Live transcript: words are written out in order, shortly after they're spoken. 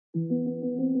I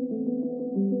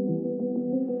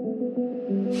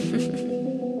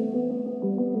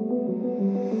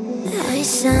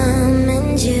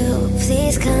summoned you,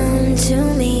 please come to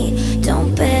me.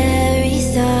 Don't bury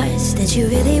thoughts that you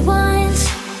really want.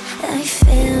 I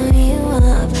fill you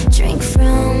up, drink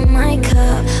from my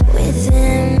cup.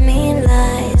 Within me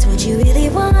lies what you really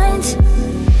want.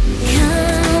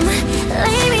 Come,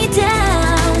 lay me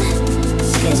down,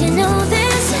 'cause you know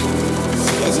this,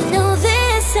 'cause you know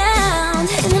this sound.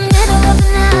 In the middle of the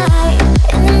night,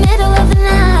 in the middle of the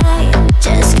night,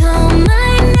 just call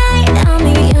my night, I'll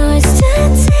be yours to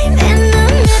tame. In the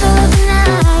middle of the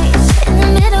night, in the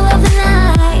middle of the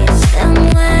night, I'm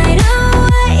wide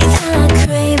awake, I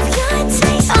crave your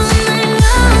taste all night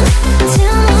long,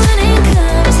 till morning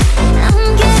comes. I'm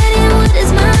getting what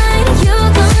is mine, you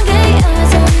gon' get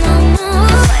yours, oh no, no.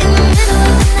 In the middle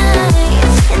of the night,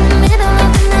 in the middle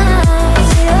of the night,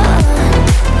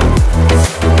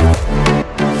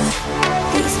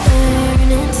 These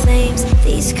burning flames,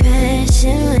 these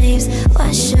crashing waves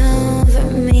wash over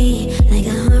me like a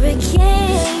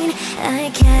hurricane. I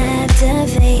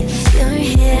captivate, you're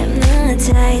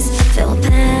hypnotized, feel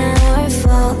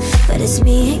powerful, but it's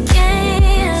me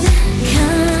again.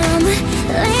 Come,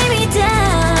 lay me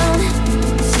down,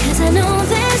 'cause I know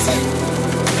this,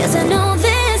 'cause I know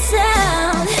this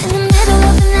sound. In the middle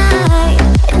of the night,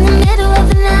 in the middle of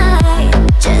the night,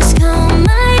 just call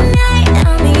my night,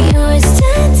 I'll be yours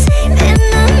to tame. In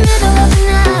the middle of the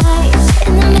night,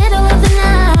 in the middle of the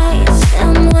night,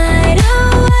 I'm wide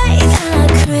awake, I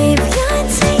crave your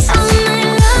taste all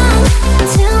night long,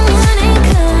 till morning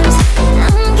comes.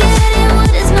 I'm getting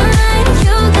what is mine,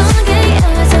 you gon' get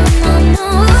yours, oh no, no.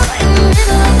 In the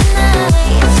middle of the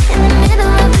night, in the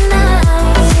middle of the night,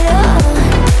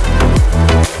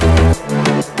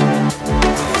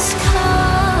 Just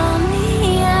call me,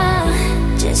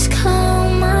 just call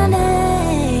my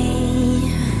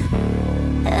name,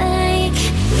 like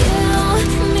you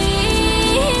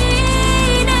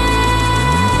mean it,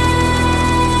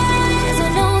 'cause I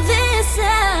know this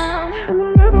sound.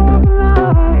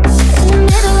 In the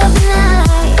middle of the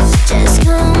night, just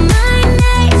call my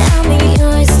night, I'll be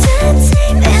yours to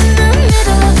tame. In the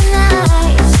middle of the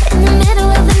night, in the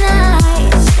middle of the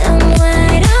night, I'm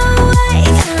wide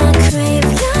awake, I crave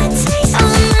your taste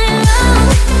all night long,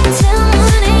 till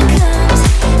morning comes.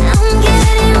 I'm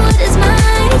getting what is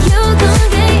mine, you gon'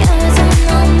 get yours, oh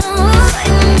no, no.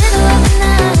 In the middle of the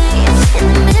night, in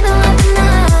the middle of the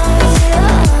night,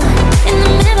 in the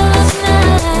middle of the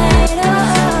night,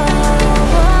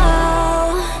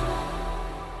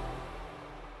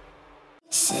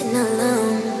 Sitting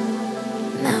alone,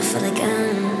 mouth full of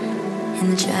gum, in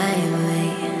the driveway.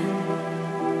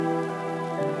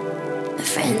 My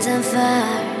friends on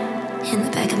fire, in the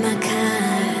back of my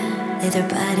car, lay their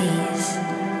bodies.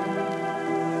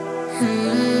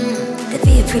 They'll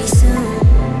be here pretty soon,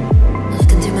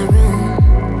 looking through my room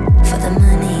for the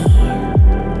money.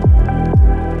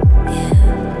 Yeah,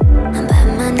 I'm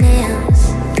biting my nails,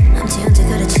 I'm too young to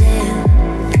go to jail.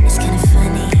 It's kinda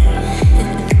funny.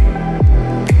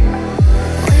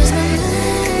 Where's my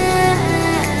mind?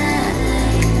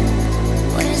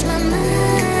 Where's my mind?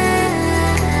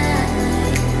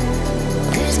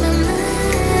 Where's my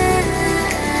mind?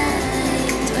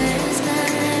 Where's my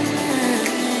mind?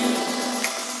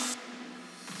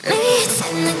 Maybe it's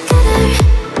in the gutter,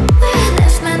 where I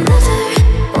left my lover.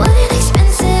 What an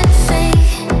expensive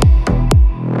fake.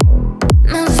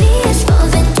 My V is for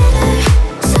vendetta,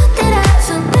 so that I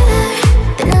feel better,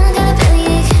 but now I got a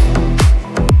bellyache.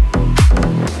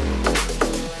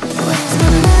 Where's my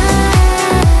mind?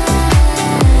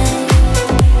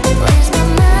 Where's my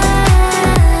mind?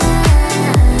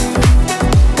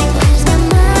 Where's my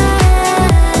mind?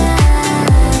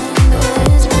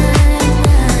 Where's my mind?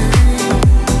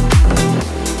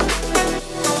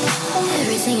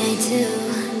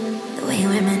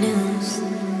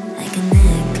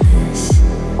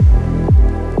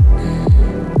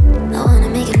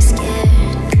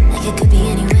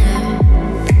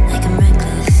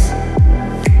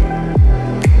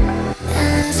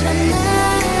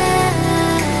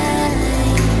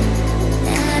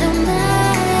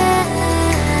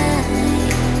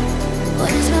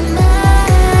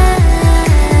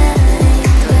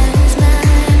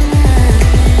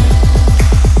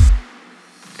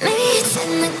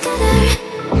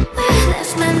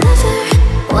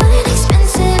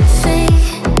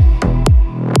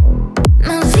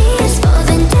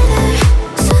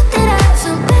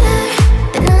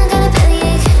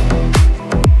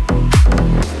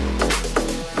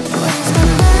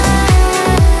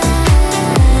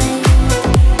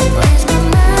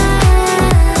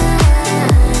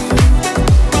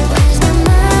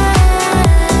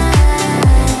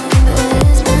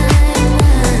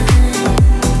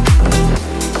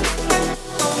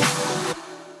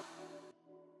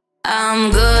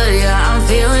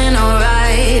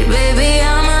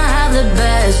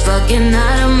 fucking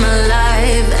out of my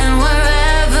life. And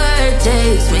wherever it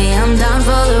takes me, I'm down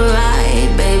for the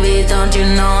ride. Baby, don't you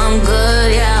know I'm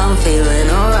good? Yeah, I'm feeling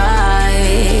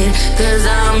alright. Cause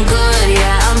I'm good,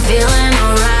 yeah, I'm feeling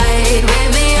alright.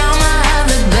 Baby, I'ma have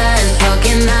the best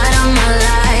fucking night of my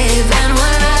life. And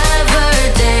wherever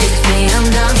it takes me, I'm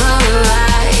down for the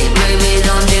ride. Baby,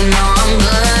 don't you know I'm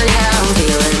good? Yeah, I'm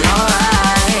feeling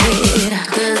alright.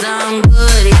 Cause I'm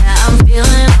good, yeah, I'm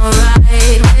feeling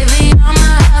alright. Baby, I'ma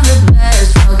have the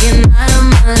best fucking night of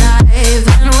my life.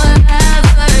 And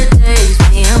wherever it takes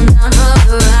me, I'm down for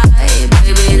the ride.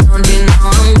 Baby, don't you know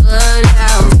I'm good?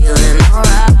 Yeah, I'm feeling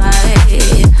alright.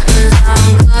 Cause I'm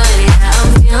good, yeah, I'm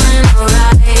feeling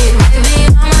alright. Baby,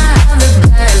 I'ma have the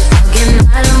best fucking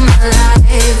night of my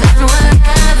life. And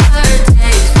wherever it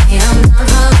takes me, I'm down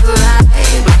for the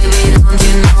ride. Baby, don't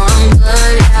you know I'm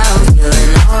good? Yeah, I'm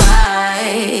feeling alright.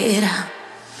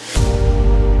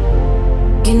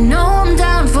 You know I'm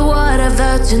down for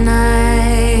whatever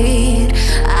tonight.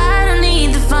 I don't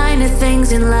need the finer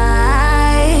things in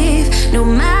life. No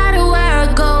matter where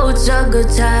I go, it's a good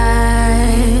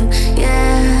time.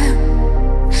 Yeah.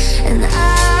 And I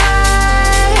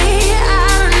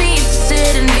don't need to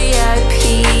sit in VIP.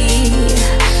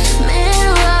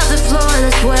 Middle of the floor,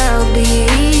 that's where I'll be.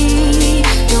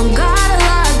 Don't got a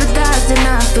lot, but that's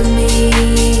enough for me.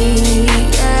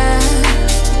 Yeah.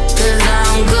 Cause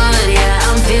I'm good, yeah,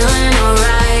 I'm feeling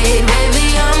alright. Baby,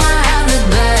 I'ma have the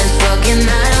best fucking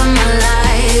night of my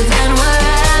life. And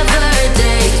wherever it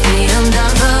takes me, I'm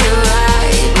down for the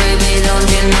ride. Baby, don't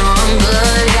you know I'm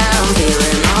good? Yeah, I'm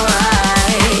feeling alright.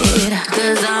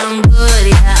 Cause I'm good,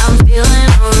 yeah, I'm feeling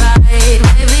alright.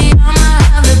 Baby, I'ma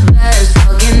have the best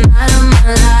fucking night of my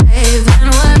life. And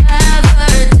wherever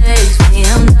it takes me,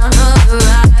 I'm down for the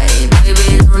ride. Baby,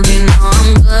 don't you know I'm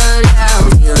good? Yeah, I'm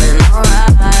feeling alright.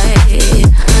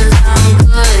 Cause I'm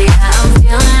good, yeah, I'm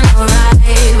feeling alright.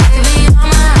 Baby,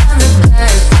 I'ma have the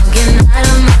best fucking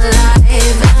night of my life.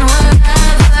 And wherever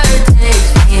it takes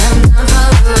me, I'm down for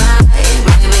the ride.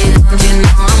 Baby, don't you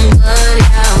know I'm good?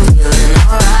 Yeah, I'm feeling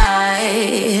alright.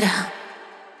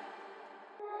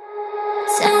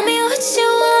 Tell me what you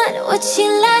want, what you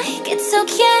like, it's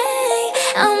okay.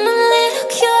 I'm a little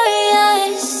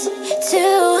curious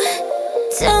too.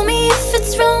 Tell me if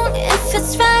it's wrong, if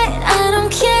it's right, I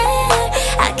don't care.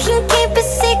 I can keep a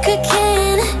secret,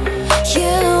 can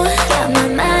you? Got my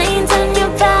mind on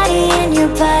your body and your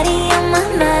body on my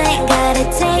mind. Got a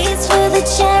taste for the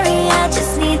cherry, I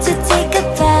just need to take a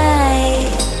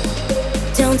bite.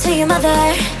 Don't tell your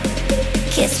mother,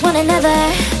 kiss one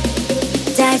another,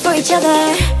 die for each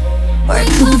other, we're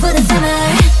cool for the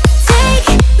summer. Take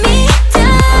me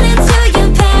down into your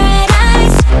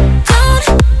paradise. Don't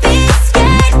be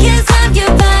scared, cause I'm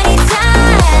your body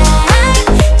type.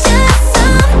 Just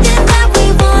something that we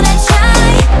wanna try.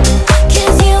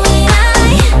 Cause you and I,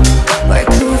 we're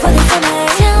cool for the summer.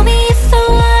 Tell me if I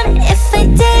want, if I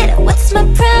did, what's my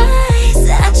price?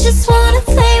 I just wanna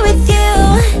play with you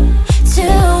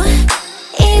too.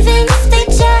 Even if they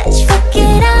judge, fuck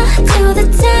it, I'll do the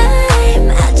time.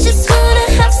 I just wanna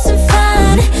have some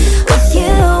fun with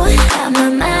you. Got my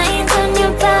mind on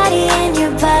your body and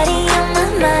your body on my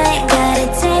mind. Got a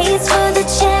taste for the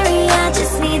cherry, I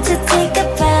just need to take a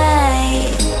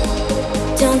bite.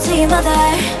 Don't tell your mother,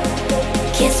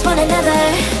 kiss one another,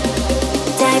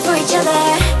 die for each other,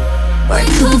 we're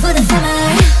cool for the summer.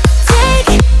 Take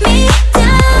me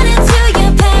down into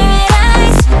your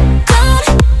paradise. Don't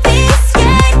be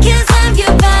scared, cause I'm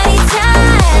your body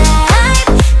type.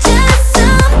 Just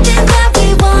something that we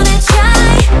wanna try.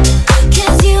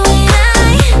 Cause you and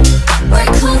I,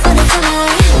 we're cool for the summer.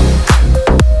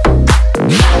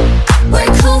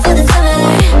 We're cool for the summer.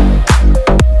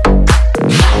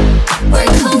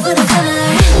 We're cool for the summer.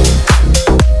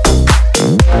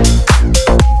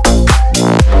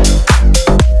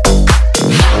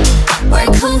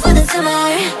 We're cool for the summer.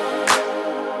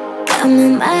 Got my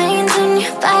mind on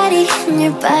your body and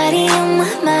your body on my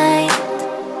mind.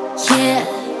 Yeah.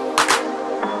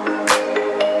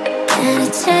 And a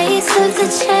taste of the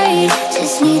cherry,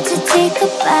 just need to take a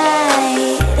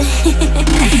bite.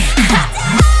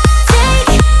 Take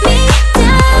me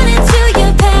down into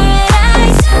your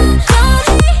paradise. Don't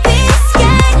be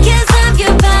scared, cause I'm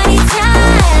your body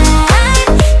type.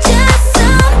 Just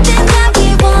something that we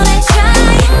wanna try.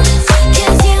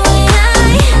 Cause you and I,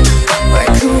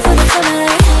 we're cool for the summer.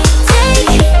 Take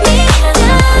me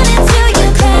down into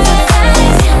your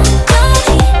paradise. Don't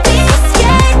be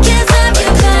scared, cause I'm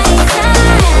your body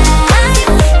type.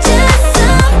 Just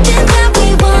something that we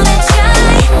wanna try.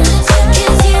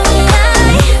 Cause you and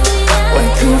I,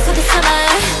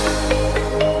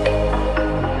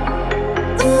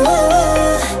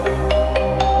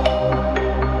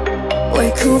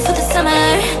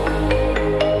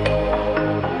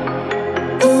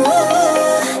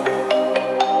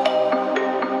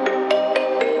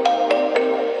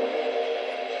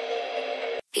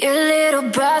 little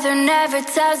brother never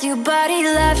tells you, but he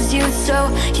loves you so.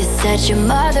 You said your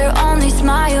mother only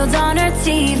smiled on her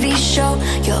TV show.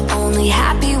 You're only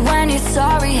happy when your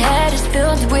sorry head is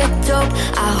filled with dope.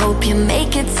 I hope you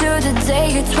make it to the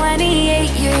day you're 28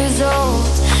 years old.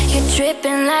 You're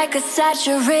dripping like a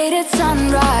saturated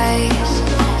sunrise.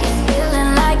 You're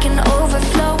feeling like an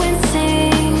overflowing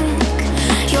sink.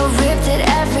 You're ripped at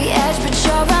every edge, but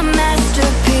you're a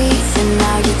masterpiece. And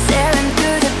now you're tearing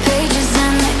through the pages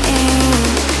and the ink.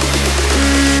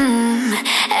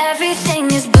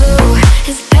 Everything is blue.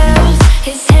 His pills,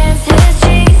 his hands, his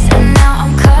jeans. And now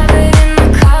I'm covered in the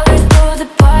colors, pulled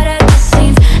apart at the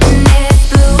seams. And it's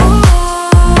blue.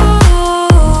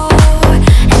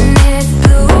 And it's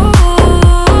blue.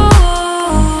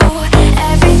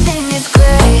 Everything is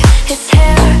gray. His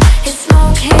hair, his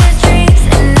smoke, his dreams.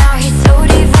 And now he's so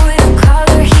devoid of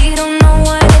color, he don't know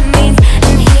what it means.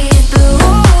 And he's blue.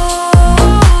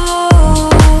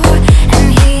 And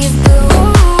he's blue.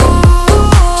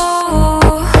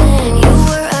 You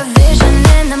were a vision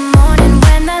in the morning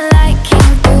when the light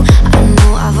came through. I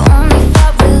know I've only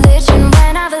felt religion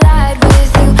when I've lied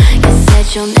with you. You said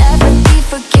you'll never be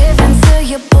forgiven till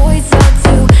your boys are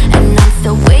too. And I'm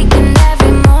still waking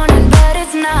every morning, but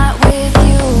it's not with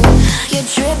you. You're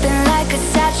dripping like a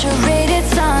saturated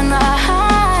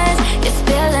sunrise. You're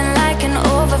spilling like an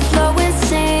overflowing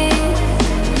sink.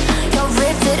 You're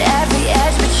ripped at every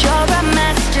edge, but you're a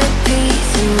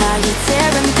masterpiece. And now you're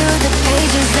tearing through the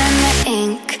pages and the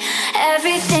ink.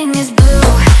 Everything is blue.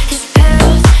 His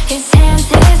pills, his hands,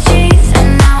 his jeans. And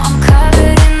now I'm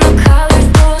covered in the colors,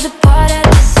 pulled apart at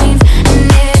the seams. And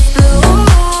it's blue.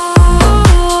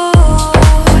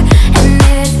 And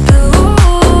it's blue.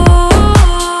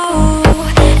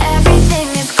 Everything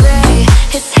is gray.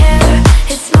 His hair,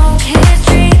 his smoke, his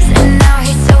dreams. And now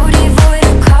he's so devoid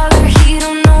of color, he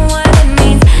don't know what it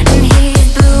means. And he's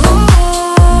blue.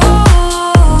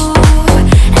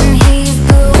 And he's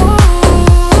blue.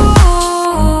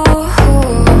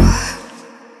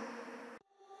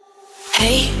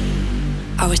 Hey,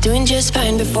 I was doing just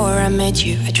fine before I met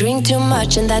you. I drink too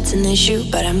much and that's an issue,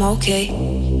 but I'm okay.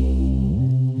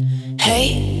 Hey,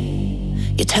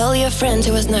 you tell your friends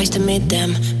it was nice to meet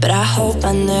them, but I hope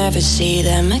I never see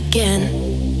them again.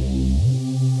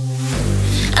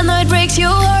 I know it breaks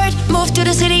your heart. Moved to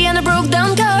the city and I broke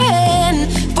down car.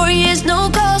 And 4 years no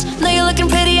calls. Now you're looking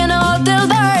pretty in a hotel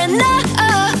bar. And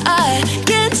I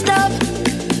can't stop.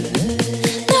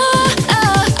 No,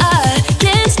 I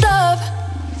can't stop.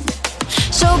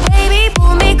 So baby,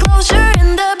 pull me closer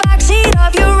in the backseat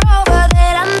of your Robbe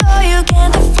that I know you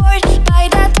can't afford. Buy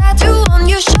that tattoo on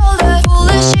your shoulder. Pull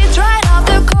the sheets right off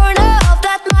the corner of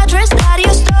that mattress that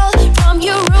you stole from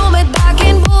your roommate back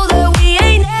in Boulder. We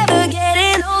ain't never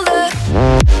getting older.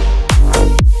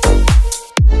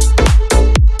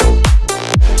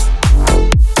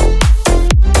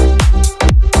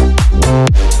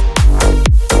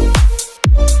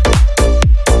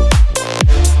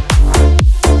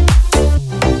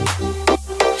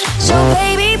 So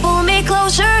baby, pull me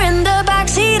closer in the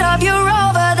backseat of your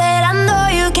Robbe that I know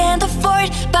you can't afford.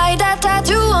 Buy that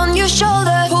tattoo on your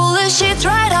shoulder. Pull the sheets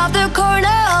right off the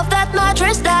corner of that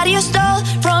mattress that you stole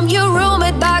from your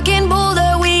roommate back in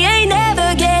Boulder. We ain't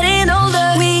never getting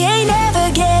older. We ain't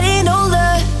never getting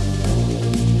older.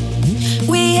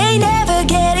 We ain't never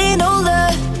getting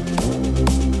older.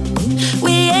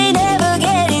 We ain't never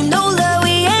getting older.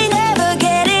 We ain't never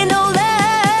getting older.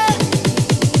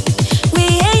 We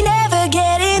ain't never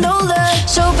getting older.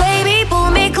 So baby, pull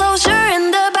me closer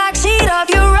in the backseat of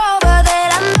your Robbe that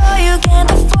I know you can't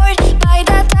afford. Buy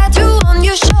that tattoo on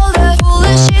your shoulder. Pull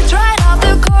the sheets right off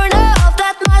the corner of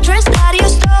that mattress that you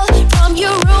stole from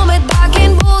your roommate back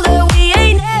in Boulder. We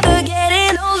ain't never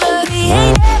getting older. We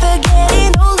ain't never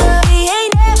getting older. We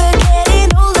ain't never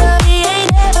getting older. We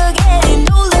ain't never getting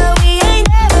older. We ain't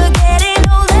never getting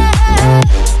older.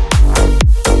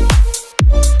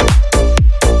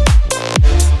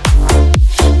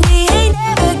 We ain't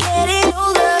never getting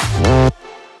older.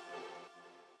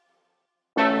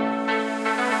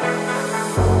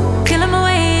 Killing my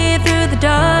way through the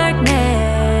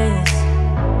darkness,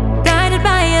 guided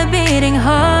by a beating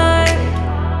heart.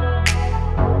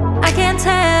 I can't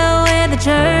tell where the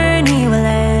journey will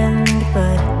end,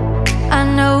 but I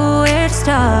know where to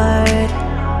start.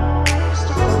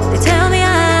 They tell me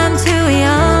I'm too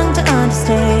young to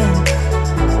understand.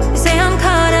 They say I'm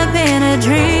caught up in a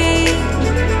dream.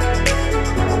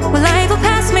 Well, life will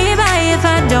pass me by if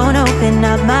I don't open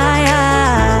up my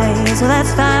eyes. Well,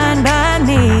 that's fine by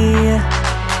me.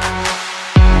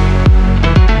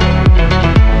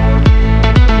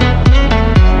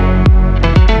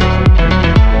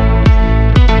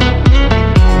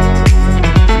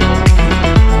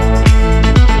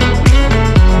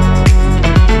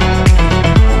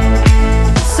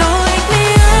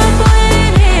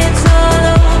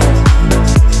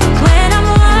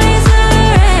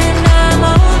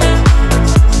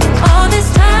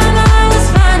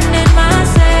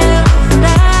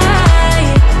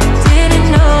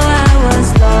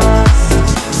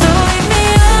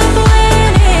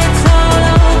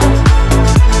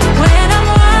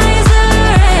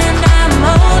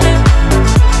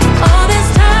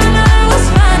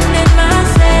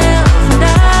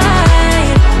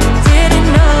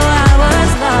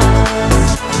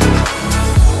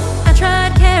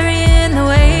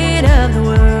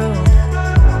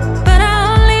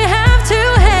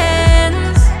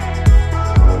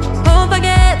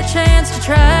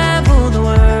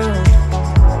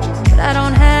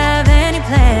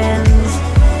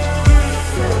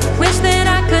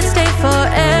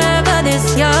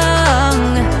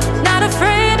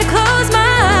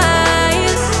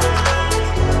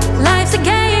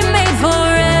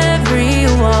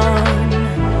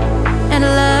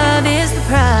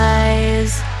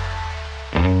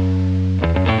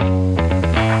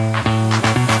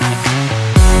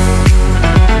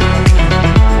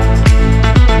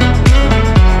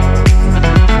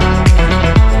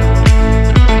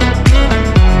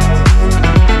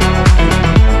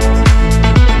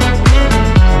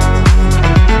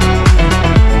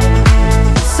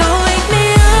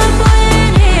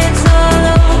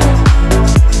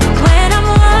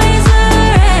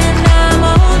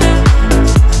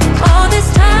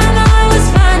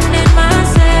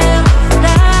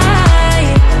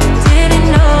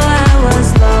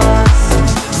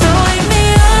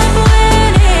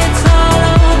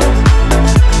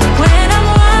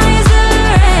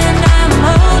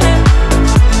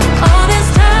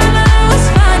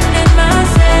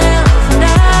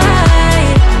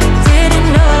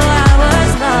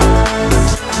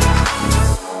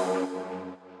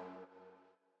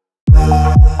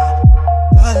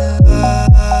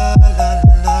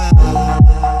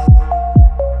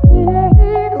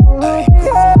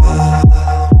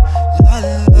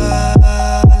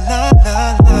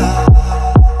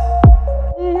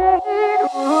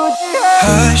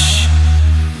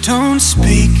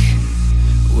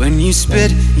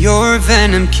 spit your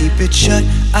venom, keep it shut.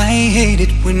 I hate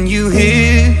it when you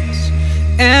hiss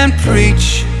and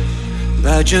preach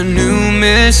about your new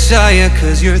messiah,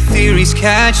 cause your theories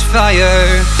catch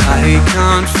fire. I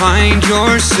can't find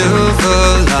your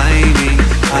silver lining.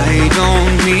 I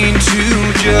don't mean to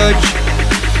judge,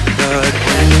 but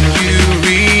when you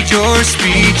read your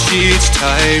speech it's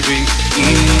tiring.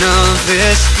 Enough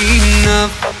is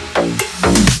enough.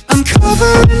 I'm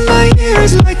covering my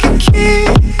ears like a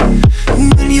kid.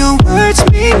 When your words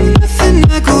mean nothing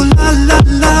I go la la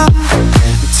la.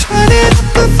 Turn it up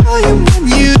the volume when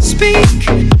you speak,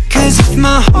 cause if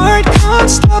my heart can't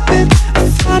stop it, I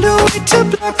find a way to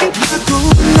block it. I go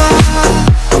la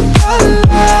la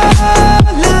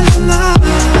la la la.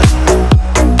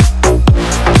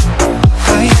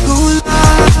 I go la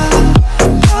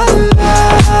la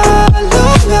la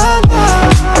la la.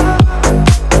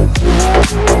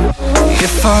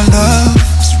 If our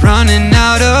love's running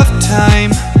out of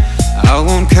time, I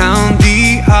won't count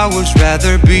the hours,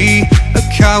 rather be a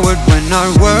coward when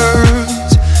our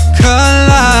words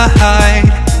collide.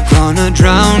 Gonna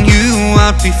drown you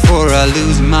out before I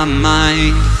lose my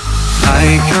mind.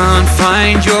 I can't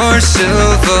find your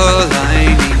silver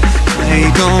lining.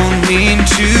 I don't mean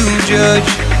to judge,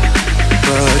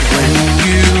 but when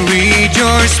you read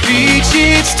your speech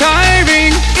it's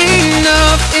tiring.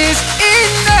 Enough is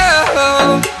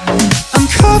enough. I'm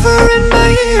covering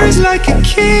my ears like a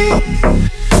kid.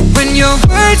 When your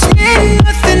words mean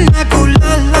nothing I go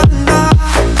la la la.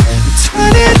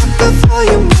 Turn it up the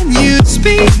volume when you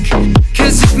speak,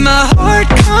 cause if my heart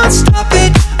can't stop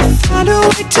it, I find a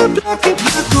way to block it.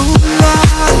 I go la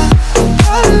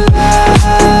la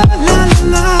la la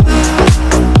la.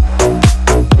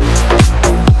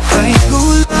 I go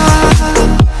la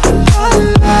la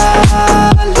la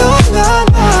la la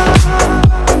la.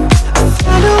 I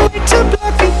find a way to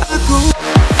block it. I go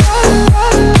la la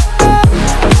la.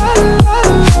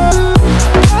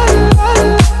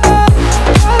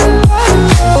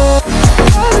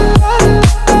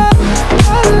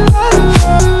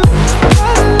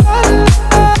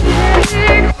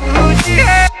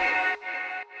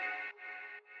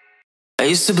 I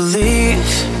used to believe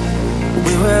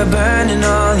we were burning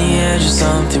on the edge of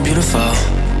something beautiful,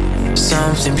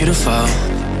 something beautiful.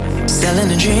 Selling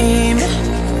a dream,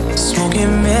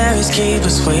 smoking mirrors keep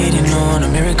us waiting on a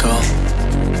miracle,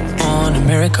 on a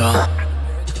miracle.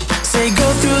 Say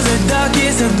go through the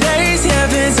darkest of days,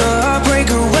 heaven's a heartbreak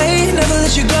away. Never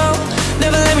let you go,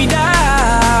 never let me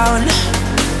down.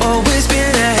 Always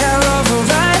been a hell of a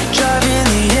ride, driving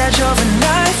the edge of a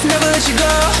knife. Never let you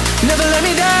go, never let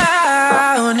me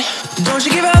down. Don't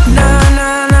you give up, nah,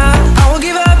 nah, nah. I won't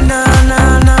give up, nah,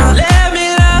 nah, nah. Let me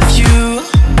love you,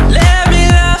 let me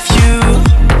love you.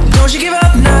 Don't you give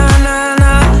up, nah, nah,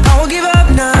 nah. I won't give up,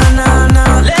 nah, nah,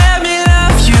 nah. Let me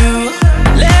love you,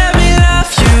 let me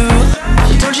love you.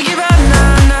 Don't you give up,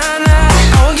 nah, nah, nah.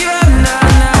 I won't give up, nah,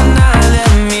 nah, nah. Let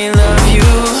me love you,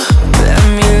 let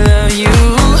me love you.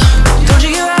 Don't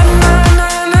you give up, nah,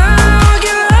 nah, nah. I won't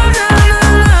give up, nah,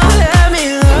 nah, nah. Let me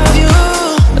love you,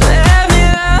 let me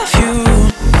love you.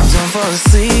 Don't fall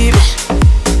asleep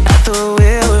at the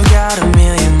wheel. We've got a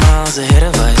million miles ahead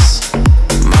of us,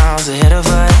 miles ahead of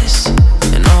us.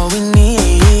 And all we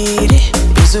need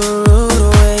is a rude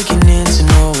awakening to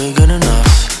know we're good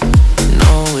enough,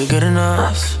 know we're good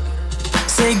enough.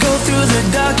 Say go through the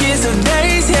darkest of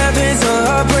days, heaven's a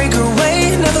heartbreak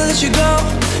away. Never let you go,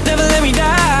 never let me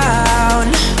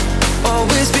down.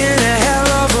 Always been a hell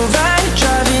of a ride,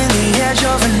 driving the edge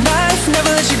of a knife.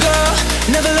 Never let you go,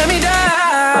 never let me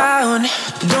down.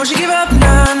 Don't you give up,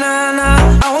 nah, nah,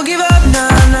 nah. I won't give up, nah,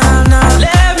 nah, nah.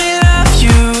 Let me love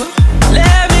you,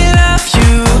 let me love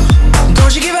you.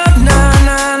 Don't you give up, nah,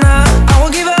 nah, nah. I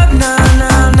won't give up, nah,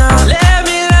 nah, nah. Let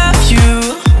me love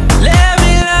you, let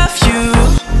me love you.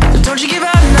 Don't you give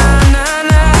up, nah, nah,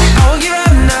 nah. I won't give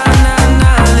up, nah, nah,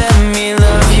 nah. Let me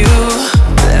love you,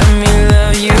 let me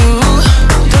love you.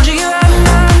 Don't you give up,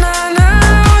 nah, nah, nah.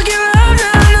 I won't give up,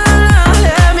 nah, nah, nah.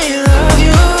 Let me love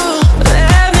you,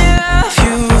 let me love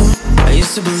you. I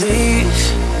used to believe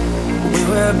we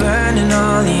were burning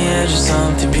on the edge of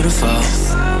something beautiful,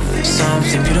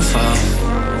 something beautiful.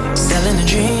 Selling a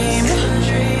dream,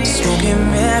 smoking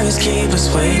mirrors keep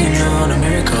us waiting on a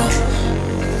miracle,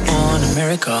 on a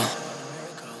miracle.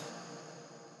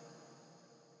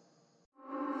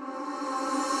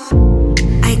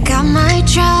 I got my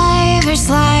driver's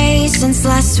license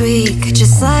last week,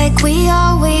 just like we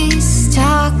always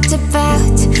talked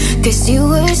about. Cause you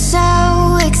were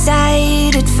so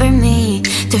excited for me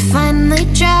to finally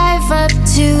drive up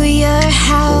to your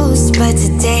house. But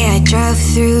today I drove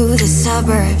through the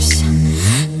suburbs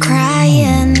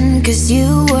crying 'cause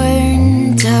you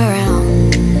weren't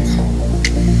around.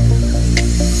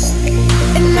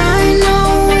 And I know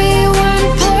we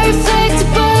weren't perfect,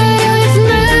 but I've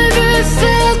never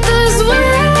felt this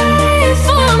way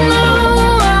for no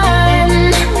one.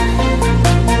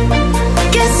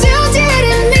 Guess you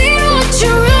didn't mean what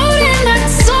you wrote in that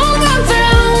song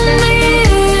about me.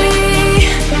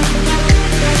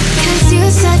 'Cause you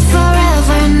said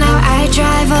forever, now I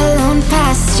drive alone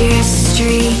past your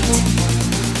street.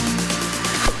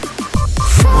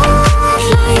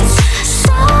 Lights,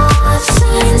 stop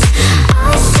signs,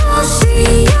 I still see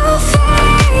your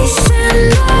face in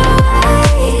the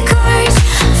white cars,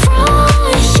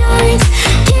 front yards,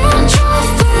 can't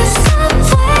drive past the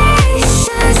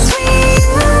places we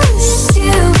used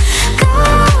to go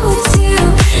to,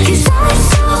 'cause I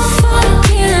so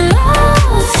fucking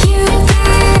love you,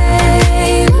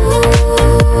 babe.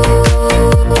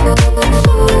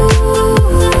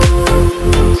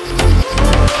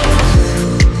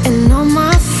 And all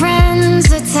my friends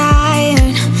are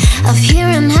tired of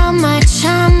hearing how much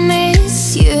I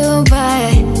miss you,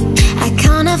 but I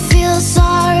kinda feel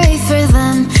sorry for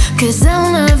them, 'cause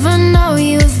they'll never know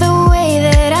you the way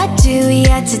that I do.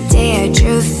 Yet today I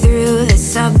drove through the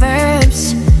suburbs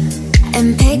and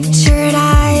pictured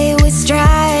I was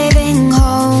driving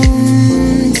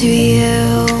home to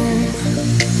you.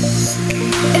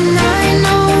 And I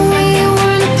know we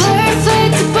weren't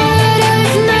perfect, but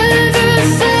I've never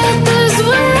felt this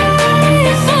way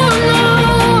for no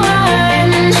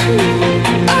one.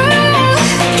 Oh,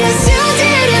 guess you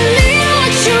didn't mean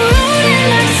what you wrote in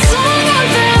that song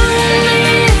about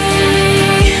me.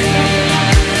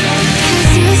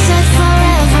 'Cause you said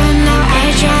forever, now I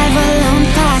drive alone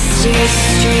past your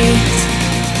street.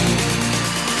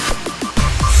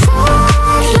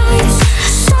 Lights,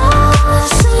 stop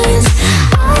signs,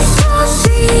 I still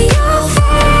see your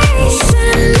face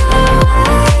in the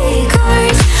white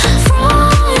cars,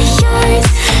 front yards,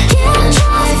 can't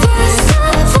drive past the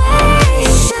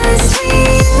places we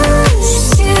used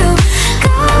to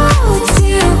go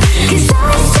to, 'cause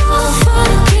I so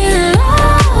fucking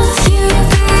love you,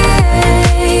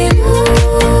 babe.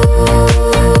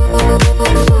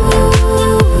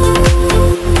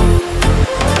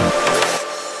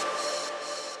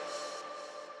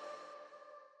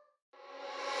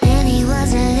 Annie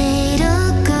was a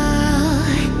little girl,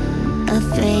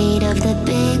 afraid of the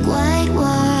big wide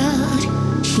world.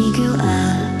 She grew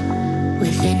up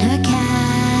within her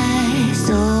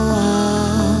castle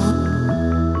wall.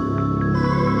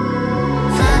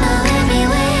 Follow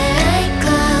everywhere I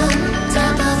go,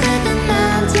 top over the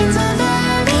mountains or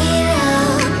very low.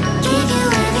 Give you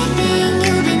everything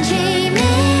you've been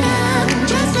dreaming of,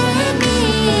 just let me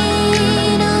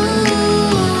in.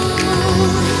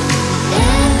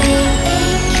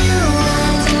 Everything you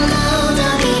want to know,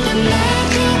 I'll be the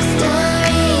magic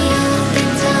story you've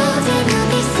been told, and you'll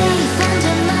be safe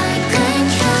under my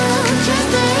control.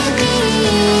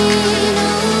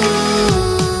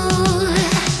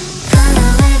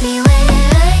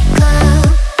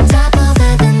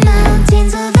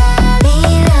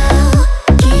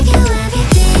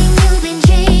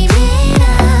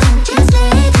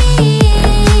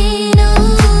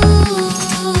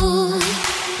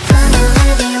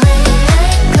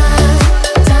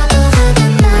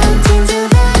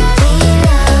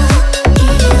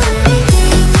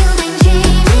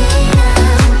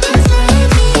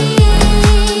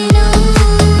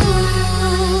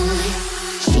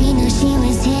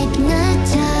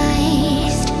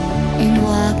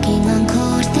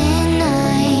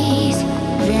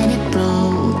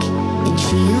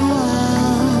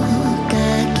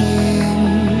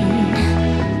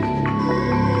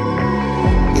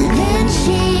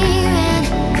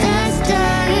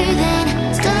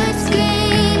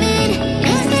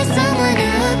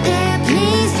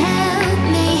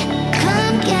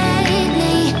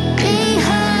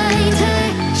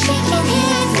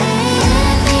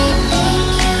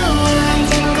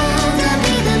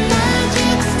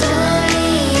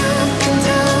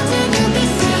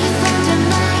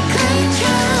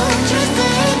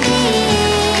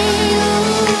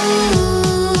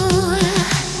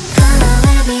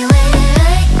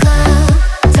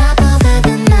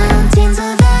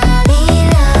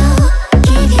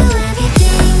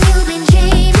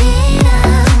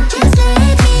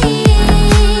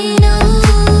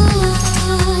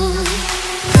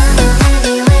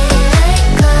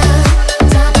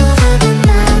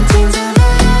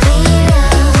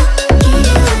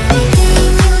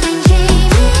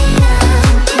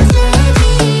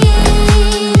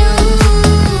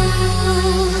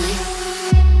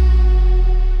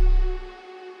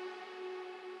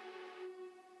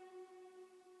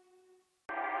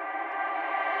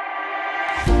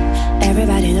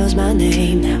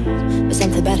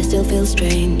 it still feels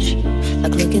strange.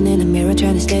 Like looking in a mirror,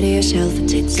 trying to steady yourself and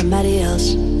say to somebody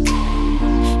else.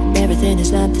 And everything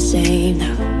is not the same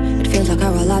now. It feels like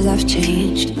our lives have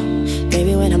changed.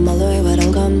 Maybe when I'm all away,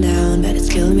 it'll calm down, but it's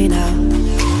killing me now.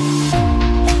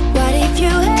 What if you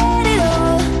had it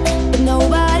all, but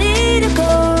nobody to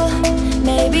call?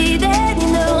 Maybe then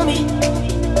you know me.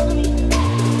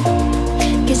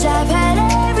 Cause I've had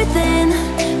everything,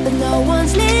 but no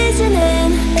one's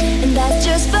listening, and that's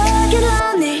just fucking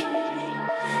lonely.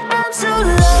 I'm so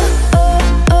lonely.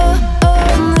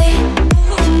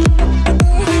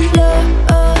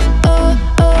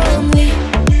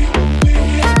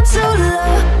 I'm so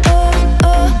lonely.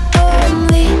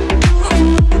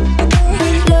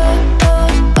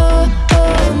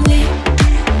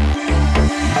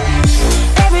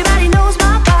 Everybody knows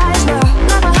my price now.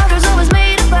 Now my heart has always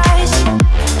made a price,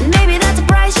 and maybe that's a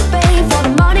price you pay for the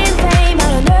money and fame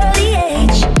at an early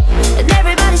age. And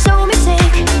everybody told me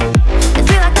sick and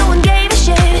feel like no one gave a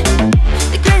shit.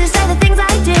 The craziest of the things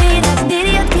I did as an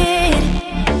idiot kid.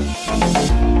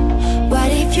 What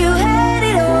if you had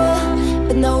it all,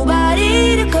 but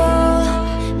nobody to call?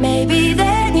 Maybe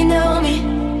then you know me.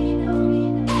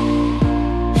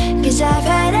 Cause I've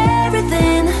had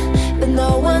everything, but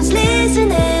no one's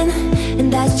listening,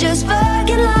 and that's just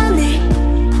fucking lonely.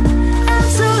 I'm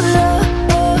so lonely.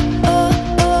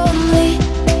 Lonely.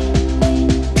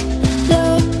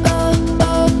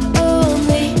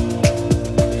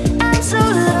 I'm so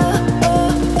lonely.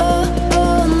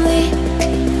 Lonely.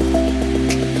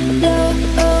 I'm so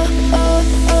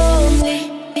lonely.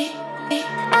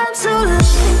 I'm so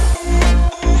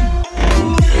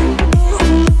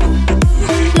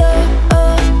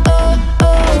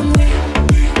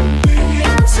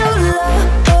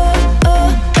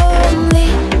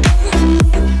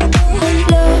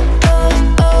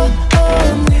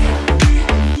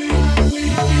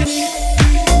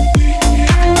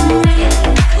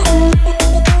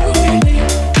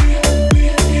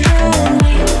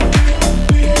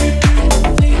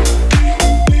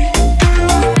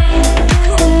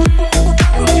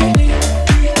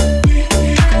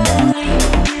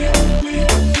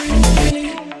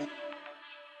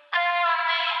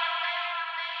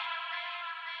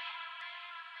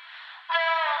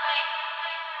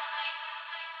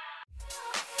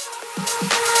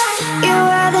You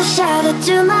were the shadow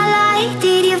to my light.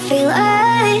 Did you feel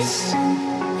us?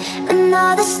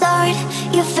 Another start,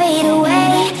 you fade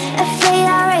away. Afraid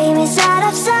our aim is out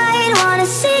of sight. Wanna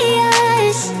see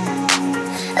us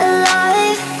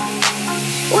alive.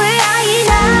 Where are you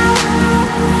now?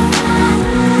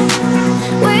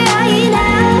 Where are you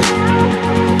now?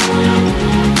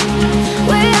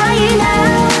 Where are you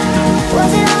now?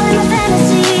 Was it all in a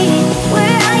fantasy?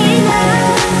 Where are you now?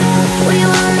 Were you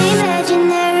only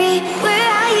imaginary? Where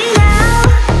are you now?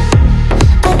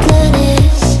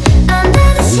 Atlantis, under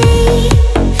the sea,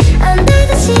 under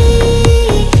the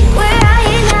sea. Where are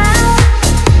you now?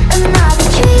 Another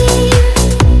dream.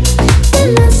 The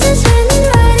monster's running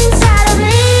right inside of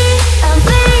me. I'm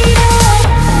faded.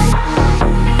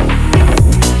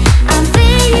 I'm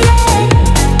faded.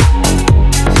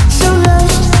 So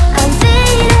lost. I'm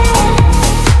faded.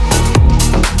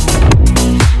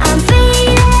 I'm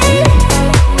faded.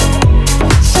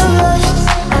 So lost.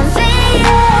 I'm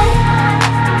faded.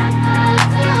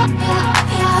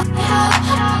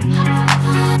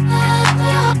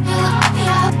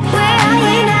 Where are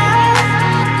you now?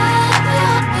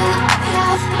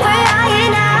 Where are you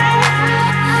now?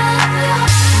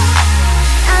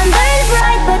 I'm burning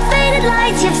bright but faded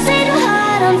lights. You've set my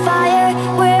heart on fire.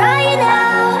 Where are you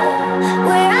now?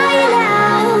 Where are you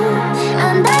now?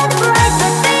 I'm burning bright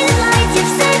but faded lights.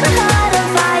 You've set my heart on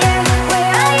fire.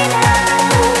 Where are you now?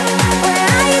 Where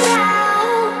are you now?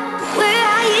 Where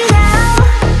are you now?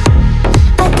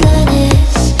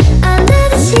 Atlantis, under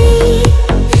the sea,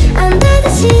 under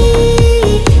the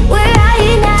sea. Where are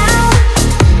you now?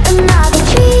 Another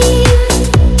dream.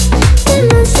 The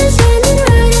monster's running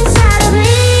right inside of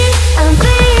me. I'm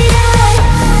faded.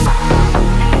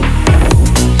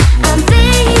 I'm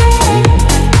faded.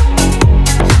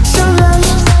 So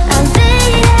lost. I'm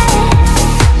faded.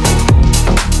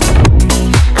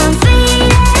 I'm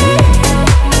faded.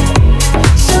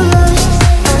 So lost.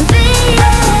 I'm faded. So lost.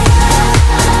 I'm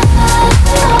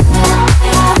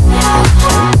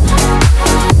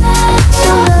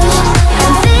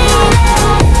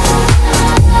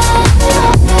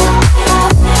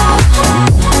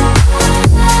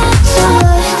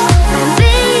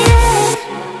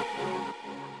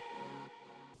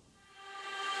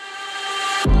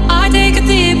I take a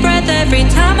deep breath every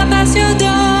time I pass your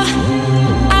door.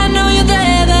 I know you're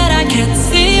there, but I can't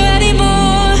see you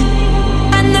anymore.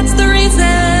 And that's the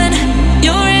reason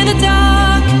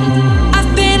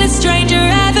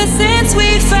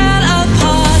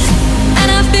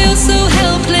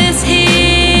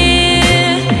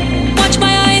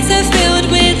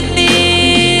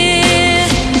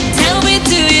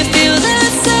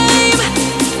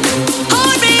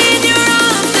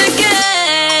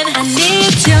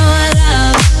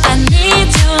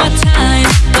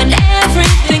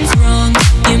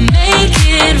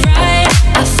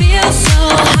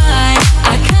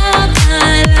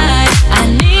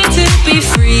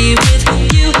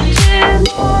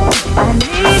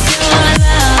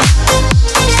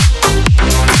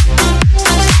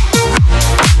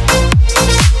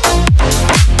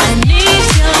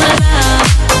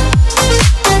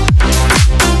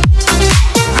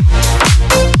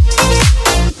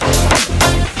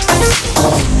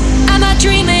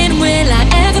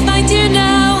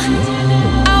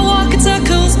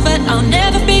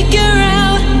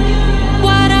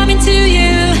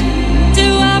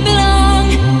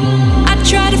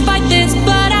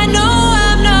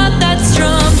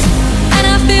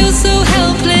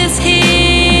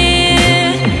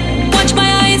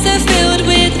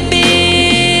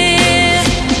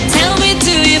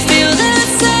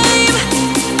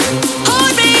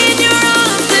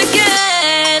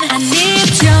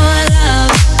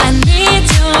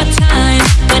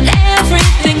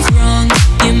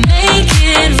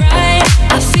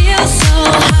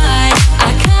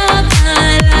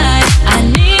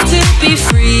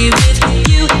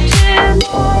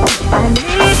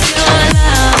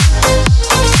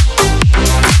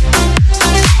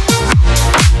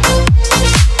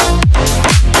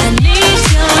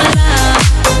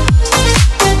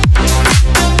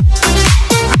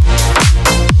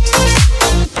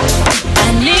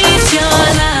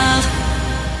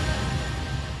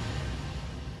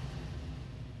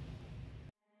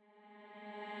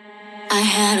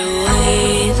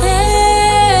away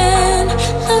then,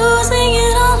 losing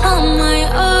it all on my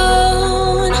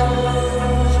own.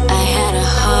 I had a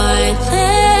heart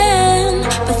then,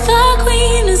 but the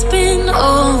queen has been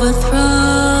overthrown.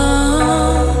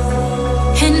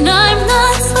 And I'm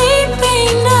not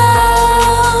sleeping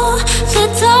now, the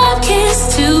dark is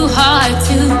too hard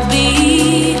to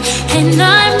beat. And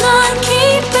I'm not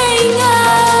keeping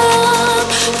up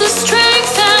the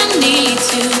strength I need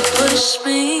to push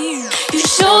me. You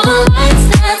show the lights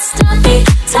that stop me,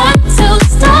 time to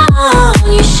stop.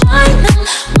 You shine them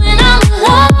when I'm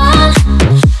alone.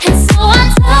 And so I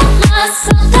tell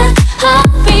myself that I'll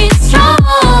be strong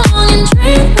and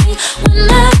dreaming when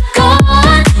they're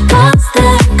gone. Cause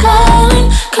they're calling,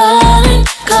 calling,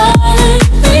 calling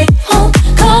me home.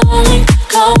 Calling,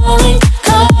 calling,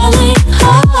 calling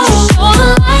home. You show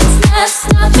the lights that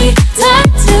stop me,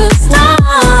 time to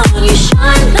stop. You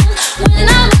shine them when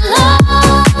I'm alone.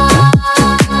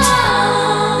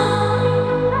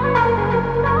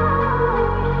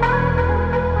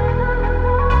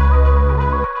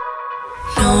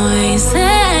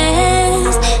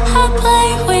 Noises I play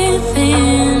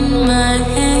within my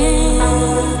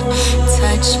head,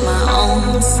 touch my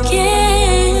own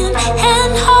skin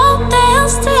and hope they'll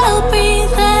still be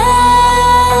there.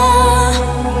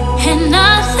 And I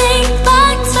think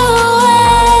back to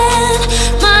when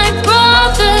my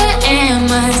brother and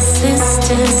my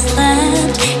sisters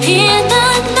left in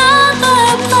another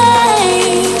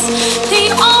place, the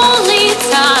only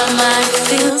time I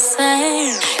feel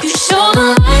safe. You show the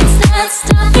lights that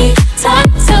stop me,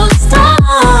 time to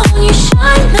stop. You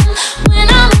shine them when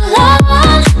I'm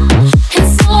alone. And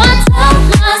so I tell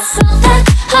myself that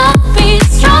I'll be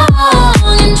strong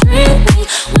and dreaming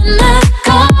when they're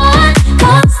gone.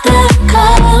 Cause they're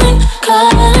calling,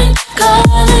 calling,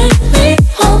 calling me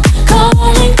home.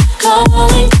 Calling,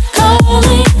 calling,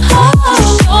 calling home. You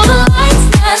show the lights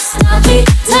that stop me,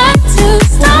 time to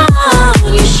stop.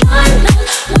 You shine them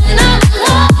when I'm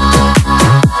alone.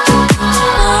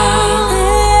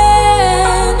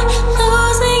 Then,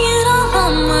 losing it all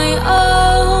on my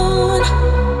own.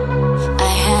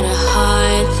 I had a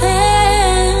heart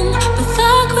then, but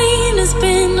the queen has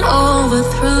been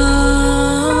overthrown.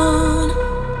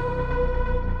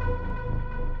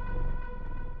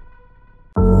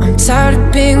 I'm tired of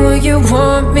being what you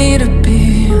want me to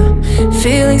be,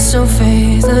 feeling so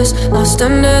faithless, lost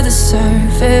under the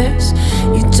surface.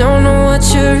 You don't know what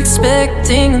you're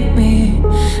expecting of me,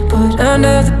 but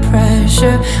under the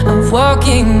pressure of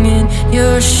walking in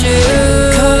your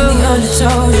shoes. Caught in the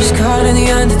undertow, just caught in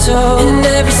the undertow. And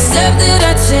every step that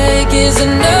I take is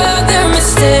another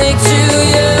mistake to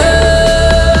you.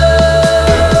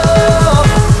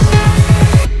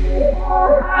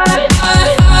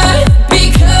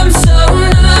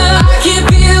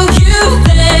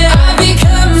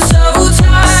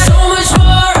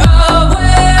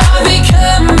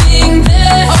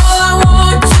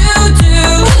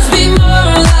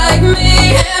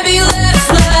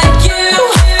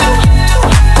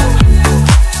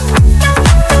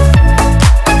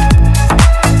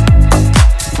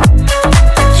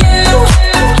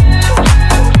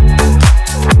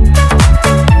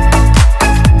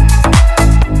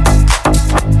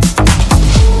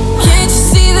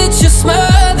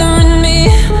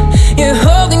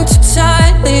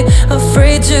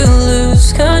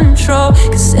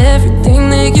 Cause everything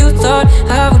that you thought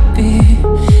I would be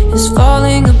is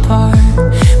falling apart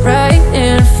right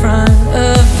in front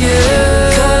of you.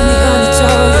 Caught in the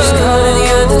undertow, just caught in the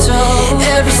undertow.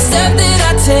 Every step that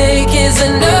I take is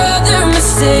another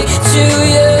mistake to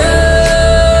you.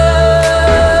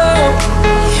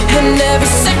 And every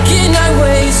second I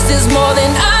waste is more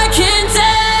than I can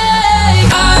take.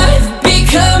 I've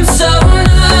become so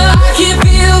numb, I can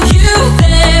feel you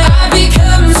there. I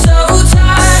become so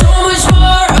tired, so much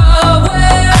more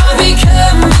aware of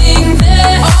becoming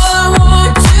there. All I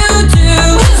want to do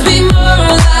is be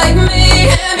more like me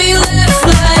and be less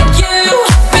like you.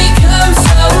 Become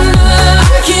so numb,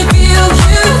 I can feel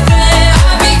you there.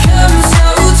 I become so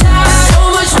tired, so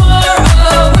much more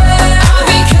aware of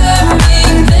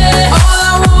becoming there. All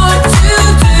I want to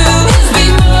do is be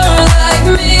more like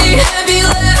me and be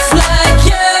less like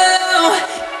you.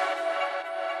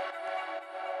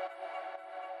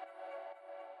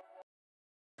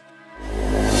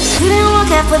 Didn't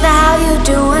walk up with a how you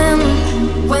doing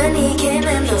when he came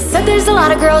in. He said there's a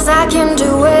lot of girls I can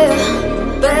do it,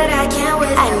 but I can't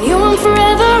wait. I knew him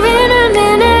forever in a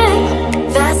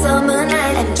minute. That summer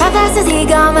night, and by fast as he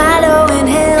got Milo in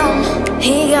him,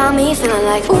 he got me feeling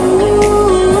like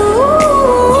ooh.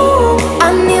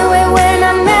 I knew it when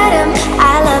I met him.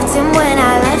 I loved him when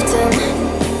I left him.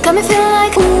 Got me feeling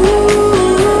like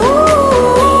ooh.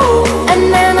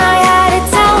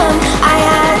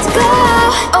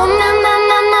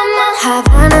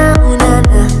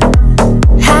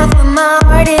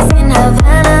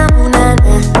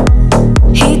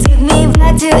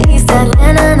 East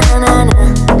Atlanta, na na na.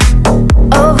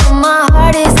 Oh, but my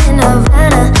heart is in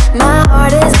Havana. My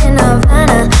heart is in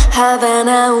Havana.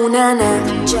 Havana, ooh na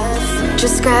na.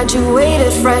 Just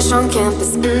graduated fresh on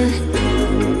campus.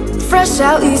 Fresh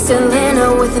out East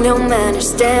Atlanta with no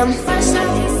manners, damn.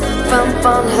 Bump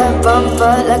on her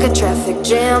bumper like a traffic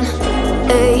jam.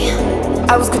 Ayy,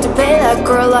 I was good to pay that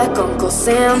girl like Uncle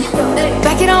Sam.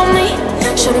 Back it on me,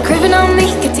 shawty craving on me,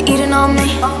 get to eating on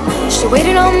me. She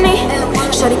waited on me,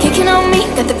 shawty kicking on me,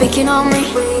 got the bacon on me.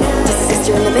 The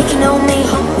sister in the bacon on me.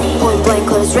 Point blank,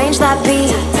 close range, that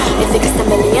beat. If it costs $1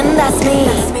 million, that's me.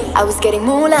 I was getting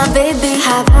moolah, baby.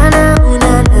 Havana, ooh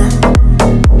na na.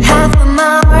 Half of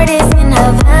my heart is in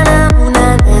Havana, ooh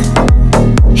na na.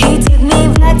 He took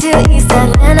me back to East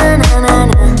Atlanta, na na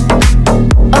na.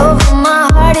 Oh, but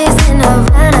my heart is in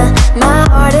Havana. My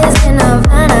heart is in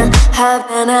Havana.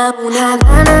 Havana, ooh na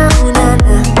na, ooh na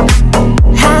na.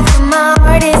 Half of my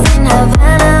heart is in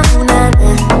Havana, ooh na na.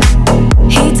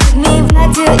 He took me back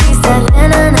to East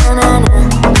Atlanta, na na na.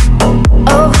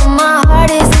 Oh, but my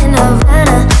heart is in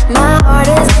Havana. My heart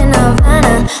is in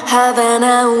Havana.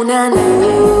 Havana, ooh na na.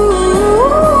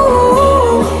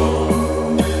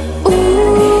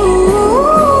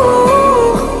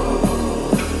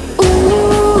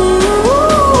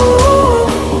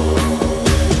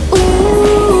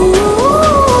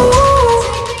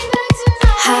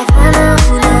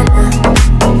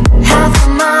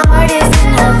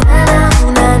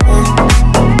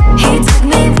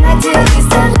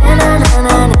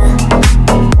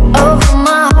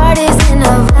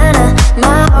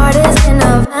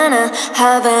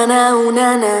 Havana, ooh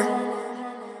na na.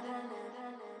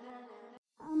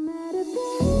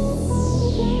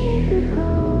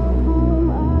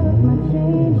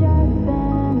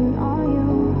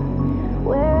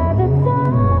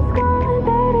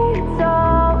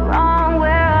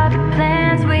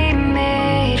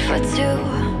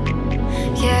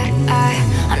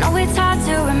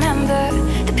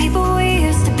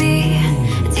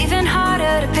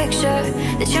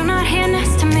 That you're not here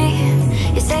next to me.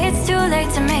 You say it's too late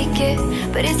to make it,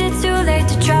 but is it too late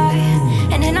to try?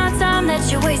 And in our time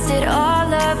that you wasted,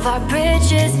 all of our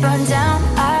bridges burned down.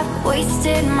 I've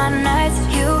wasted my nights,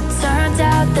 you turned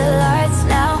out the lights.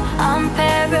 Now I'm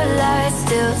paralyzed,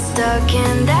 still stuck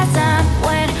in that time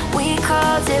when we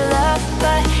called it love.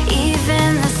 But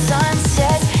even the sun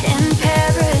sets in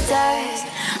paradise.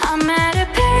 I'm at a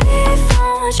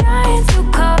payphone trying to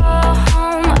call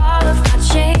home. All of my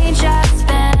change I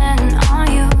spent on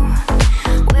you.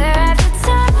 Where have the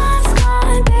time's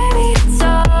gone, baby? It's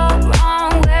all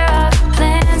wrong. Where are the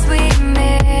plans we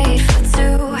made for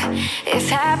two? If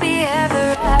happy ever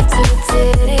after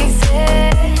did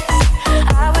exist,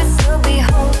 I would still be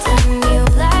holding you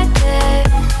like this.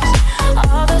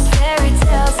 All those fairy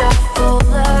tales are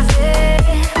full of it.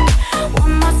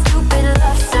 One more stupid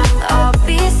love song, I'll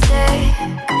be sick.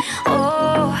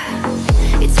 Oh,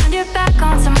 you turned your back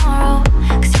on tomorrow,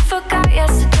 'cause you forgot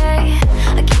yesterday.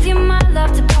 I gave you my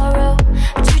love to borrow,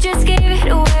 but you just gave it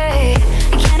away.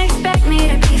 You can't expect me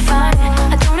to be fine,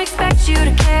 I don't expect you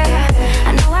to care.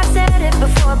 I know I've said it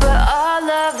before, but all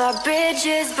of our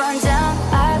bridges burned down.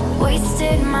 I've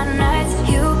wasted my nights,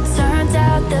 you turned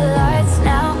out the lights.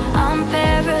 Now I'm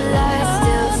paralyzed,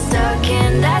 still stuck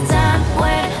in that time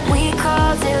when we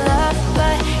called it love.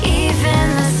 But even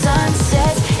the sun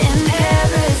sets in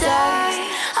paradise.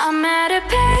 I'm at a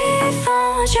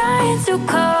payphone trying to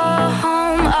call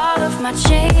home. All of my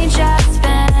change I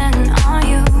spent on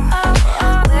you.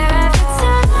 Where have the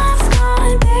time's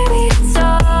gone, baby? It's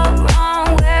all wrong.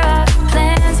 Where are the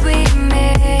plans we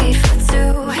made for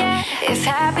two? If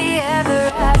happy ever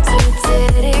after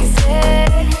did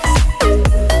exist,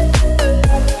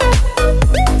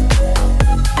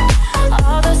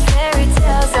 all those fairy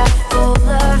tales are full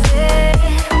of it.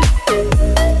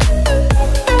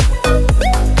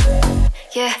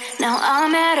 Yeah, now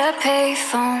I'm at a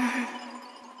payphone.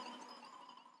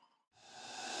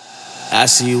 I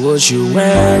see what you're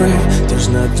wearing, there's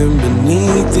nothing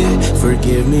beneath it.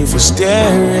 Forgive me for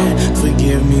staring,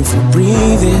 forgive me for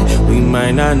breathing. We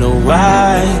might not know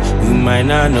why, we might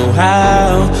not know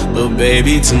how, but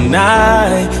baby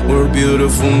tonight, we're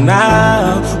beautiful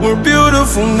now. We're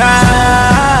beautiful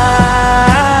now.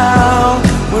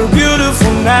 We're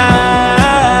beautiful now.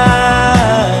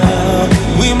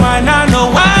 We might not know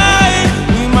why,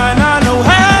 we might not know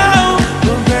how,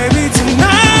 but baby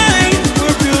tonight,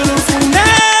 we're beautiful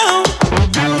now. We're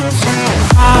beautiful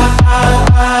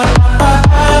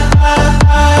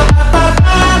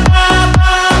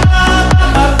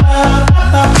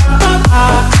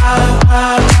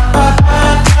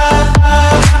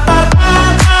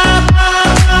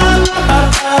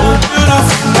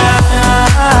now.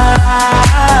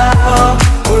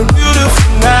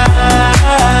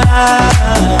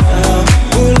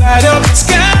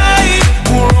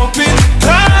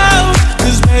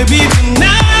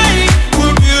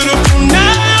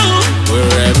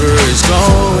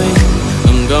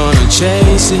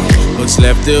 it. What's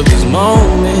left of this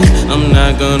moment, I'm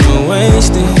not gonna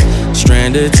waste it.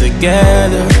 Stranded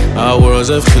together, our worlds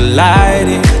have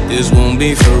collided. This won't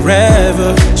be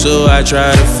forever, so I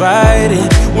try to fight it.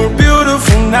 We're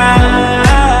beautiful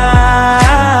now.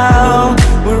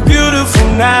 We're beautiful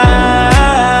now.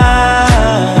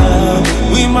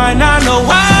 We might not know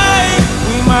why,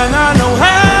 we might not know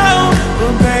how,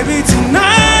 but baby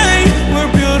tonight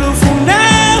we're beautiful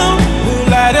now. We'll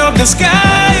light up the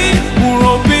sky, we'll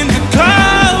open the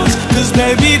clouds, 'cause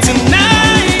baby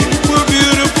tonight we're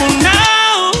beautiful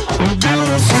now. We're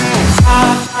beautiful.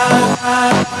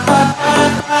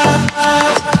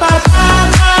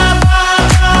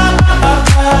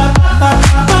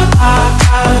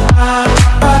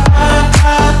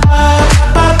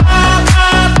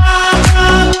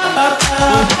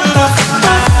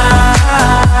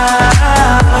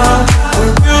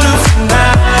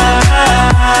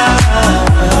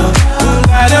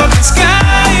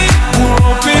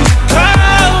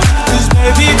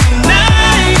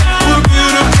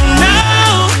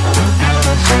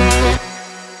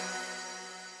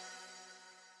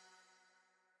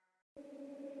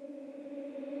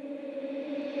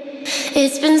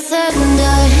 It's been said and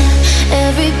done.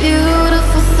 Every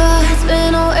beautiful thought's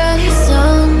been already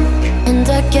sung. And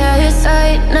I guess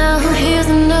right now here's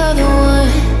another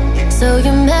one. So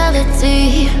your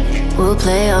melody will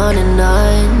play on and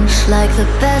on, like the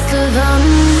best of them.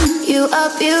 You are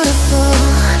beautiful,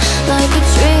 like a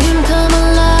dream come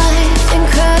alive.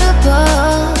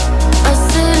 Incredible, a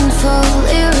sinful,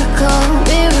 lyrical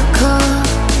miracle.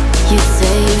 You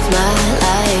saved my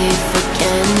life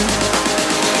again.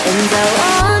 And I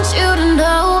want you to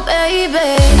know,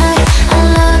 baby, I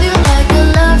love you like a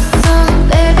love song,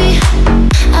 baby.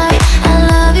 I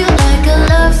love you like a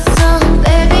love song,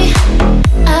 baby.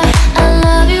 I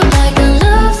love you like a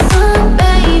love song,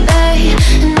 baby.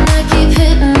 And I keep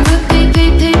hitting,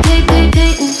 repeating.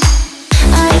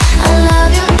 I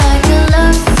love you like a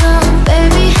love song,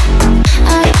 baby.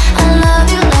 I love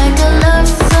you like a love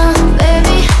song,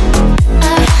 baby.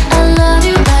 I love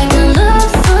you like a love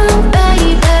song,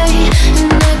 baby.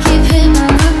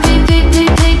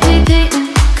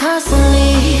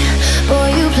 Constantly, boy,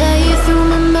 you play it through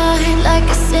my mind like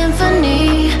a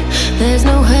symphony. There's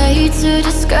no way to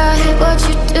describe what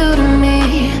you do to me.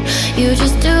 You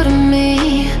just do to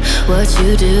me what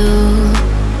you do.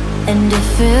 And it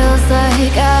feels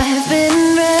like I've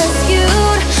been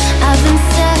rescued, I've been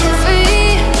set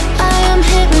free. I am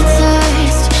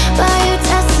hypnotized by your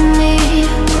destiny.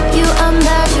 You are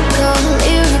magical,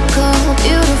 lyrical,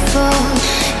 beautiful.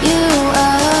 You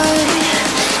are.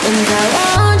 And I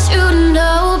want you to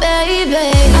know, baby,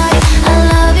 I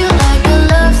love you like a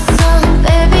love song,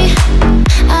 baby.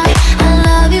 I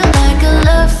love you like a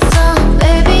love song,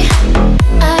 baby.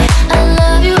 I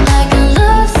love you like a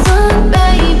love song,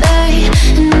 baby.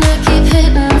 And I keep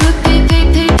hitting,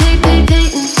 repeating.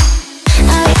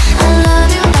 I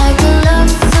love you like a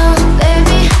love song,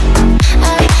 baby.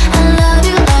 I love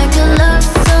you like a love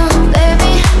song,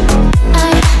 baby.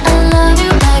 I love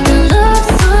you like a love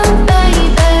song,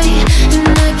 baby. And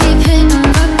I keep hitting,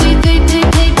 repeating.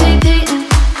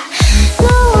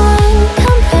 No one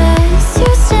compares,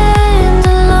 you stand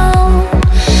alone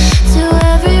to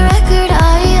every record I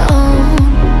own.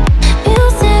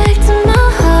 Music to my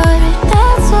heart,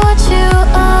 that's what you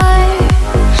are.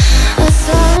 A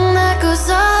song that goes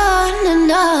on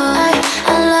and on.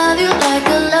 I love you like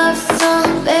a love song,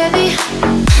 baby.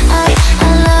 I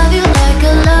love you like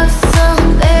a love song,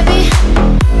 baby.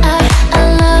 I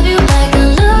love you like a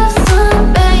love song,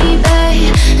 baby.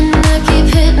 And I keep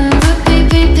hitting,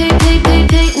 repeating.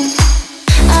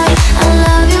 I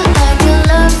love you like a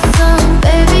love song,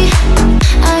 baby.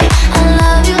 I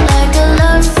love you like a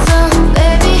love song,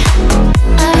 baby.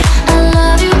 I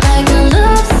love you like a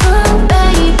love song,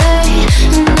 baby.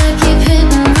 And I keep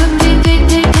hitting,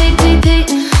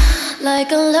 repeating,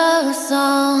 like a love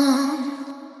song.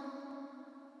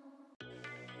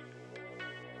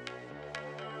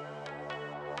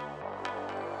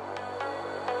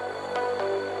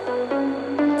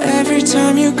 Every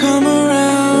time you come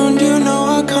around, you know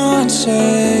I can't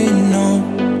say no.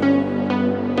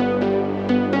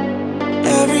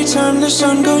 Every time the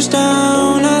sun goes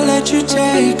down, I let you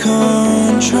take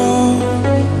control.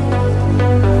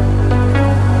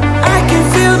 I can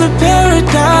feel the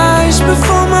paradise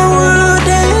before my world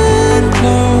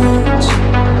implodes.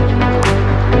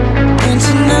 And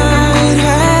tonight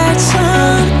had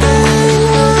something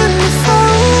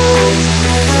wonderful.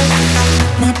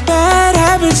 My bad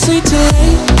habits lead to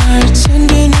late nights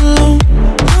ending alone.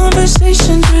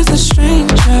 Conversations with a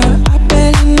stranger, I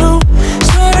bet you know.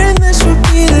 Swearing this would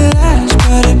be the last,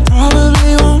 but it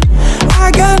probably won't.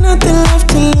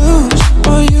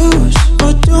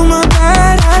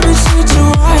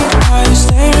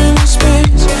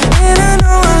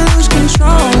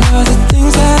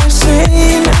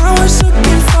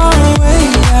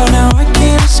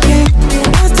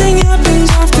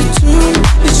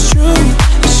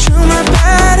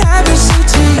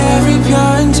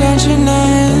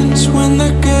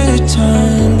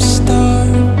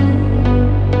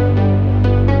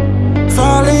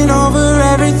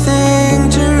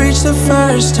 was the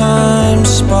first time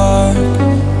spark.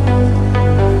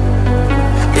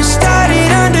 It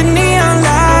started under neon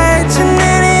lights and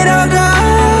then it all got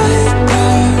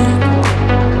dark.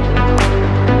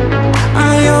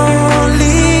 I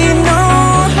only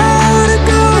know how to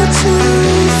go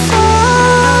too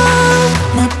far.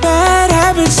 My bad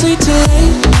habits lead to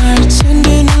late nights,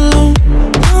 ending alone.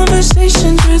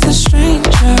 Conversations with a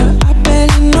stranger I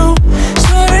barely know.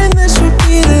 Swearing this would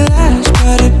be the last,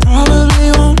 but it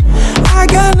probably won't. I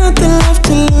got nothing left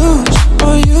to lose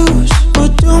or use.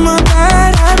 What do my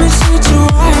bad habits lead to?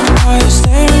 Why you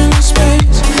stare into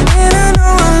space? And I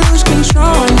know I lose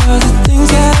control of the things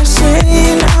that I say.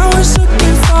 And I was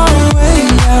looking far away,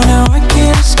 yeah, now I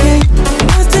can't escape.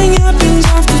 Nothing happens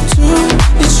after two.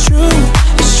 It's true,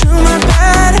 my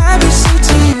bad habits lead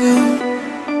to you.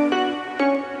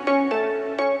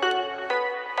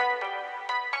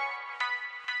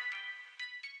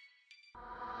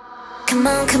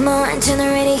 Come on, turn the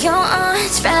radio on.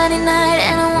 It's Friday night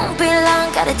and it won't be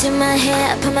long. Gotta do my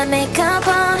hair, put my makeup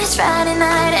on. It's Friday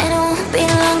night and it won't be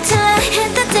long till I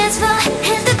hit the dance floor,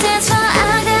 hit the dance floor.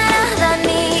 I got all I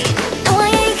need. No, I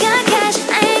ain't got cash,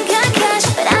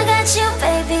 but I got you,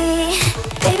 baby.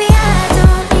 Baby, I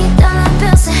don't need dollar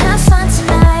bills to have fun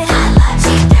tonight. I love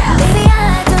you, girl. Baby,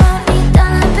 I don't need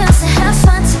dollar bills to have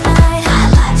fun tonight.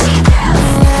 I love you, girl.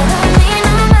 No, I don't need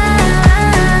no money.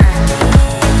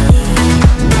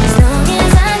 As long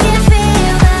as I can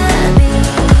feel the beat.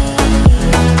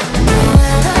 No,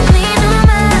 I don't need no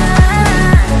money.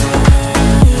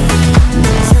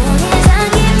 As long as I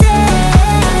keep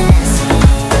dancing.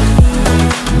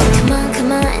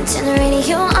 Come on, and turn the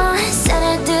radio on.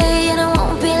 Saturday and it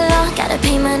won't be long. Gotta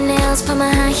paint my nails, put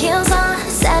my high heels on.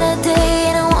 Saturday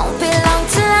and it won't be long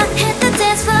till I hit the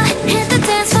dance floor, hit the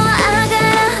dance floor. I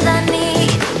got all I need.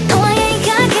 No, I ain't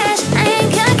got cash,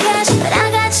 but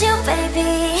I got you, baby.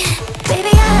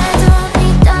 Baby, I don't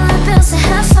need dollar bills to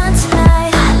have fun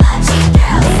tonight. I love you,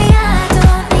 girl. Baby, I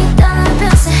don't need dollar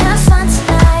bills to have fun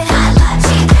tonight. I love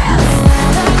you, girl. No, I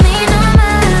don't need no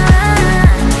money.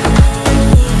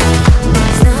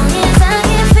 As long as I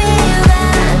can feel the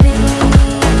beat.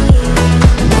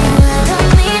 No, I don't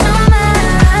need no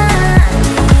money.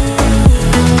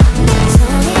 As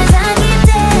long as I keep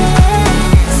dancing.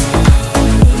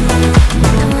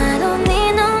 No, I don't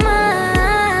need no money.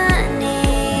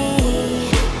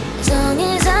 As long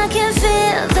as I can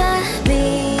feel the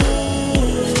beat.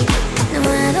 No,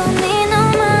 I don't need no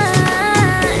money.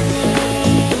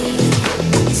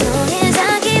 As long as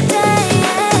I keep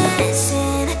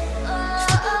dancing.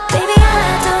 Baby, I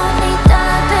don't need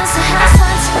dollar bills to have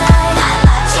fun tonight. I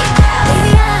love you, girl.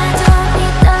 Baby, I don't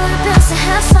need dollar bills to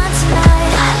have fun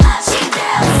tonight. I love you,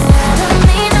 girl. No, I don't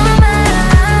need no money.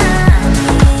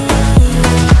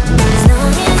 As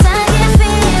long as I can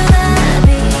feel the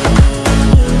beat.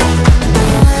 No,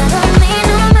 I don't need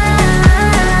no money.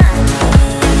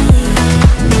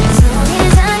 As long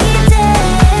as I keep dancing.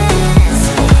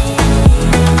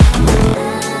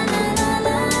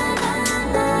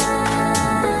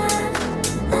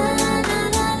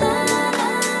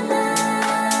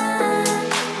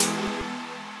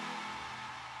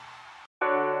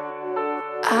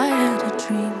 I had a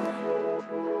dream.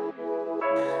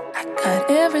 I got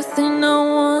everything I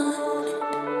wanted.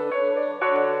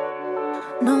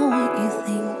 Know what you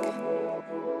think.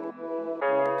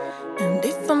 And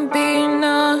if I'm being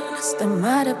honest, it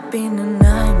might have been a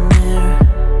nightmare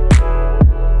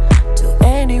to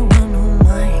anyone who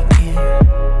might care.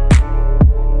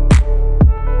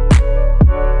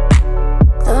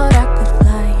 Thought I could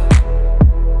fly,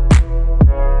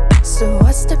 so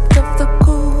I stepped off the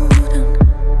court and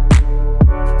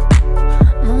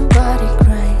nobody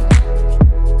cried.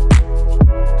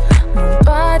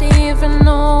 Nobody even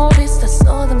noticed. I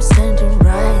saw them standing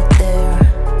right there.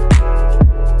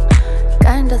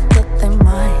 Kinda thought they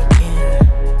might care.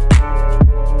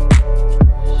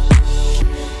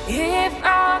 If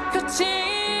I could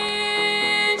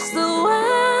change the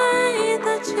way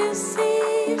that you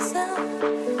see yourself,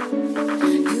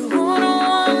 you wouldn't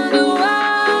wonder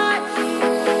why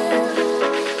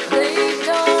they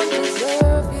don't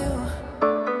deserve you.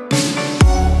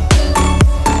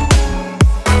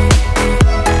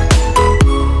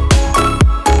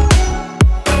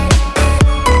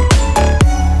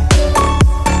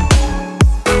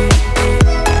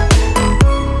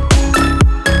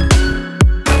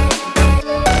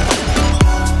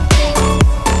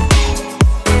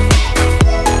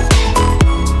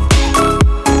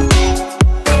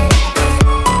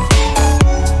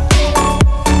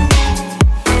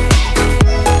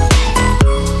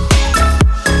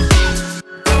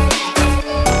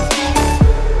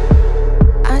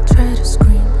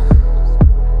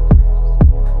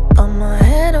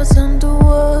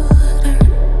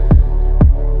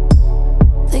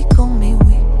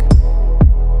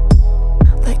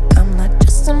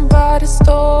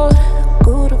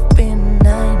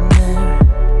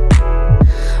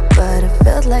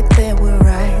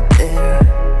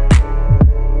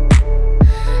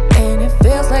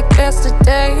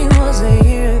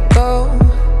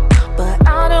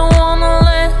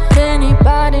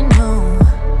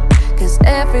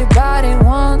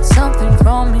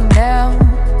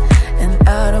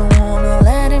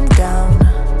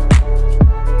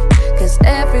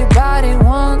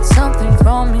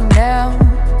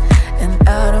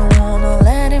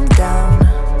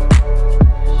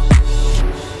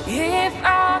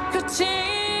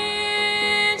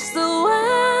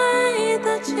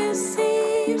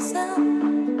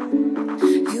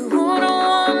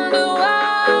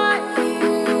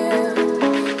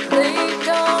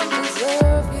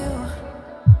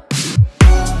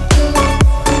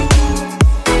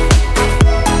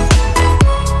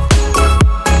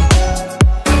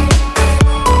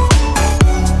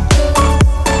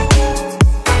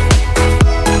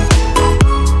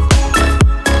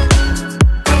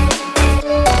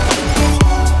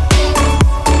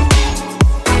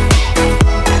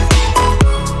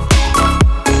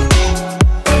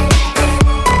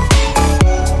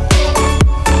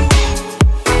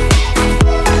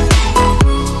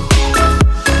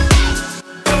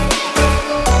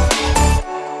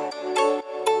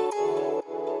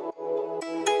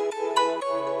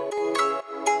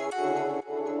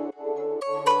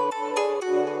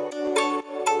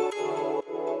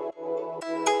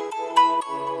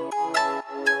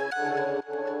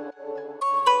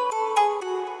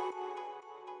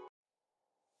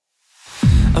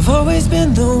 always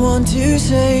been the one to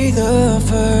say the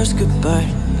first goodbye.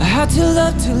 I had to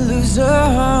love to lose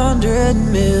 100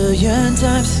 million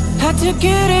times. Had to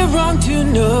get it wrong to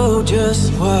know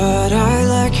just what I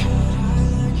like.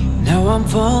 Now I'm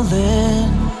falling.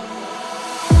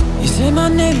 You say my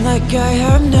name like I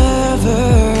have never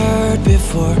heard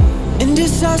before.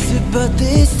 Indecisive, but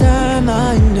this time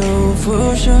I know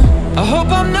for sure. I hope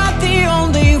I'm not the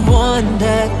only one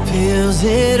that feels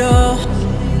it all.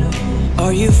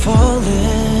 Are you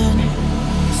falling?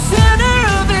 Center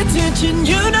of attention,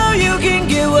 you know you can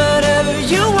get whatever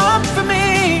you want from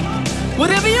me.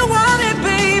 Whatever you wanted,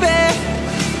 baby.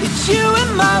 It's you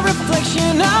and my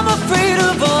reflection. I'm afraid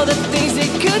of all the things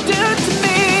it could do to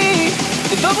me.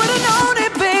 If I would've known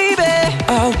it, baby,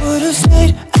 I would've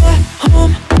stayed at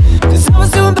home, 'cause I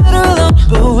was doing better alone.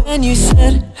 But when you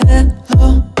said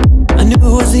hello, I knew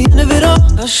it was the end of it all.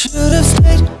 I should've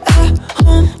stayed at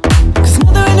home, 'cause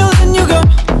now that I know, then you go.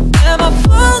 Am I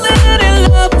falling in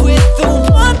love with the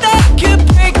one that could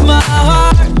break my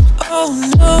heart? Oh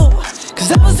no, 'cause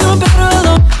I was doing better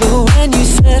alone. But when you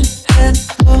said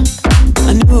hello,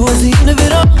 I knew it was the end of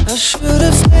it all. I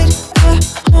should've stayed at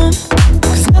home,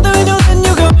 'cause now that I know, then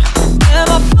you go. Am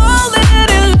I falling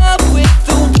in love with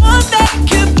the one that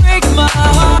could break my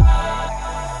heart?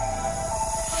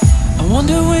 I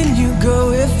wonder when you go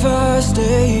if I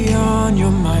stay on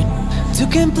your mind. Two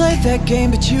can play that game,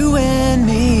 but you and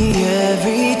me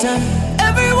every time.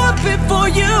 Everyone before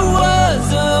you was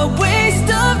a waste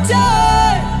of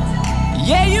time.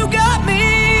 Yeah, you got me.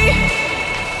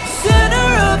 Center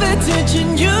of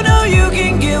attention, you know you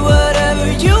can get whatever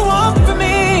you want from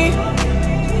me.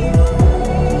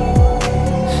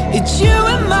 It's you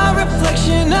and my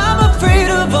reflection. I'm afraid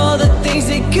of all the things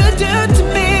it could do to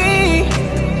me.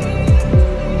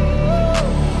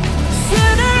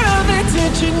 Center of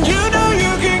attention, you know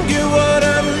you can get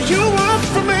whatever you want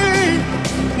from me.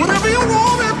 Whatever you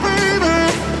want it, baby.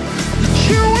 It's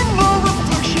you and my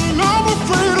reflection. I'm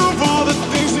afraid of all the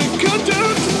things it could do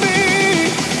to me.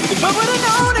 If I would've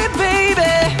known it,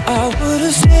 baby, I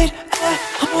would've stayed at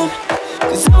home,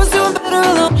 'cause I was doing better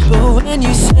alone. But when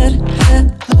you said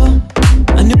hello,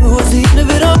 I knew it was the end of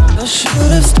it all. I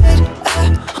should've stayed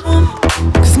at home,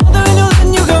 'cause now that I know, then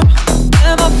you go.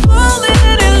 Am I falling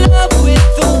in love with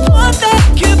the one that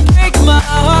could break my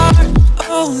heart?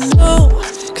 Oh no,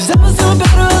 'cause I was doing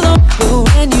better alone. But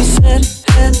when you said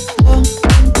hello,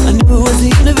 I knew it was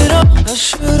the end of it all. I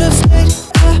should've stayed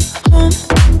at home,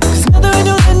 'cause now that I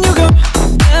know, then you go.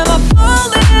 Am I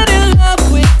falling in love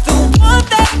with the one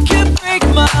that could break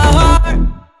my heart?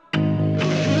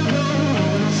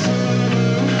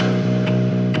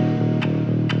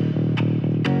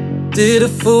 Did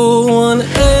a full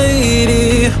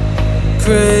 180,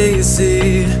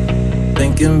 crazy,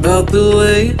 thinking about the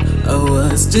way I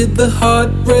was. Did the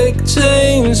heartbreak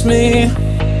change me?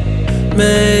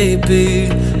 Maybe,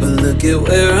 but look at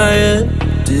where I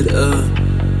ended up.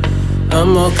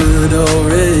 I'm all good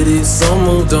already, so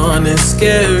moved on, it's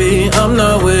scary. I'm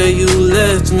not where you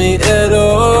left me at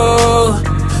all.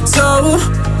 So,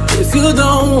 if you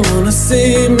don't wanna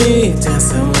see me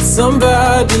dancing with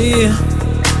somebody,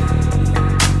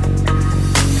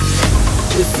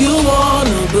 if you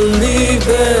wanna believe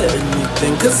that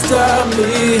anything could stop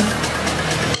me,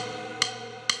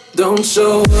 don't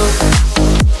show up,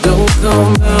 don't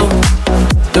come out,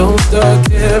 don't start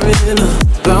caring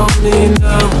about me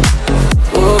now.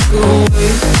 Walk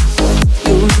away,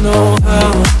 you know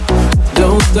how.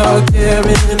 Don't start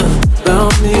caring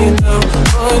about me now.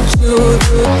 Aren't you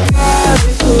the guy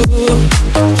who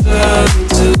tried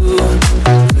to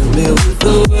hurt me with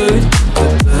the word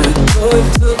goodbye? Oh, it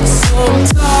took some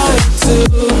time to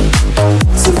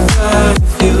survive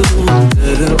you.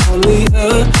 Better on the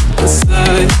other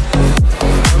side.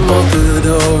 I'm all good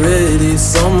already,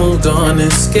 so moved on,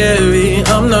 it's scary.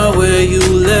 I'm not where you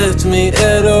left me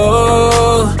at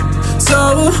all. So,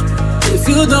 if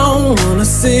you don't wanna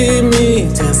see me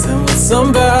dancing with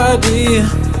somebody,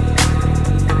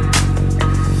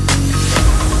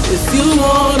 if you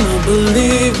wanna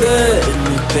believe that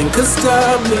anything could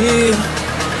stop me,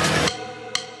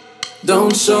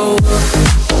 don't show up,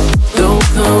 don't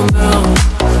come out,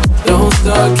 don't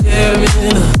start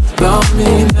caring about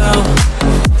me now.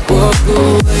 Walk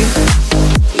away,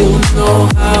 you know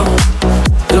how.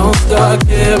 Don't start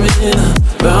caring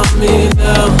about me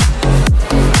now.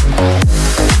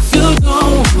 If you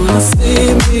don't wanna see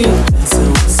me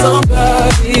dancing with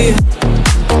somebody,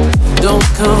 don't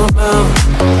come out.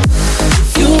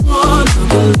 If you wanna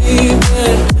believe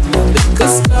that anything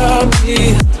could stop me,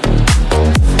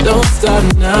 don't stop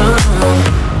now.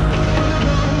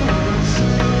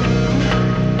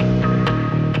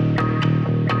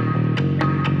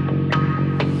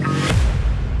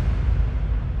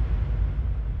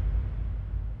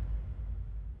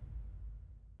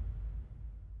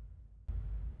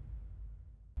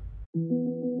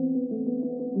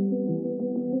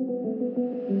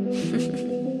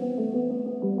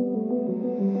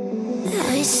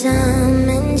 I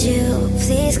summoned you,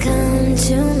 please come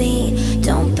to me.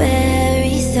 Don't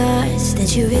bury thoughts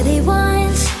that you really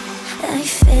want. I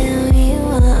fill you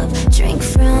up, drink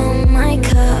from my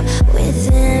cup.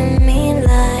 Within me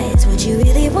lies what you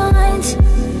really want.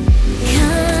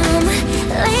 Come,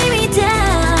 lay me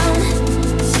down,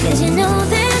 'cause you know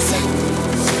this,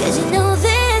 'cause you know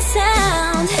this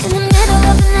sound. In the middle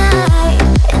of the night,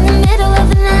 in the middle of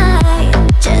the night,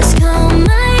 just call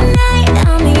my night,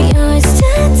 I'll be yours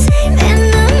to tame. In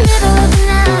the middle of the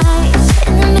night,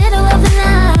 in the middle of the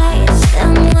night,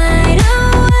 I'm wide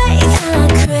awake, I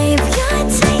crave your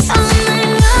taste. All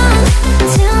night long,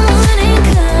 till morning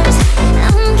comes,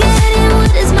 I'm getting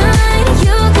what is mine,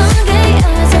 you gon' get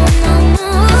yours. Oh no, no.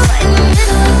 In the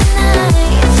middle of the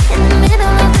night, in the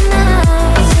middle of the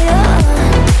night,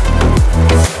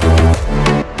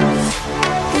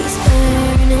 These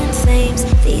burning flames,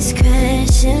 these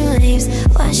crashing waves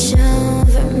wash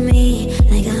over me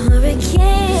like a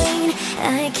hurricane.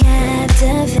 I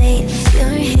captivate,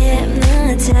 you're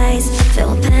hypnotized,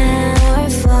 feel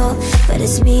powerful, but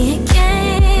it's me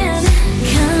again.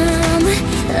 Come,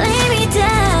 lay me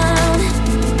down,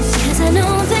 'cause I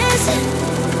know this,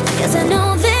 'cause I know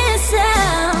this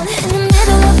sound. In the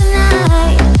middle of the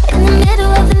night, in the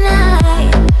middle of the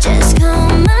night, just call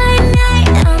my night,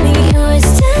 I'll be yours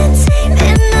to tame.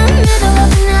 In the middle of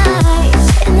the night,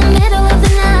 in the middle of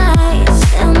the night,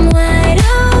 I'm wide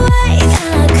awake,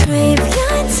 I crave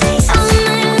your taste. All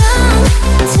night long,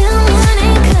 till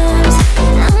morning comes,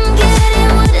 I'm getting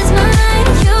what is mine,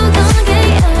 you gon' get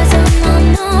yours. Oh no,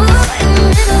 no. In the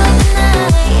middle of the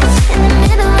night, in the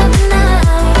middle of the night,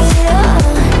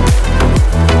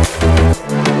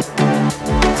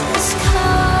 Just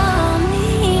call me,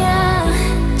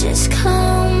 just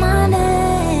call my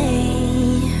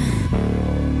name,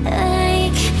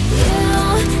 like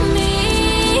you mean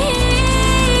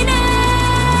it,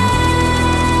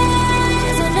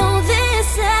 'cause I know this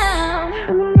sound.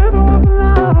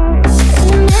 In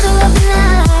the middle of the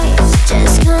night,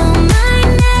 just call my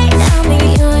night, I'll be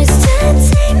yours to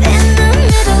tame. In the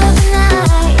middle of the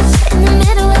night, in the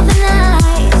middle of the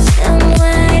night, I'm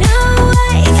wide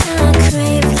awake, I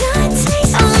crave your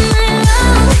taste. All night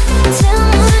long, till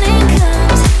morning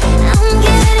comes, I'm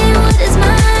getting what is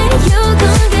mine, you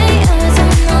gon' get yours.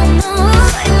 Oh no, no.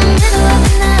 In the middle of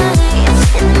the night,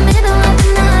 in the middle of the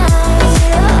night,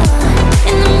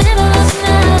 in the middle of the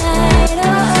night,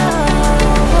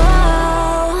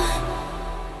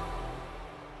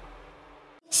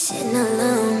 Sitting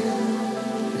alone,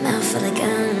 mouth full of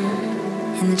gum,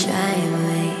 in the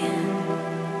driveway.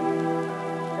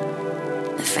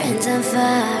 My friends on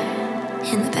fire,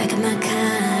 in the back of my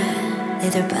car, lay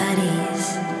their bodies.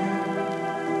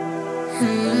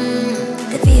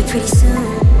 They'll be here pretty soon,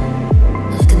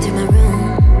 looking through my room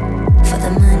for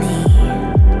the money.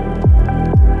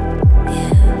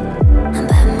 Yeah, I'm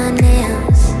biting my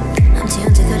nails, I'm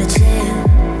tuned to go to jail.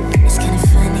 It's kinda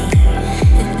funny.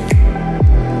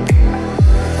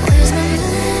 Where's my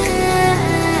mind?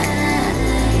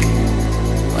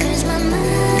 Where's my mind?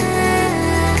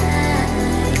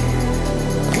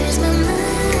 Where's my mind?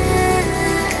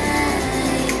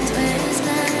 Where's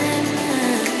my mind?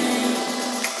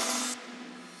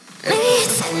 Maybe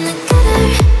it's in the gutter,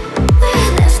 where I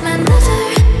left my mother.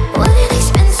 What an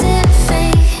expensive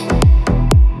fake.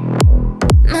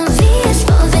 My V is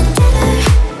for vendetta,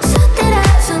 so that I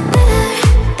feel better,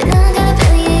 but now I got a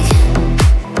bellyache.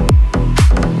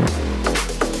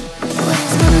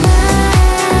 Where's my mind?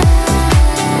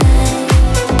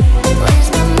 Where's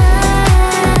my mind?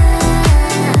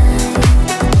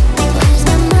 Where's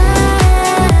my mind?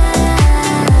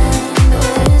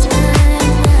 Where's my mind?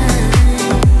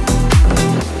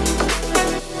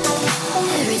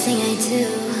 Everything I do,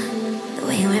 the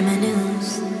way I wear my news,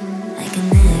 like a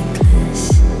necklace.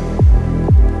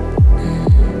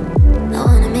 I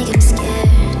wanna make him scared,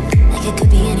 like it could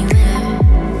be anywhere,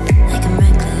 like I'm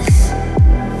reckless.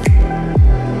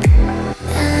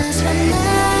 I lost my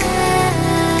mind,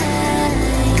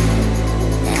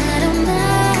 out of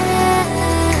mind.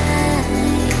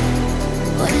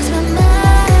 Where's my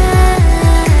mind?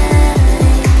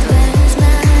 Where's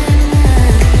my mind?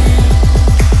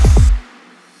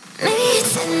 Maybe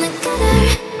it's in the gutter,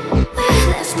 where I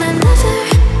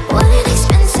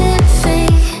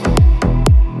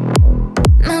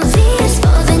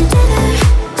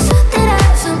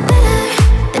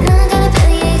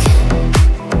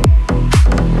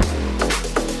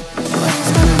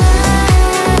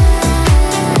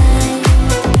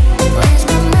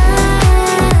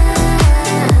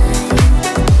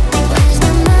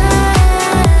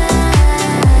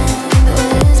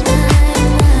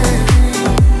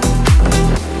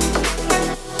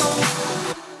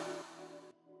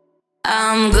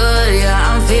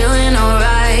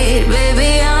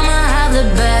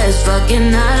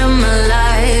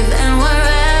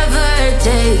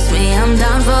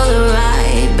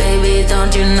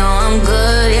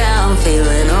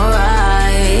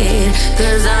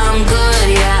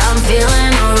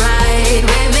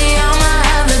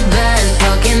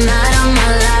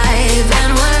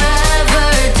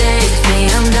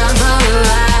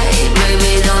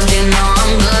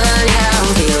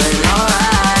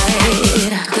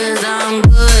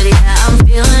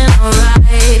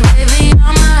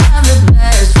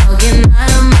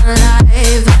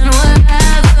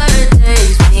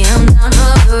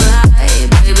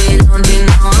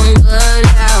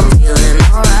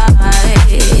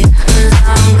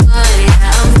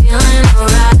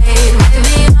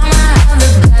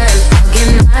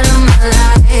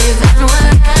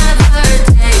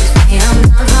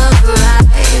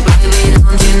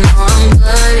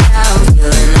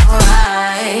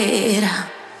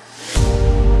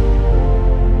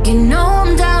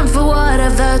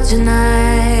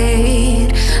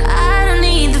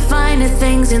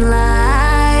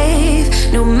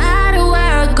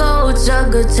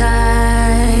the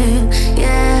time,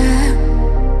 yeah.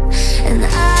 And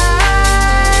I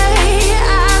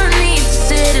don't need to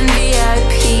sit in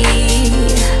VIP.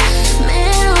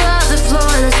 Middle of the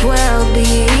floor, that's where I'll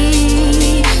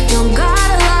be. Don't got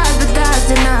a lot, but that's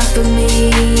enough for me,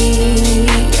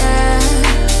 yeah.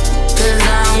 'Cause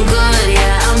I'm good,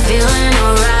 yeah, I'm feeling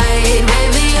alright.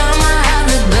 Baby, I'ma have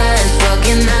the best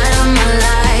fucking night of my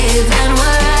life. And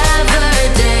wherever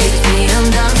it takes me, I'm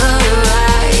down for the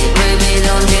ride. Baby,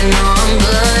 don't you know I'm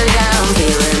good, yeah, I'm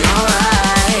feeling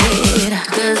alright.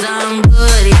 'Cause I'm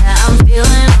good, yeah, I'm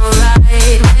feeling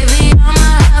alright. Baby, I'ma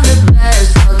have the best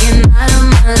fucking night of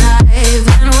my life.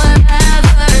 And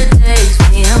wherever it takes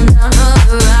me, I'm down for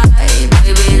the ride.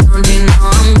 Baby, don't you know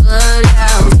I'm good,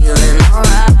 yeah, I'm feeling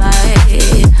alright.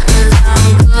 'Cause I'm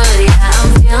good, yeah, I'm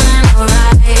feeling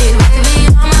alright. Baby,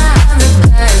 I'ma have the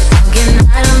best fucking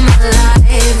night of my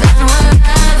life. And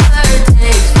wherever it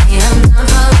takes me, I'm down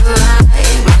for the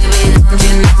ride. Baby, don't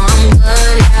you know I'm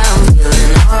good, yeah, I'm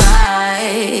feeling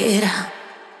alright.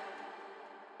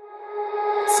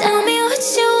 Tell me what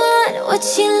you want, what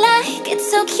you like,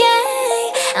 it's okay.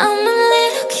 I'm a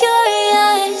little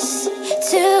curious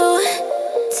too.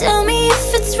 Tell me if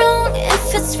it's wrong, if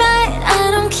it's right,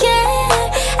 I don't care.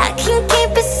 I can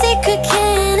keep a secret,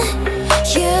 can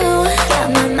you? Got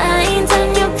my mind on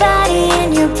your body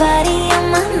and your body on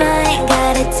my mind.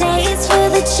 Got a taste for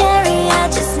the cherry, I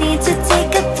just need to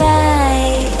take a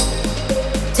bite.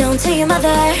 Don't tell your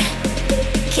mother,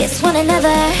 kiss one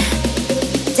another,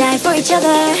 die for each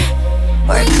other,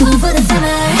 we're cool for the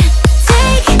summer.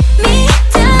 Take me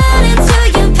down into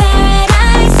your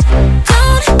paradise.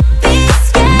 Don't be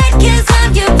scared, 'cause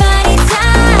I'm your body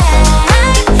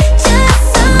type. Just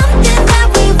something that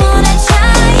we wanna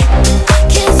try.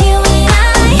 'Cause you and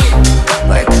I,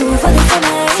 we're cool for the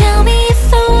summer. Tell me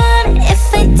if I won, if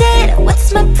I did, what's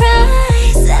my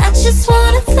prize? I just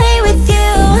wanna play with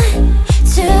you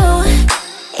too.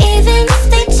 Even if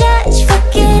they judge,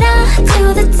 fuck it, I'll do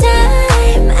the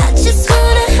time. I just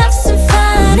wanna have some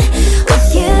fun with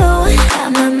you. Got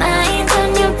my mind on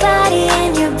your body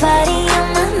and your body on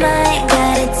my mind.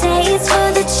 Got a taste for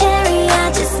the cherry, I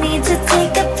just need to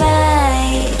take a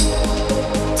bite.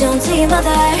 Don't tell your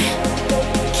mother,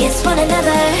 kiss one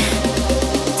another,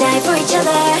 die for each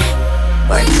other,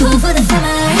 we're cool for the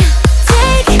summer.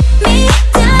 Take me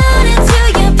down into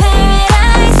your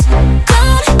paradise.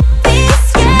 Don't be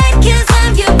scared, 'cause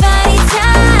I'm your body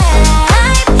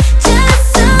type. Just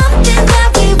something that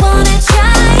we wanna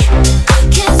try.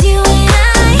 'Cause you and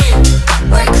I,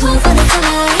 we're cool for the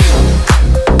summer.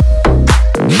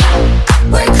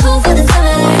 We're cool for the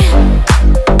summer.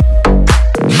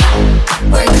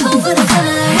 We're cool for the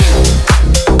summer.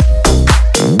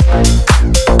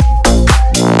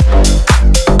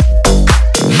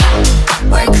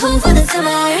 We're cool for the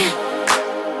summer.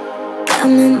 Got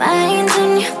my mind on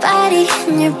your body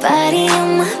and your body on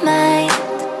my mind,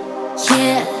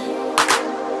 yeah.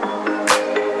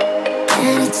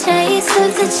 And a taste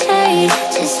of the cherry,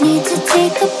 just need to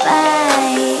take a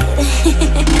bite.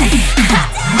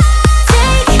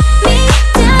 Take me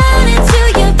down into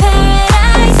your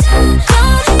paradise.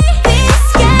 Don't be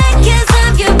scared, 'cause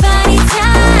I'm your body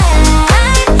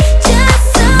type. Just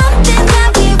something that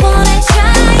we wanna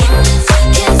try.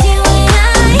 'Cause you and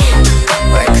I,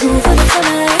 we're cool for the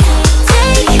summer.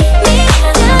 Take me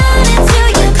down into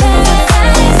your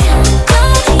paradise.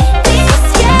 Don't be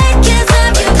scared, 'cause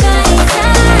I'm your body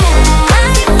type.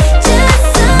 Just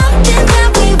something that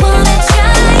we wanna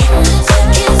try.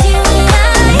 'Cause you and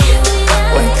I,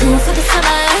 we're cool for the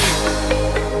summer.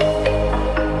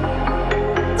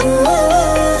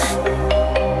 Ooh,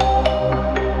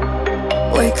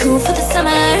 we're cool for the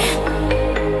summer.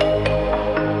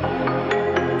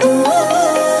 Ooh.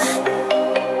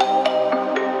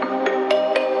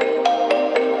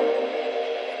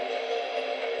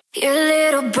 Your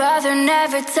little brother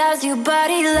never tells you, but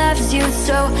he loves you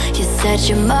so. You said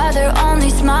your mother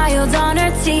only smiled on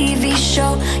her TV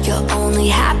show. You're only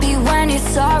happy when your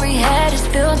sorry head is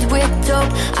filled with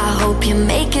dope. I hope you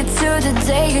make it to the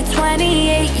day you're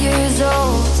 28 years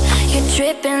old. You're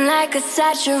dripping like a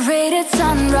saturated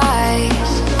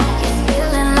sunrise. You're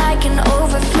feeling like an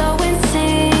overflowing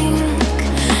sink.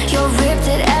 You're ripped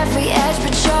at every edge,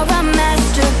 but you're a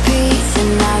masterpiece.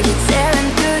 And now you're tearing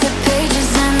through the pages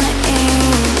and the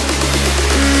ink.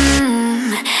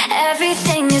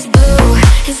 Everything is blue,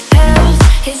 his pills,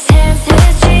 his hands,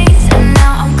 his jeans. And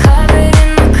now I'm covered in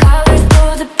the colors,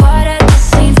 pulled apart at the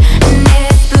seams. And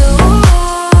it's blue,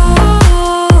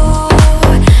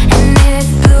 and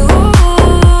it's blue.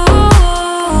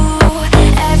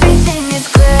 Everything is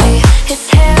blue.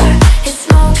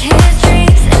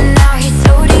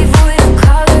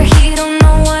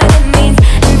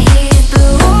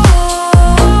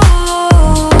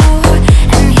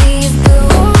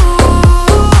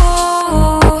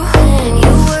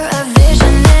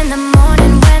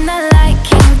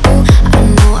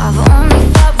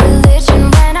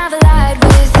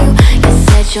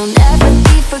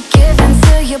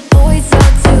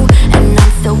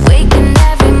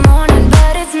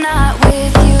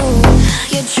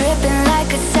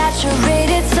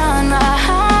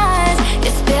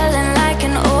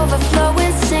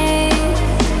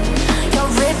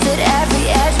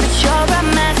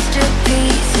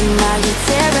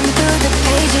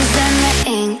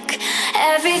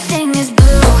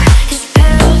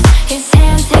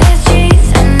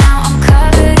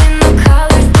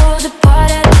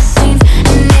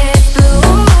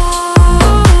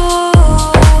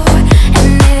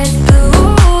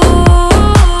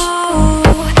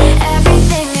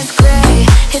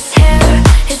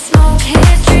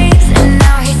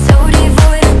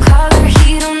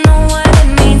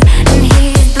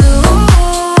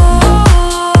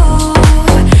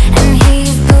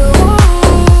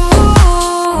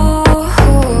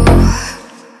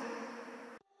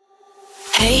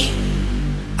 Hey,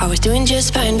 I was doing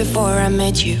just fine before I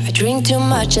met you. I drink too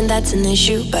much and that's an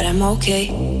issue, but I'm okay.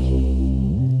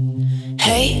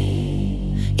 Hey,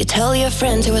 you tell your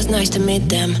friends it was nice to meet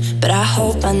them, but I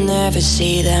hope I never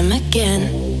see them again.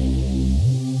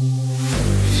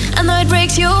 I know it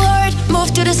breaks your heart.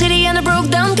 Moved to the city and I broke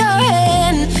down car.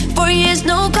 And 4 years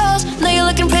no calls. Now you're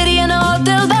looking pretty in a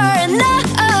hotel bar. And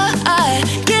I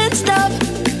can't stop.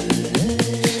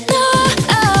 No,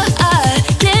 I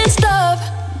can't stop.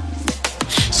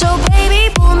 So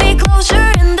baby, pull me closer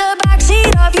in the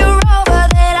backseat of your Robbe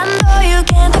that I know you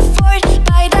can't afford.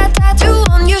 Buy that tattoo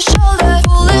on your shoulder.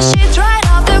 Pull the shit right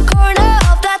off the corner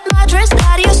of that mattress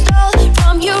that you stole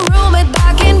from your roommate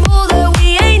back in Boulder.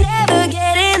 We ain't never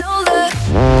getting older.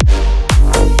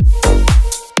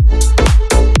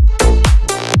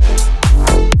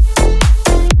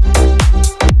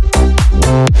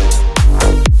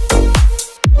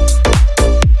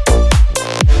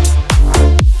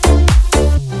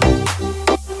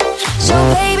 So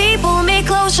baby, pull me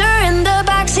closer in the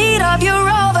backseat of your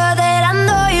Robbe that I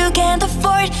know you can't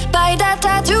afford. Buy that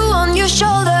tattoo on your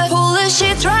shoulder. Pull the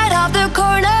shit right off the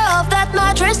corner of that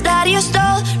mattress that you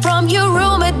stole from your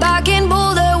roommate back in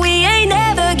Boulder. We ain't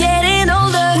never getting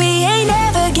older. We ain't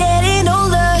never getting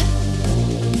older.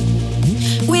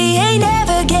 We ain't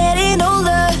never getting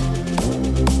older.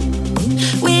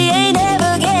 We ain't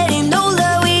never getting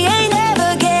older. We ain't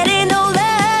never getting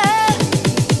older.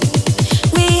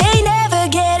 We ain't never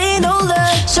getting older.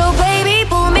 So baby,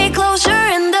 pull me closer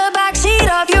in the backseat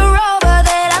of your Robbe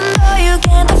that I know you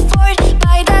can't afford.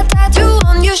 Buy that tattoo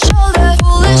on your shoulder.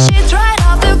 Pull the shit right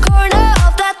off the corner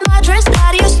of that mattress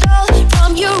that you stole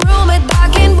from your roommate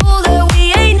back in Boulder.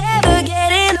 We ain't never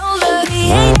getting older.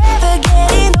 We ain't never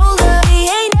getting older. We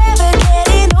ain't never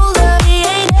getting older. We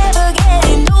ain't never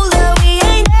getting older. We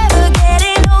ain't never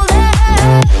getting older.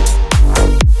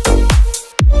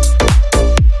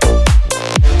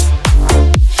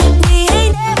 We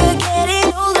ain't never getting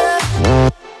older.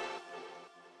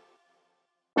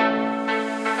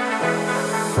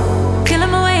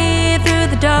 Killing my way through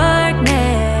the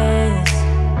darkness,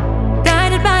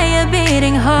 guided by a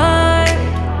beating heart.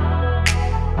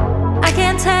 I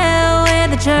can't tell where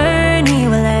the journey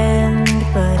will end,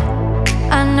 but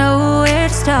I know where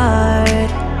to start.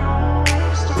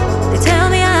 They tell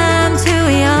me I'm too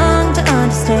young to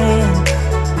understand.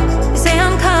 They say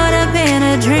I'm caught up in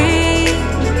a dream.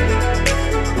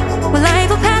 Well, life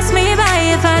will pass me by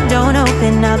if I don't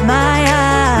open up my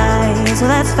eyes. Well,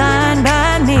 that's fine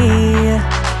by me.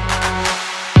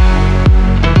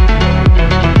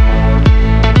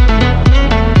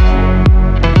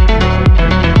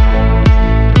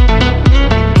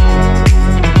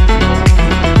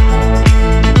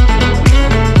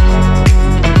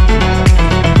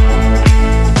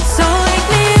 So wake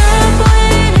me up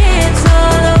when it's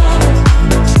all over,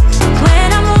 when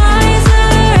I'm wiser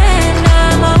and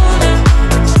I'm older.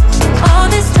 All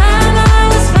this time I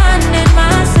was finding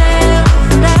myself,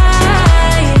 and I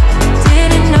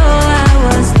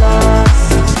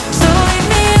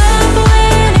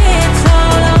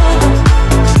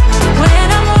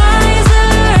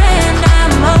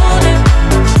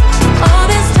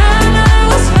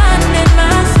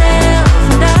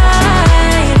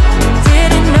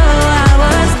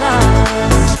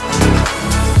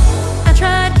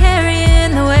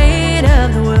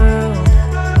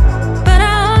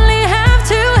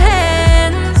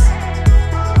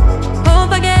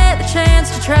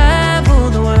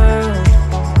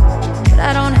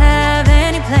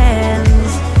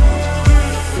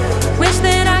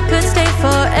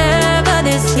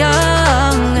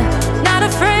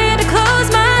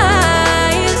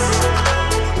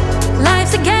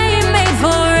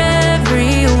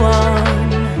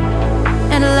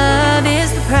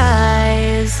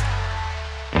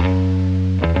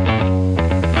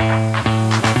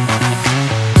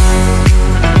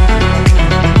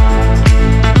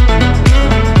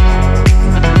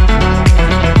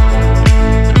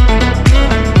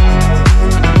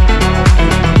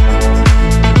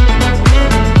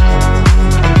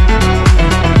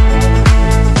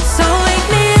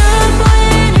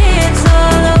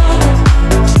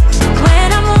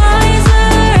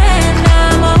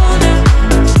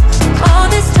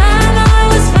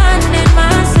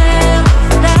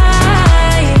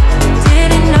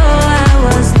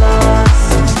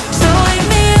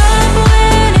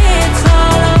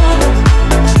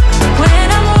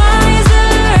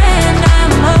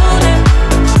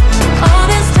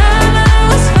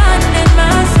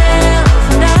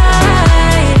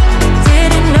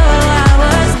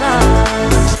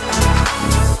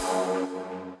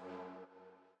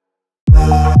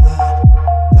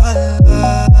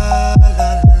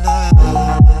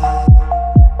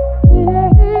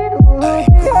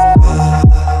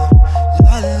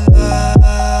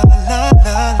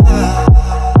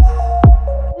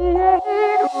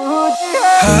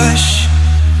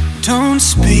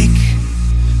speak.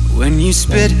 When you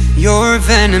spit your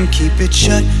venom, keep it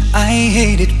shut. I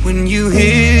hate it when you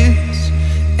hiss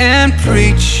and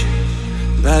preach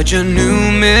about your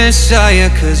new messiah,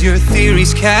 cause your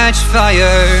theories catch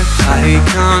fire. I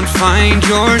can't find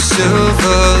your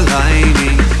silver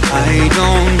lining. I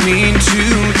don't mean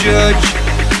to judge,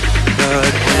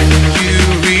 but when you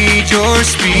read your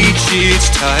speech it's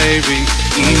tiring.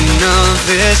 Enough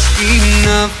is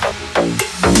enough.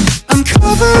 I'm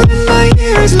covering my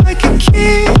ears like a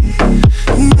kid.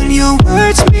 When your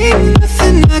words mean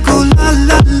nothing I go la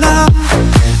la la.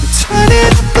 Turn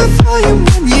it up the volume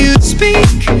when you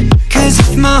speak, cause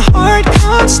if my heart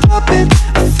can't stop it,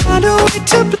 I find a way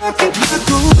to block it. I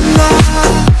go la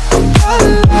la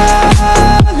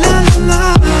la la la.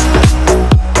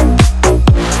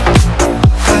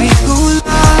 I go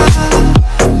la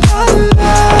la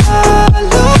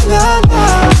la la la.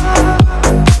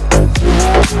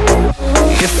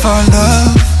 If our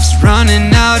love's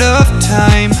running out of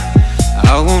time,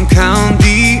 I won't count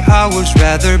the hours,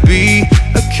 rather be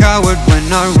a coward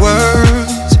when our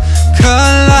worlds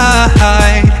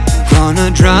collide. Gonna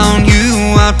drown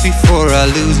you out before I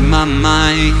lose my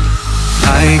mind.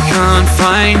 I can't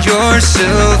find your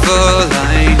silver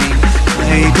lining.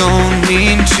 I don't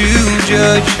mean to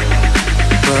judge,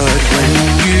 but when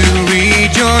you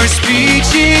read your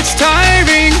speech it's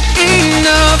tiring.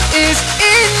 Enough is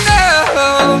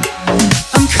enough.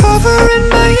 I'm covering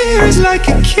my ears like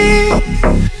a kid.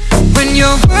 When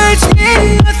your words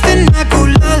mean nothing I go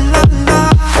la la la.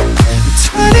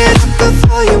 Turn it up the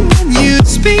volume when you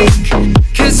speak,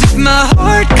 cause if my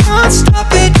heart can't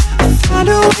stop it, I find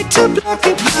a way to block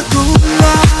it. I go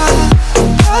la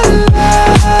la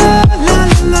la la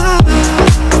la.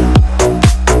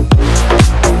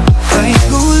 I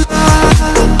go la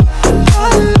la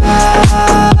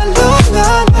la la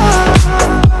la.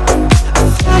 I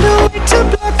find a way to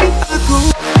block it. I go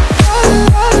la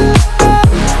la la.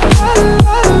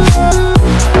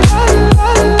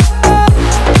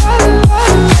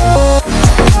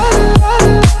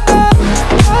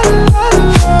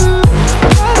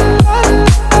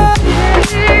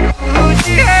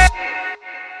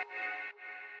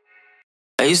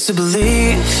 I used to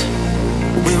believe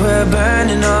we were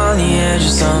burning on the edge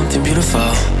of something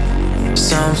beautiful,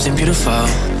 something beautiful.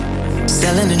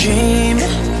 Selling a dream,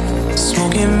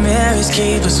 smoking mirrors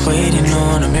keep us waiting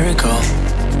on a miracle,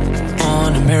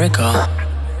 on a miracle.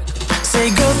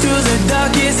 Say go through the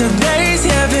darkest of days,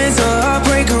 heaven's a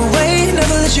heartbreak away.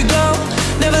 Never let you go,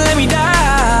 never let me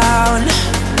down.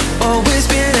 Always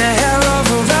been a hell of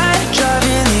a ride,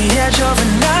 driving the edge of a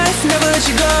knife. Never let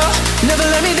you go, never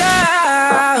let me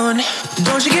down.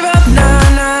 Don't you give up, nah,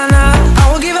 nah, nah. I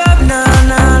won't give up, nah,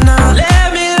 nah, nah.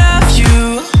 Let me love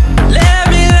you, let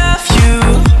me love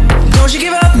you. Don't you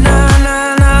give up, nah,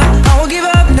 nah, nah. I won't give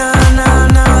up, nah, nah,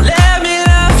 nah. Let me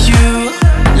love you,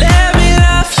 let me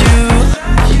love you.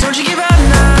 Don't you give up,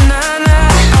 nah, nah, nah.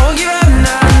 I won't give up,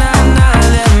 nah, nah, nah.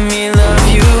 Let me love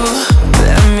you,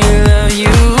 let me love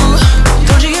you.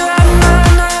 Don't you give up, nah,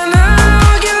 nah, nah. I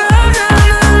won't give up, nah,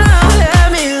 nah, nah. Let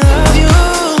me love you,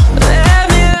 let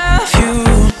me love you.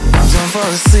 Don't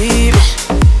fall asleep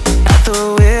at the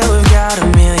wheel. We've got a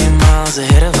million miles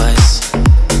ahead of us,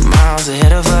 miles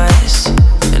ahead of us.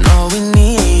 And all we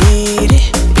need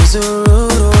is a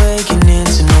rude awakening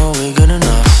to know we're good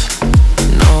enough,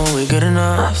 know we're good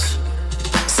enough.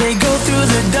 Say go through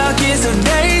the darkest of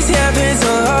days, heaven's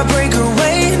a heartbreak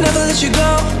away. Never let you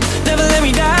go, never let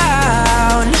me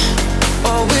down.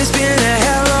 Always been a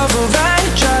hell of a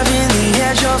ride, driving the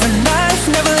edge of a knife.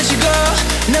 Never let you go,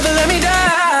 never let me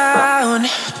down.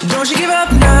 Don't you give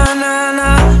up, nah, nah,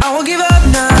 nah. I won't give up,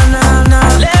 nah, nah,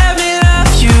 nah. Let me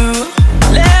love you,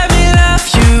 let me love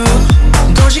you.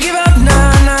 Don't you give up,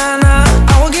 nah, nah, nah.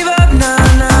 I won't give up, nah,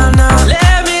 nah, nah.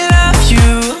 Let me love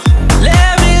you,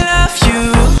 let me love you.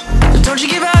 Don't you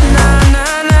give up, nah,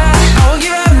 nah, nah. I won't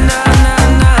give up, nah, nah,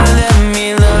 nah. Let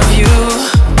me love you,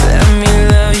 let me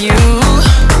love you.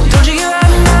 Don't you give up,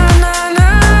 nah, nah,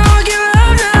 nah. I won't give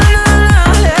up, nah, nah,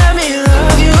 nah. Let me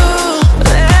love you,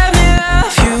 let me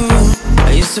love you.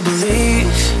 I used to believe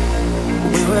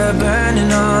we were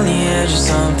burning on the edge of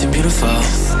something beautiful,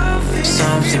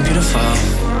 something beautiful.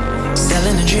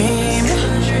 Selling a dream,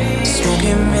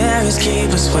 smoking mirrors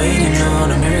keep us waiting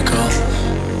on a miracle,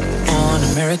 on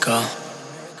a miracle.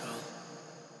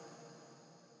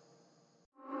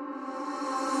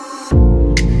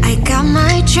 I got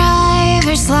my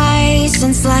driver's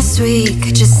license last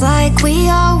week, just like we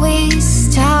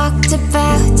always talked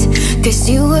about. Cause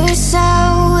you were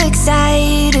so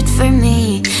excited for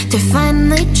me to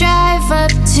finally drive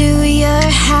up to your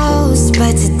house.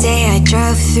 But today I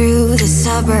drove through the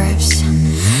suburbs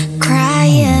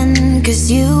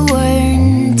you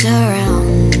weren't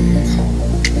around.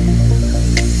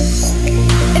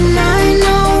 And I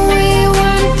know we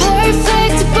weren't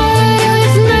perfect, but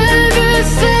I've never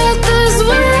felt this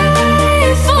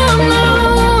way for no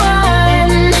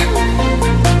one.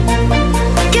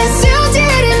 Guess you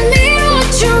didn't mean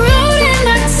what you wrote in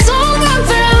that song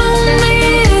about me.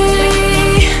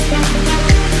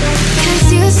 'Cause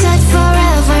you said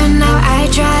forever, now I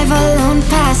drive alone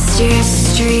past your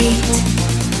street.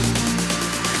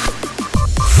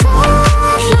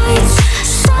 Floodlights,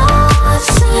 stop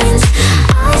signs,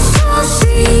 I still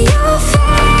see your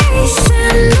face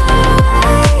in the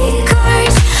white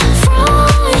cars,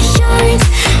 front yards,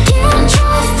 can't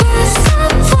drive past the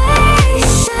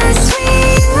places we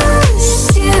used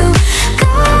to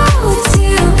go to,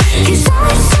 'cause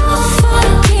I so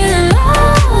fucking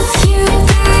love you,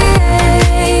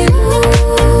 babe.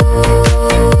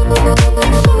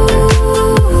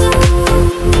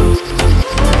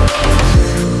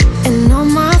 And all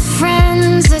my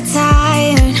friends are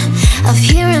tired of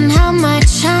hearing how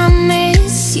much I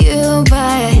miss you,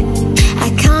 but I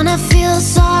kinda feel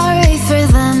sorry for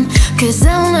them, 'cause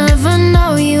they'll never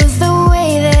know you the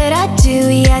way that I do.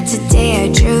 Yet today I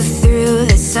drove through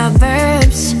the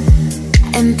suburbs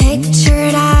and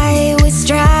pictured I was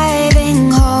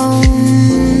driving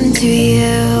home to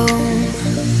you.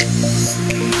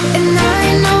 And I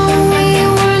know we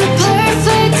weren't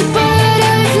perfect, but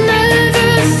I've never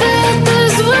felt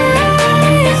this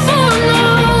way for no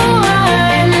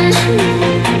one.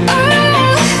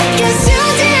 Oh, guess you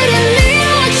didn't mean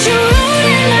what you wrote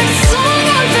in that song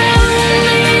about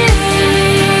me.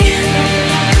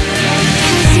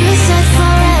 'Cause you said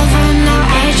forever, now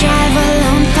I drive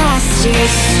alone past your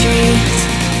street.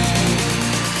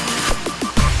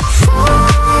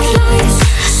 Floodlights,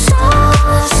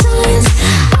 stop signs,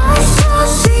 I still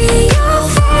see your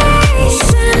face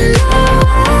in the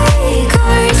white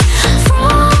cars,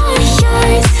 front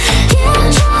yards, can't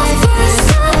drive past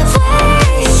the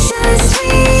places we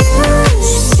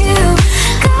used to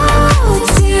go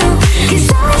to, 'cause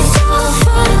I so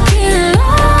fucking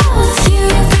love you,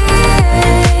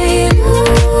 babe.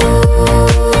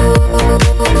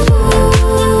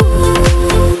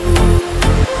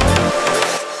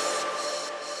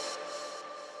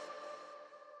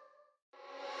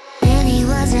 Annie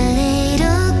was a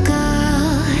little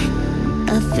girl,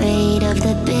 afraid of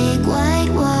the big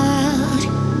white world.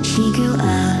 She grew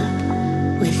up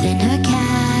within her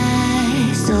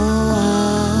castle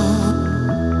wall.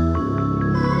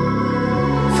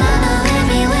 Follow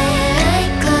everywhere I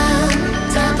go,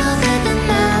 top over the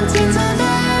mountains or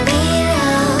valley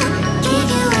low. Give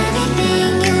you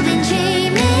everything you've been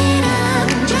dreaming of.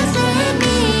 Just let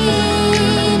me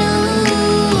in, oh.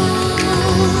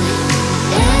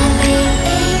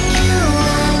 Everything you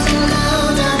want and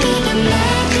gold, I'll be the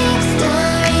magic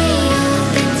story you've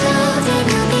been told, and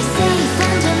you'll be safe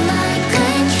under my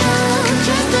control.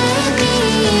 Just let me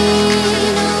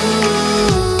in, oh.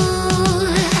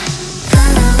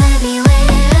 Follow everywhere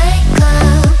I go,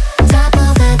 top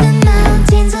over the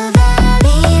mountains or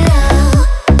valley low.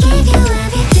 Give you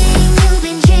everything you've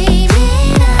been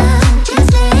dreaming of. Just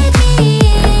let me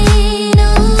in,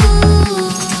 oh.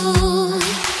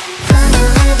 Follow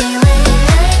everywhere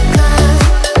I go,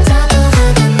 top over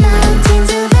the mountains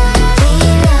or valley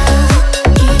low.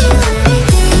 Give you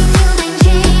everything you've been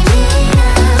dreaming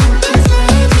of. Just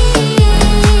let me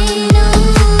in, oh.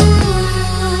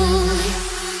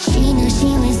 She knew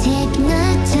she was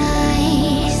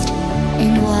hypnotized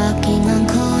and walking on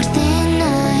cold thin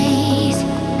ice.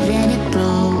 Then it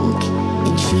broke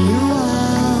and she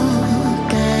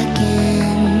awoke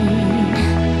again.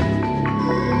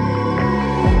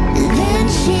 Then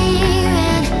she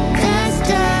ran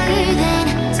faster, then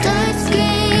started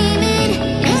screaming,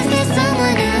 "Is there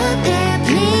someone out there?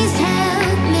 Please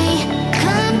help me.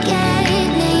 Come get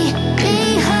me."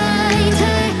 Behind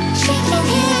her, she can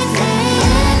hear say,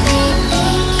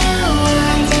 "Everything you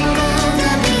want and gold,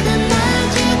 I'll be the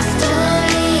magic story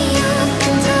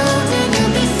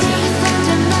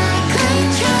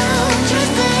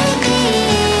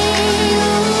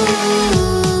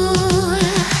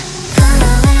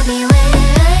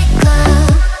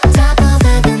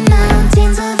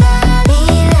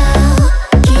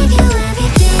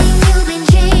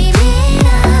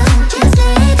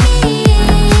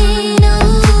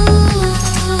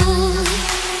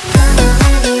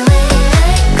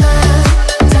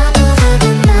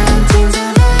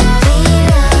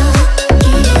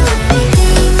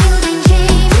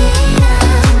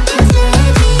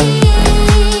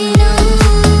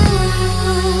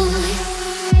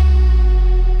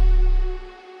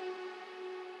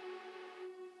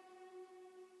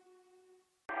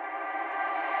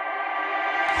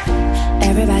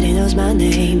Everybody knows my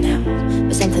name now,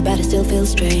 but something about it still feels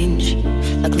strange.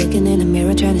 Like looking in a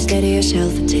mirror, trying to steady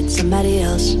yourself and say to somebody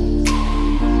else.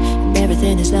 And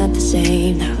everything is not the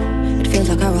same now. It feels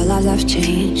like our lives have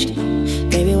changed.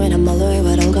 Maybe when I'm all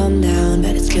away, it'll calm down,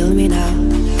 but it's killing me now.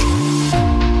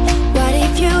 What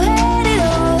if you had it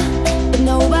all, but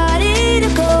nobody to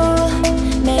call?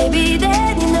 Maybe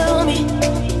then you know me.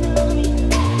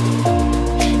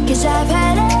 'Cause I've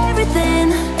had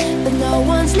everything, but no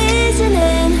one's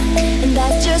listening, and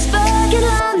that's just fucking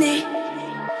lonely.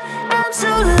 I'm so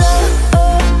lonely.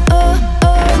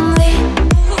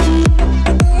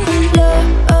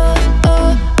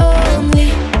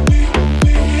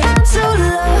 I'm so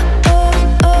lonely.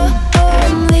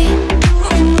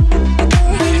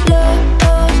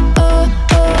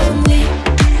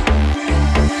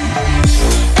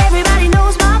 Everybody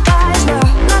knows my price now.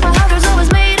 Like my huggers always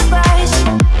made a price,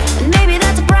 and maybe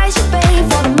that's a price you pay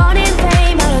for the money and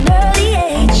fame at an early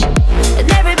age. And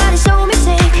everybody told me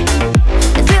sick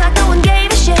and feel like no one gave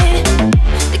a shit.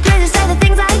 The craziest of the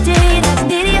things I did as an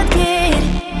idiot kid.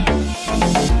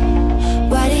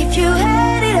 What if you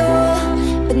had it all,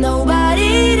 but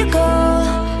nobody to call?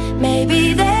 Maybe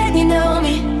then you know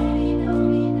me.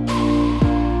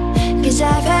 'Cause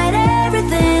I've had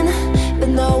everything, but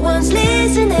no one's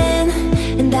listening,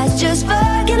 and that's just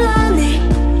fucking lonely.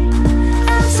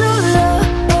 I'm so lonely.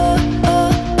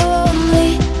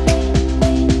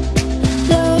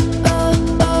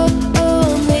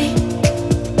 Lonely.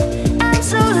 I'm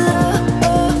so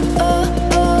lonely.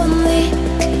 Lonely.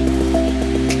 I'm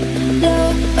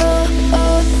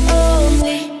so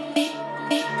lonely.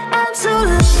 I'm so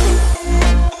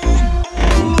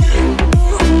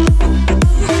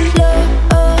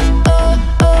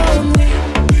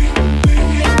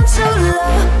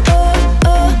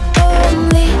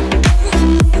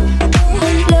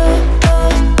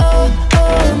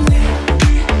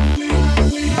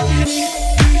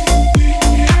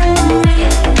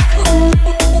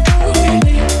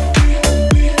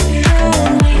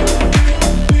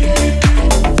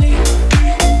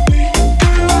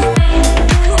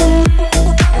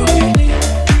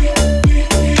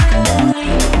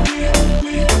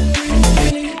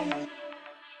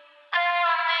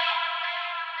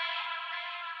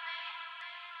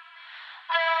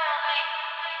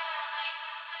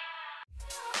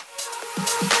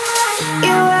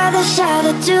You were the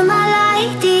shadow to my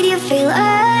light. Did you feel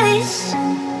us?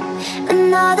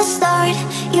 Another start,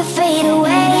 you fade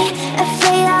away.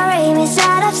 Afraid our aim is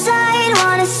out of sight.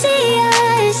 Wanna see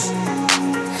us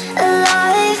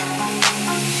alive.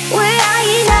 Where are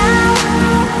you now?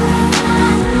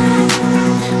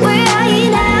 Where are you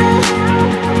now?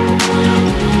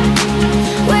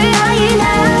 Where are you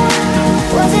now?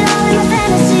 Was it all your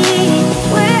fantasy?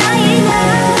 Where are you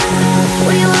now?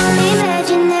 Were you only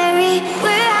imaginary?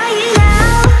 Where are you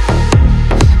now?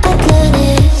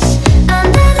 Atlantis,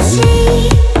 under the sea,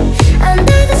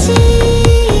 under the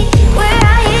sea. Where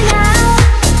are you now?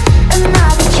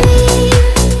 Another dream.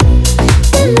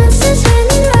 The monster's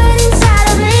running right inside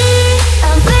of me.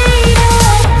 I'm faded.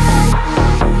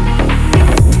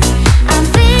 I'm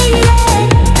faded.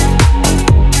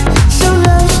 So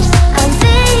lost. I'm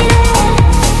faded.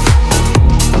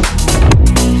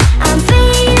 I'm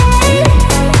faded.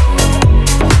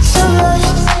 So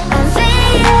lost. I'm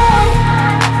faded.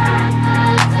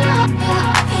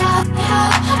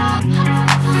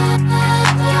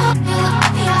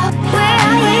 Where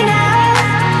are you now?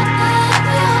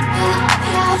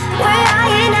 Where are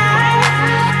you now?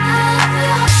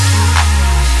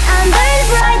 I'm burning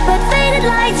bright but faded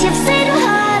lights. You've set my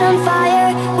heart on fire.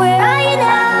 Where are you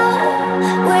now?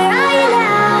 Where are you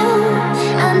now?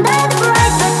 I'm burning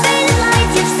bright but faded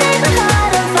lights. You've set my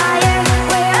heart on fire.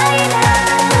 Where are you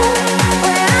now?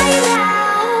 Where are you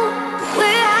now?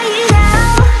 Where are you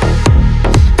now?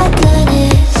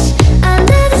 Atlantis,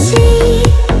 under the sea,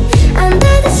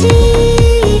 under the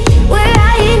sea. Where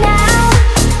are you now?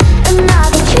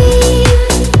 Another dream.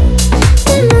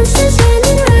 The monster's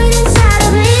running right inside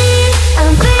of me.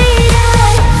 I'm faded.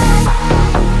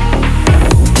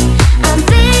 I'm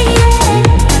faded.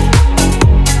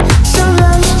 So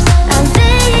lost. I'm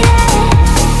faded.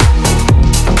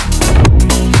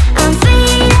 I'm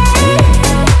faded.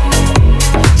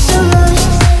 So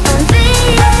lost. I'm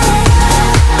faded.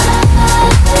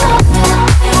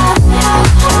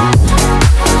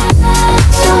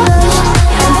 So lost.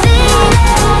 I'm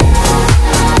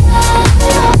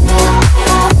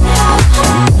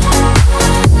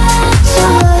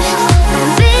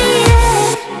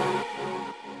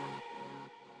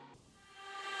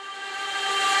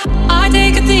I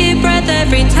take a deep breath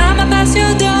every time I pass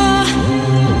your door.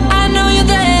 I know you're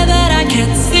there, but I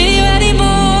can't see you anymore.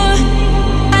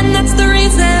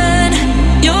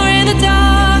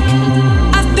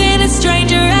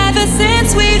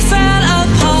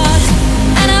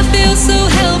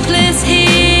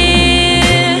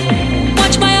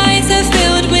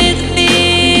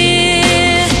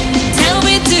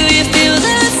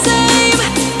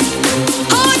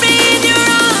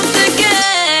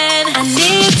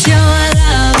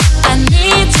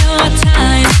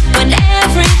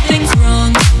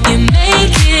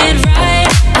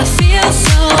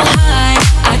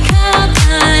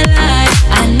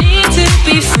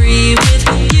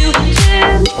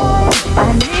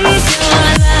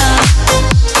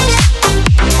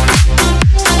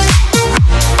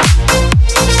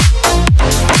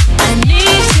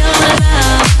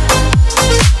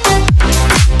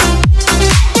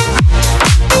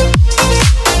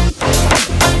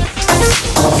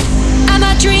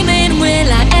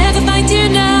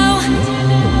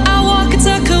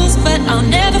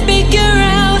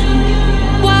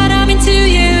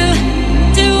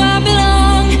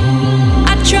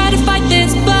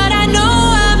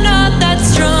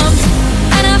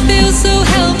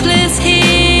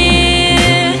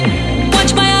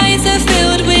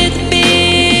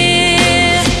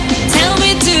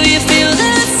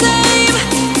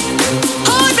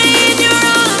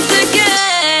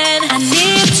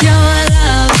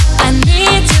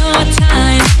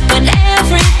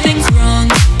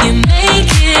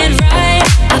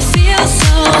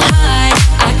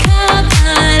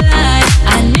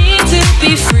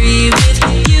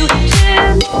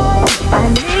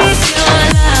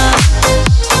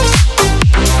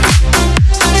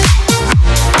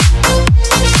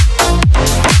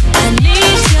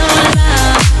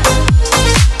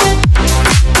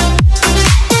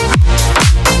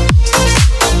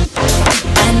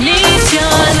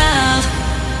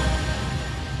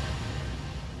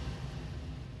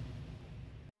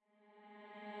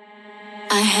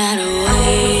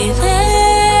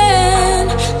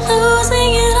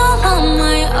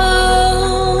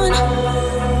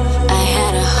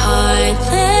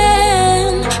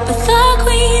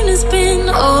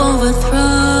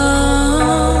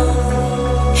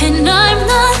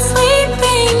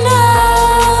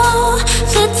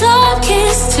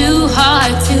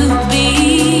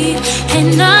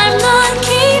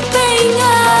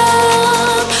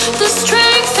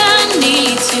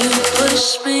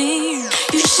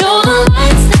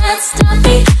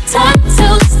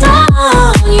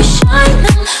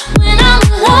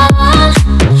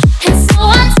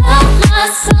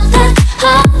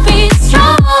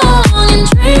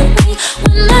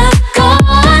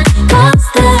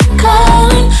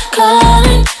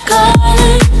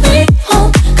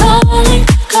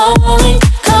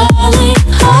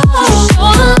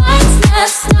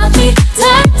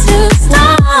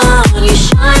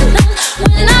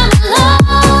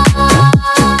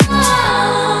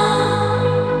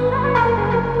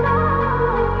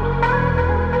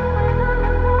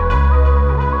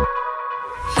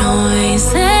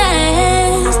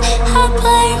 voices I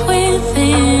play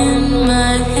within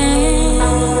my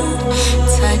head,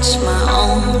 touch my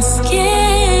own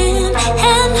skin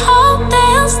and hope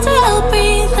they'll still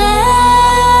be there.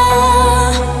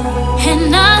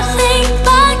 And I think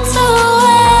back to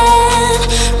when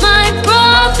my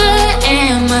brother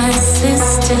and my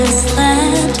sisters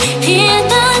left in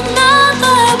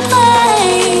another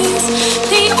place.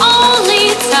 The only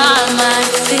time I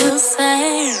feel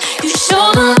safe. You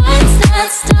show the lights that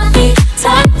stop me,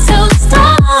 tied to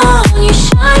stone. You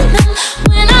shine them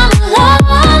when I'm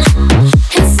alone.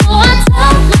 And so I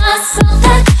tell myself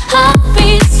that I'll be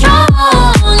strong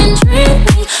and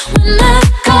dreaming when they're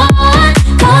gone.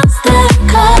 'Cause they're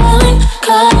calling,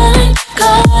 calling,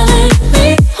 calling me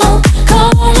home.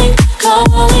 Calling,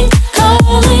 calling,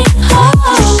 calling home.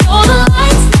 You show the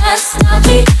lights that stop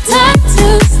me, tied to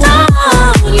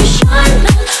stone. You shine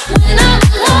them when I'm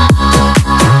alone.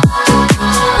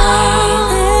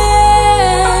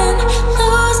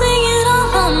 Losing it all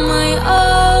on my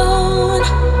own.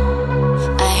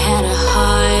 I had a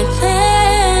heart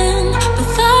then, but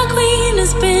the queen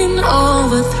has been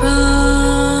overthrown.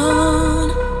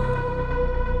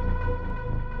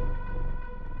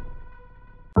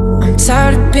 I'm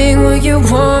tired of being what you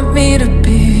want me to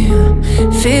be,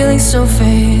 feeling so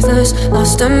faithless,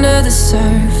 lost under the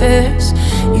surface.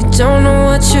 You don't know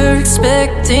what you're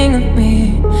expecting of me,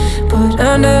 but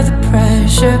under the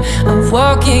pressure of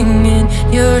walking in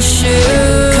your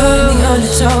shoes. Caught in the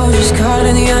undertow, just caught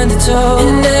in the undertow.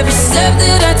 And every step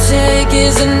that I take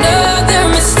is another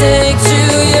mistake to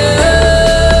you.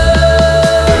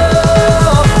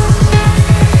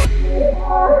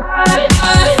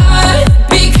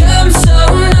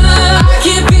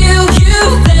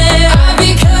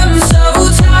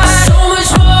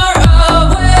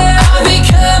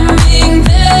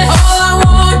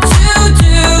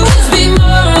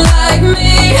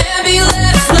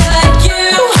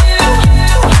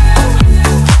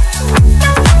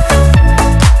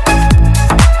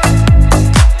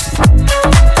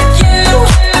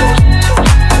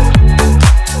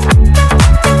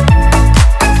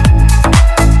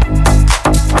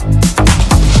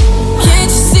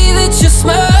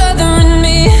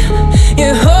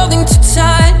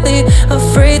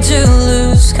 Afraid to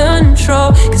lose control,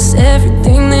 'cause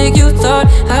everything that you thought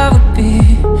I would be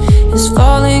is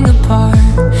falling apart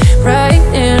right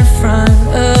in front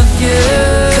of you.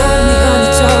 Caught in the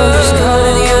undertow, just caught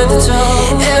in the undertow.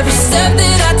 Every step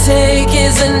that I take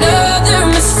is another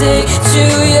mistake to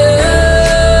you.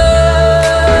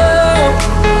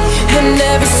 And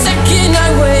every second I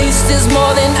waste is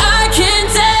more than I can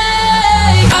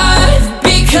take. I've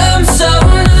become so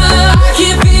numb, I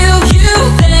can feel you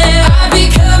there. I've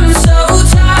become so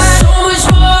tired, so much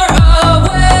more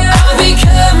aware. I'm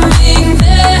becoming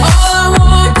there. All I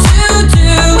want to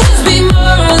do is be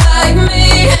more like me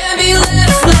and be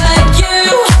less like you.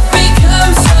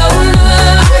 Become so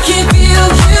numb, I can feel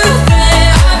you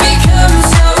there. I've become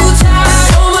so tired,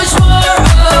 so much more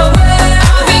aware.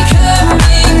 I'm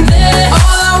becoming there.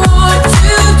 All I want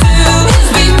to do is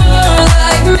be more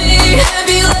like me and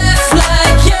be less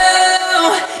like you.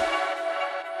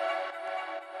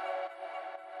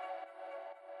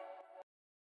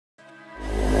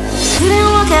 Didn't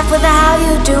walk up with a how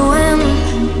you doing.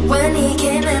 When he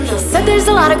came in, he said there's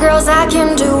a lot of girls I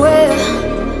can do it,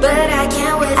 but I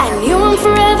can't wait. I knew him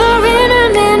forever in a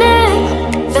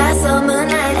minute. That summer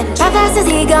night, and how fast as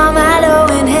he got mellow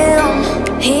in him,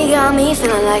 he got me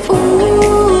feeling like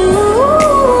ooh.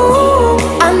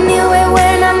 I knew it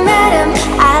when I met him.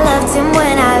 I loved him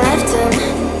when I left him.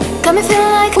 Got me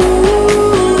feeling like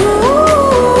ooh.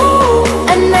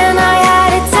 And then I had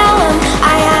to tell him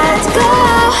I had to go.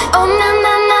 Oh na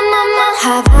na na na na,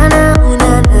 Havana, ooh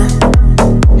na na.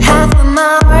 Half of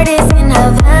my heart is in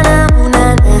Havana, ooh na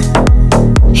na.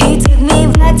 He took me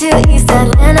back to East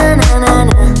Atlanta, na na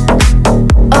na.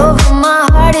 Oh, my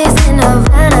heart is in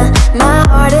Havana, my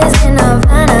heart is in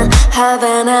Havana,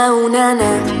 Havana, ooh na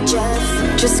na.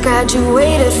 Just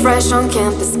graduated fresh on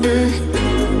campus,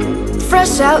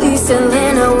 fresh out East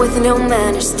Atlanta with no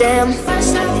manners, damn.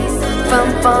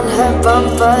 Bump on her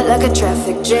bumper like a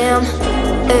traffic jam.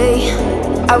 Ay,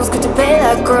 I was good to pay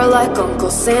that girl like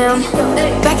Uncle Sam.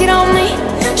 Back it on me,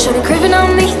 shawty craving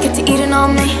on me, get to eating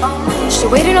on me. She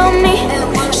waited on me,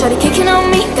 shawty kicking on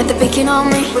me, got the bacon on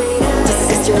me. The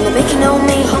sister in the making on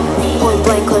me, point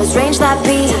blank close range that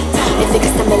beat. If it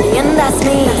costs $1 million, that's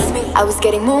me. I was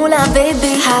getting moolah,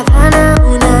 baby. Havana,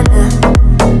 ooh na na.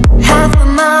 Half of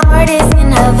my heart is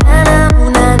in Havana,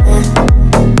 ooh na na.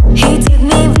 He took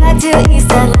me back to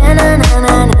East Atlanta, na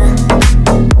na na.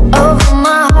 Oh,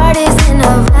 my heart is in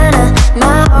Havana,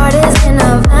 my heart is in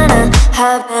Havana,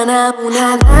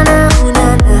 Havana,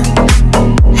 Havana,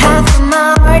 half of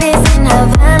my heart is in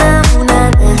Havana,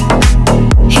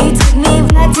 he took me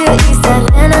back to East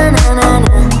Atlanta, na na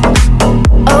na.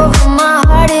 Oh, but my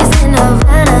heart is in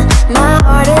Havana, my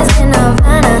heart is in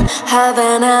Havana,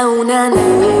 Havana, na na.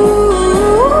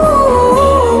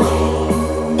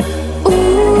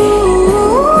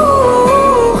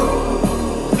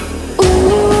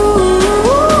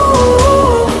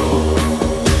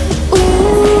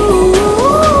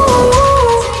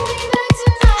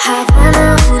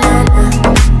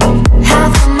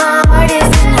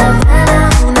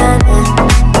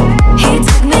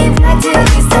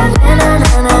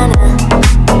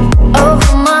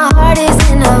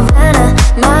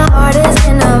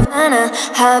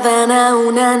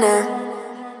 Havana, na na.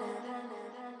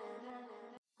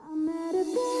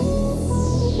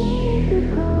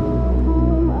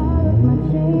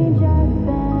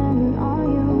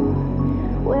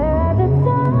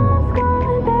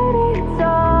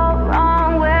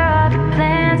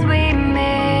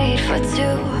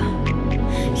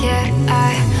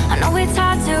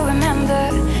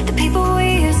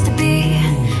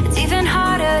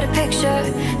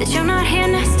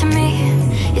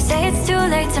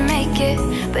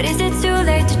 But is it too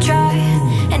late to try?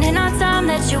 And in our time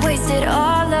that you wasted,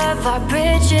 all of our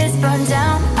bridges burned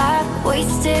down. I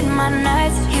wasted my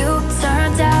nights, you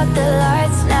turned out the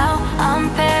lights. Now I'm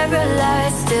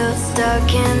paralyzed, still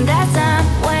stuck in that time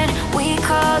when we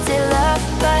called it love.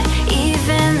 But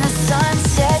even the sun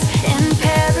sets in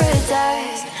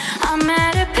paradise. I'm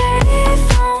at a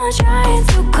payphone trying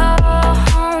to call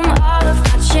home. All of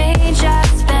my change I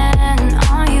spent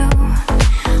on you.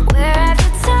 Where at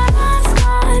the time's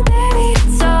gone, baby,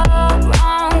 it's all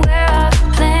wrong. Where are the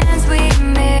plans we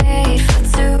made for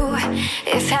two?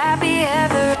 If happy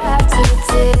ever after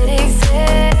did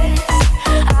exist,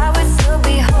 I would still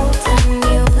be holding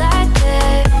you like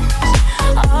this.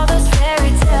 All those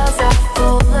fairy tales are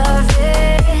full of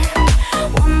it.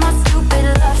 One more stupid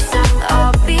love song,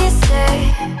 I'll be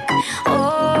sick.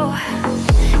 Oh,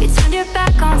 you turned your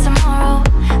back on tomorrow,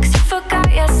 'cause you forgot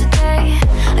yesterday.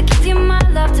 I gave you my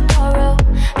love to borrow,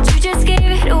 but you just gave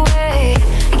it away.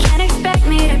 You can't expect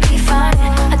me to be fine,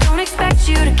 I don't expect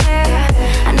you to care.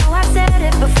 I know I've said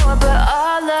it before, but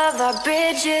all of our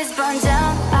bridges burned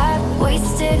down. I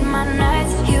wasted my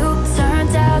nights, you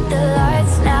turned out the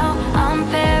lights. Now I'm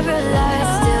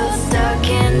paralyzed, still stuck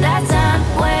in that time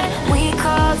when we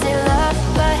called it love.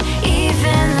 But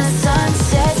even the sun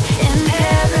sets in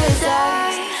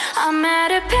paradise. I'm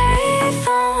at a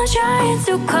payphone trying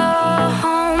to call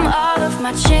home. All of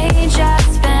my change I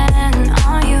spent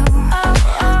on you.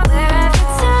 Where have the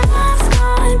time's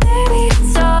gone, baby,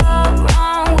 it's all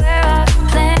wrong. Where are the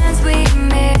plans we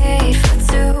made for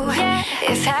two?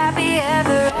 If happy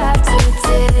ever after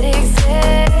did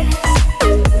exist,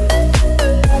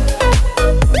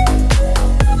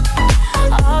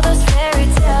 all those fairy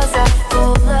tales are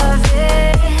full of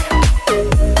it.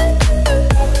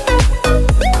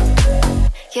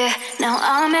 Yeah, now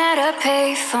I'm at a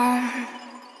payphone.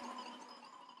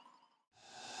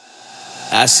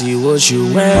 I see what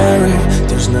you're wearing,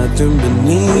 there's nothing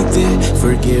beneath it.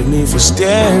 Forgive me for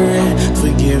staring,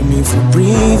 forgive me for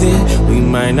breathing. We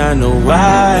might not know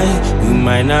why, we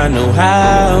might not know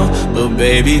how, but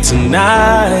baby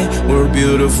tonight, we're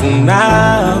beautiful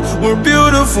now. We're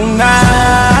beautiful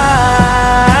now.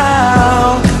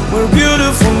 We're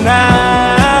beautiful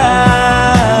now.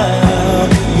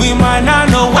 We might not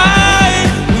know why,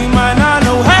 we might not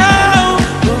know how,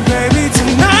 but baby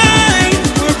tonight,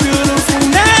 we're beautiful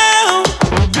now.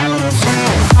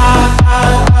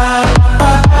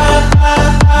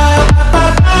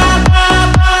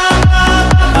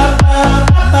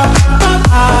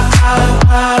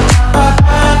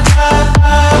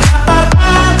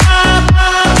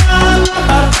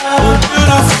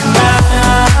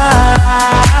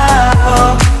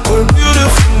 We're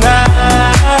beautiful now.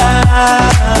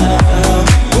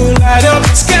 We'll light up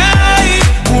the sky,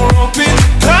 we'll open the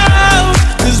clouds,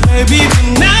 'cause baby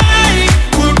tonight,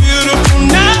 we're beautiful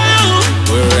now.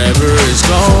 Wherever it's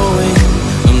going,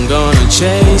 I'm gonna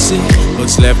chase it.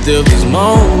 What's left of this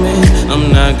moment, I'm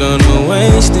not gonna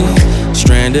waste it.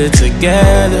 Stranded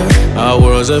together, our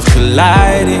worlds have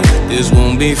collided. This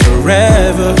won't be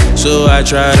forever, so I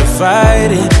try to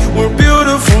fight it. We're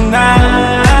beautiful now.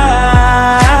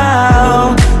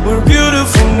 We're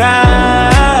beautiful now.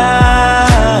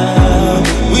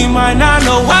 We might not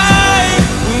know why,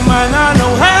 we might not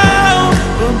know how,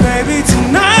 but baby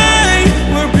tonight,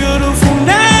 we're beautiful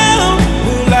now.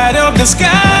 We'll light up the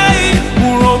sky,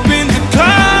 we'll open the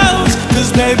clouds,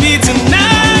 'cause baby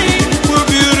tonight, we're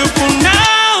beautiful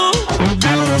now. We're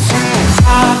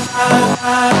beautiful.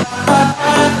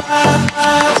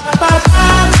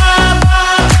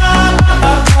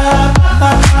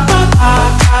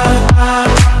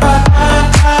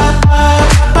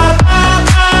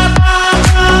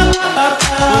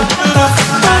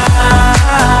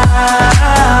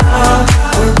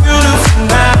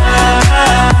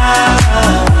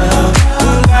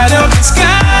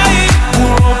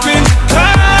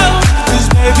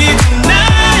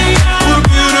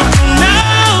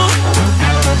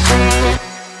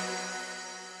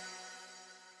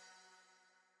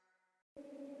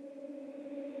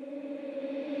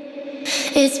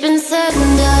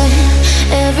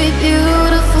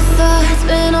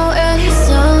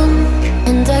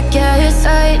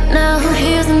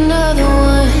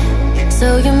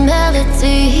 So your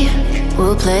melody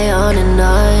will play on and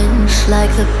on, like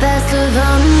the best of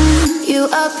them. You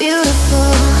are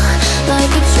beautiful, like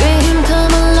a dream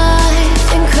come alive,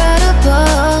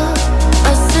 incredible,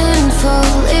 a sinful,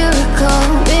 lyrical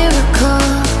miracle.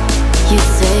 You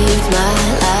saved my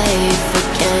life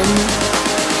again,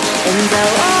 and I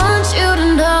want you to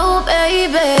know,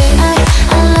 baby,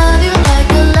 I love you like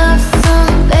a love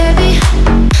song, baby.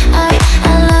 I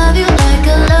love you like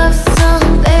a love song,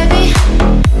 baby.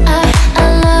 I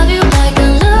love you like a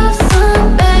love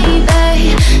song,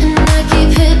 baby. And I keep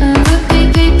hitting repeat,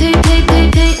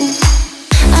 repeating.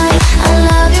 I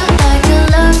love you like a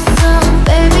love song,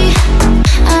 baby.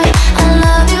 I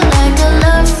love you like a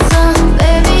love song,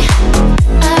 baby.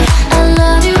 I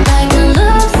love you like a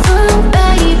love song,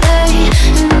 baby.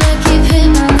 And I keep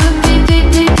hitting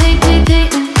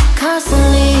repeat,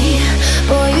 constantly.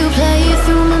 Boy, you play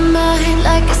through my mind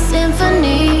like a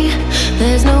symphony.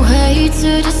 There's no way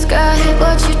to describe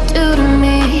what you do to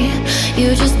me.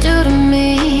 You just do to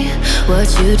me what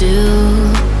you do.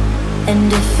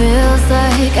 And it feels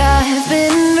like I've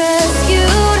been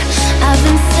rescued, I've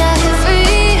been set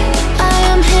free. I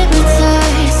am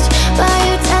hypnotized by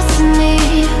your destiny.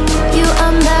 You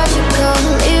are magical,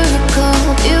 lyrical,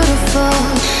 beautiful.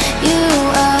 You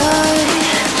are,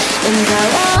 and I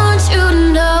want you to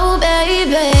know,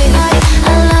 baby,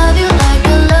 I love you like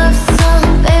a love song,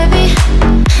 baby.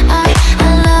 I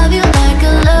love you like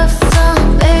a love song,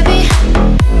 baby.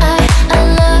 I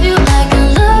love you like a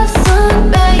love song,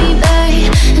 baby.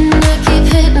 And I keep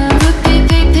hitting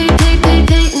repeat.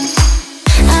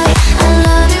 I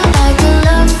love you like a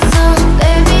love song,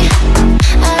 baby.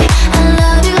 I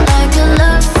love you like a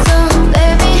love song,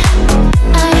 baby.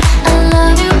 I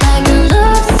love you like a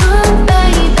love song,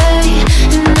 baby.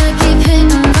 And I keep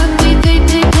hitting repeat.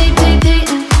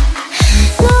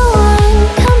 No one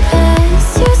compares,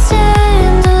 you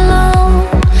stand alone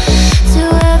to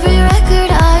every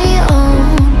record I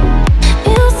own.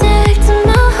 Music to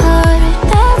my heart,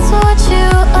 that's what you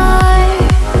are.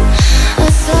 A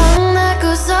song that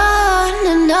goes on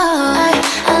and on.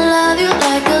 I love you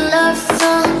like a love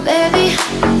song, baby.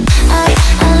 I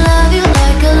love you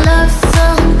like a love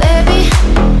song, baby.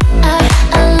 I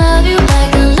love you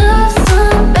like a love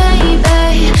song,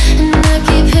 baby. And I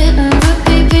keep hitting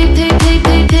repeat.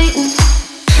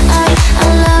 I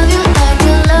love you like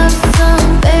a love song,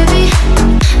 baby.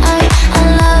 I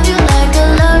love you like a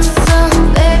love song,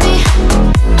 baby.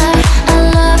 I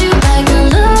love you like a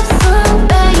love song,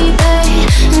 baby.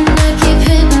 And I keep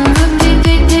hitting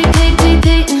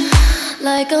repeat,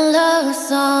 like a love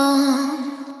song.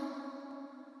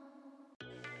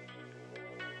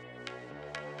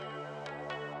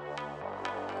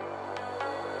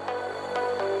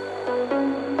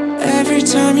 Every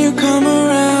time you come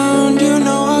around, you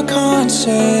know I can't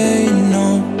say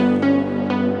no.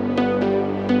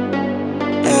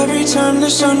 Every time the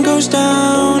sun goes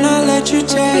down, I let you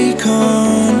take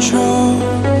control.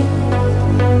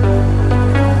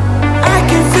 I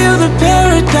can feel the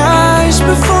paradise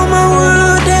before my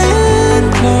world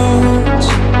implodes.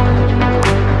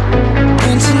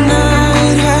 And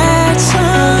tonight had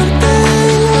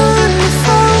something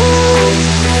wonderful.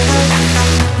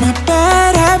 My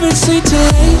bad habits lead to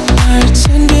late nights,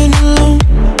 ending alone.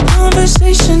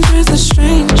 Conversations with a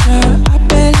stranger, I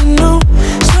bet you know.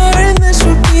 Swearing this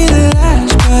would be the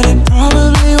last, but it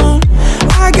probably won't.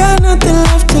 I got nothing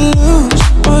left to lose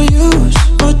or use.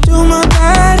 Or do my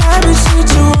bad habits lead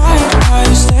to white? Why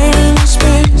you stare into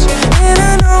space? And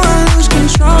I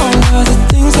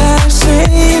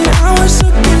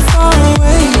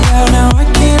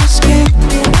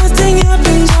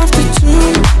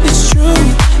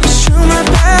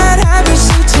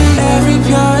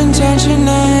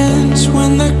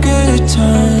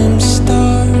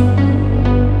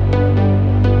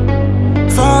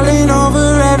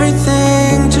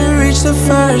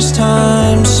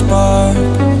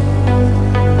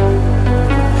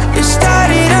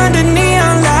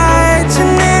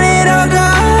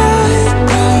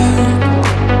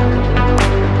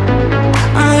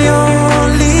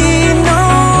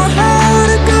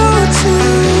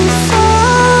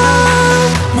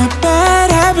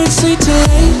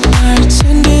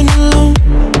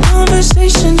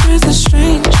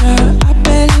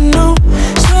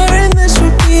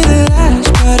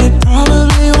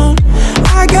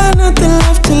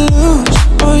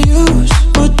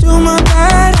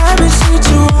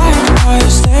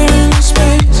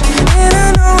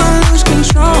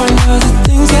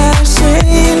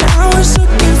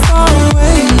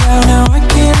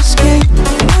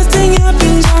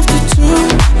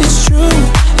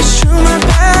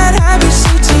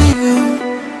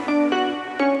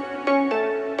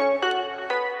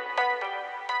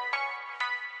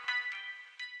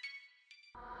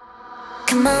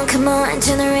Come on,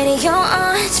 turn the radio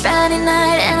on. It's Friday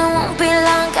night and it won't be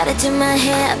long. Gotta do my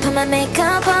hair, put my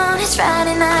makeup on. It's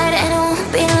Friday night and it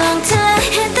won't be long till I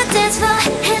hit the dance floor,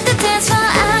 hit the dance floor.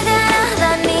 I got all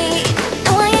I need.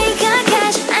 No, I ain't got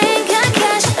cash, I ain't got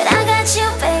cash, but I got you,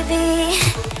 baby.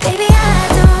 Baby, I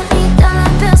don't need dollar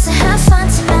bills to have fun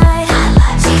tonight. I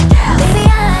love you, girl. Baby,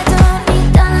 I don't need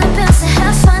dollar bills to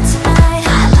have fun tonight.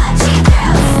 I love you,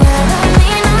 girl. No, I don't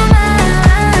need no money.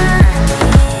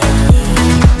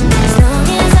 As long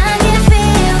as I can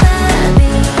feel the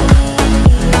beat.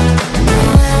 No,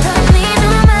 I don't need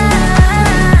no money.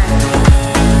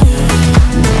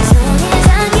 As long as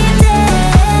I keep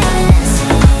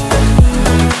dancing.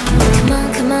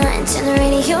 Come on, and turn the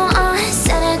radio on.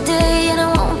 Saturday and it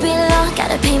won't be long.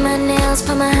 Gotta paint my nails,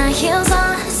 put my high heels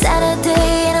on.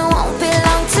 Saturday and it won't be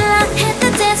long till I hit the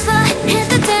dance floor, hit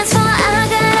the dance floor. I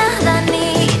got all I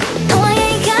need. No, I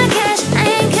ain't got cash, I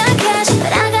ain't got cash,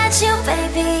 but I got you,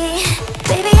 baby.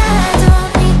 Baby, I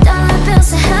don't need dollar bills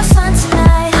to have fun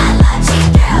tonight. I love you,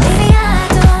 girl. Baby, I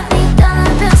don't need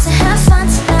dollar bills to have fun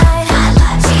tonight. I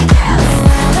love you, girl. No,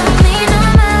 I don't need no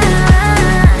money.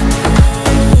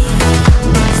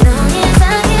 As long as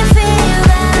I can feel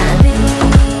the beat.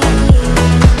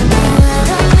 No, I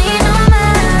don't need no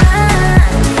money.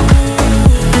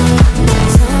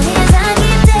 As long as I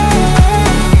keep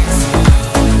dancing.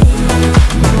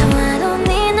 No, I don't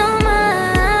need no money.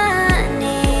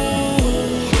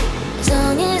 As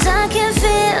long as I can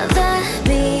feel the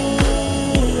beat.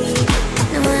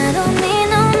 No, I don't need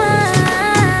no money.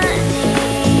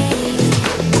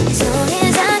 As long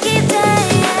as I keep dancing.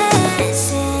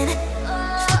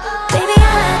 Baby,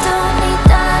 I don't need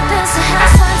dollar bills to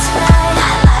have fun tonight.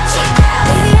 I love you, girl.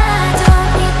 Baby, I don't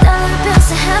need dollar bills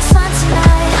to have fun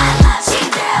tonight. I love you,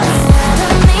 girl. No, I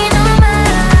don't need no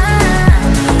money.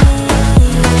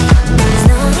 As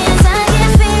long as I can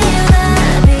feel the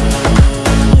beat.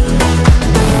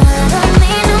 No, I don't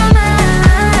need no money.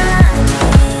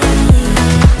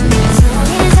 As long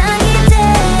as I keep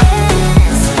dancing.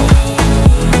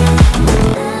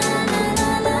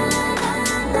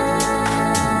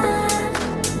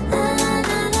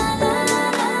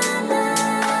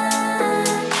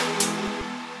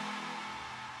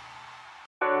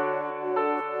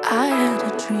 I had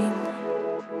a dream.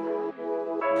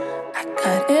 I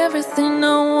got everything I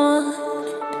wanted.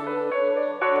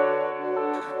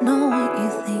 Know what you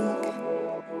think.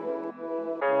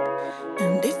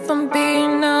 And if I'm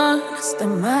being honest, it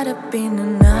might have been a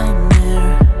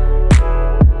nightmare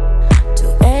to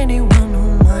anyone who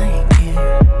might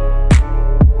care.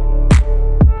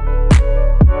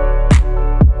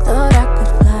 Thought I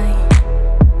could fly,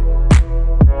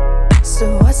 so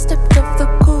I stepped off the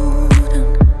golden.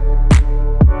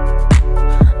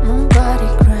 Nobody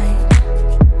cried,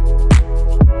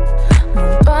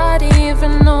 nobody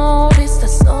even noticed. I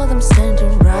saw them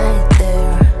standing right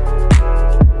there.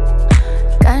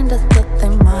 Kinda thought they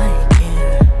might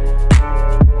care.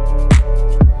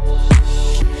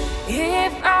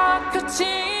 If I could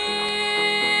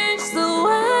change the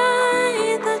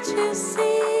way that you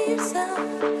see yourself,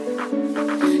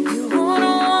 you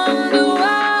wouldn't wonder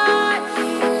why.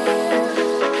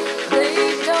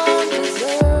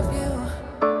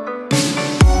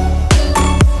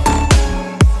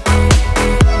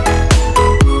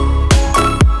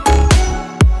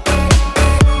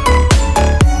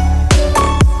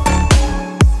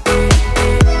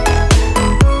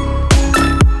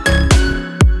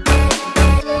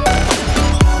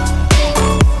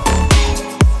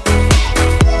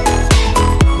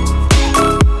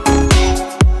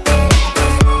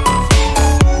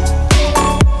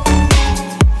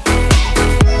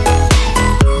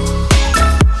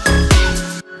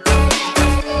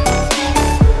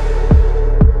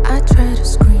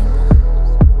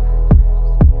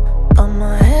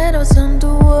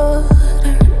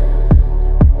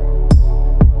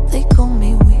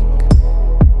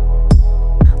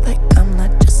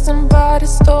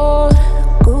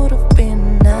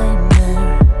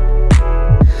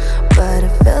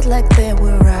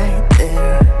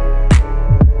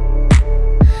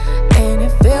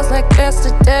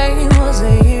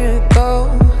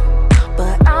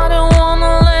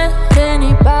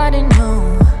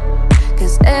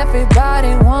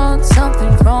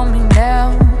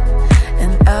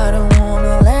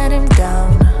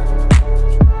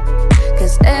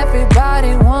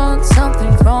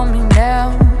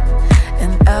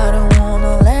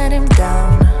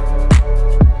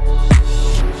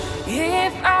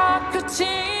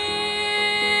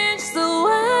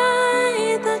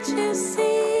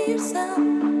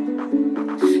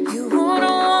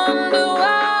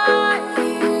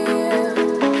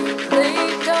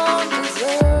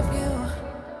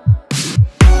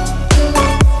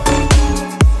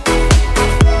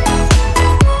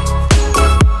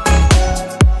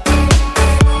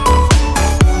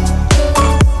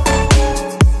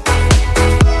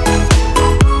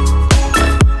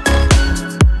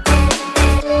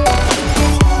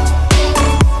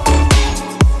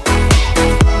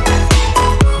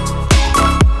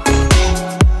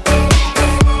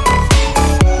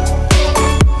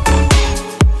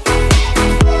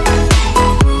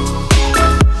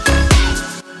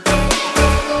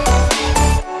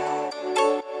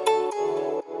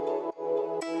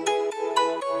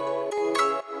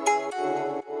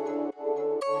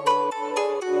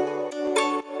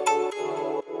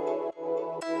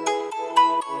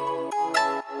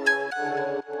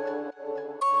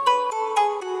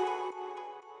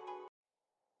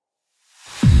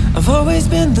 I've always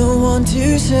been the one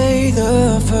to say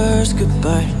the first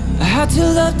goodbye. I had to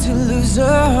love to lose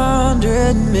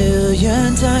 100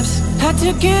 million times. Had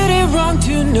to get it wrong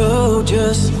to know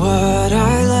just what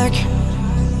I like.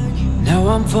 Now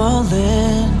I'm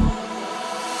falling.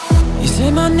 You say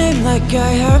my name like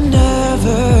I have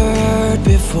never heard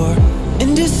before.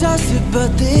 Indecisive,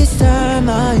 but this time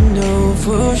I know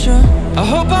for sure. I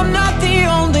hope I'm not the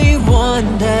only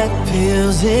one that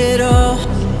feels it all.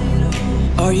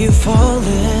 Are you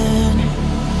falling?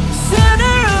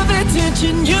 Center of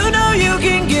attention, you know you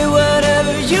can get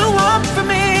whatever you want from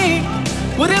me.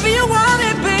 Whatever you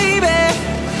wanted, baby.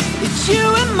 It's you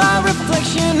and my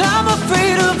reflection. I'm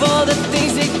afraid of all the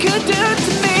things it could do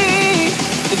to me.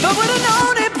 If I would've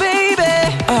known it, baby,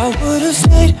 I would've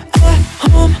stayed at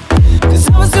home, 'cause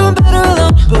I was doing better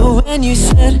alone. But when you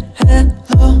said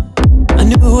hello, I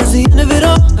knew it was the end of it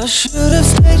all. I should've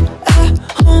stayed at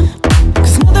home,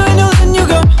 'cause now that I know, then you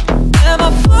go. Am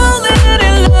I falling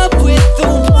in love with the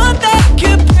one that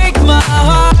could break my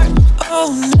heart?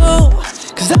 Oh no,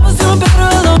 'cause I was doing better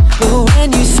alone. But when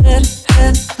you said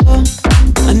hello,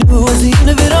 I knew it was the end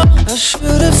of it all. I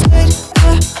should've stayed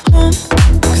at home,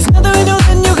 'cause now that I know,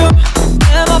 then you go.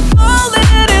 Am I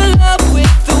falling in love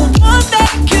with the one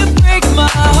that could break my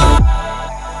heart?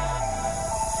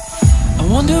 I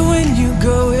wonder when you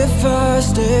go if I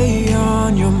stay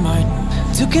on your mind.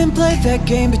 Two can play that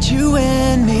game, but you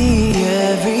and me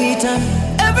every time.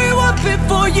 Everyone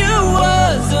before you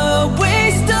was a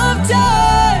waste of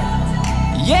time.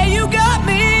 Yeah, you got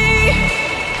me.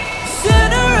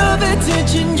 Center of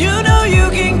attention, you know you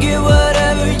can get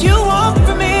whatever you want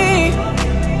from me.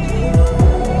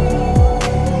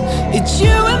 It's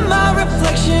you and my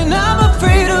reflection. I'm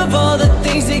afraid of all the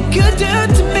things it could do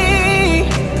to me.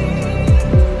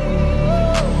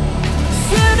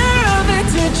 Center of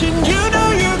attention, you know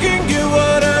you can get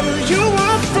whatever you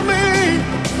want from me.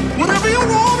 Whatever you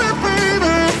want it,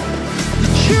 baby.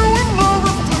 It's you and my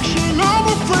reflection. I'm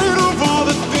afraid of all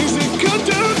the things it could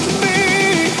do to me.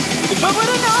 If I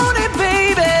would've known it,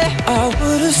 baby, I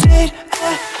would've stayed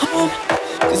at home,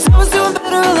 'cause I was doing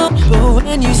better alone. But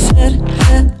when you said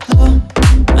hello,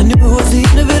 I knew it was the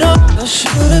end of it all. I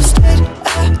should've stayed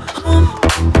at home,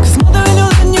 'cause now that I know,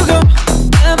 then you go.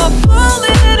 Am I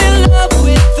falling in love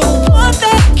with the one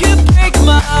that could break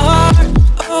my heart?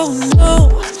 Oh no,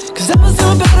 'cause I was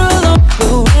doing better alone.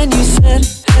 But when you said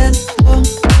hello,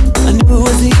 I knew it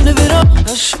was the end of it all.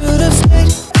 I should've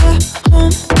stayed at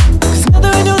home, 'cause now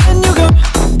that I know, then you go.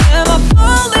 Am I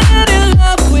falling in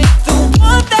love with the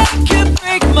one that could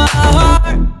break my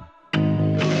heart?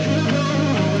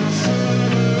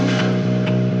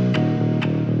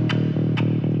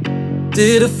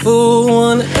 Did a full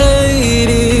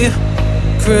 180,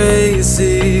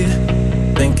 crazy,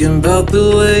 thinking about the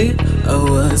way I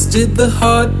was. Did the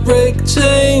heartbreak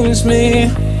change me?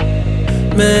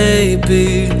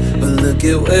 Maybe, but look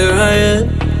at where I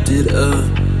ended up.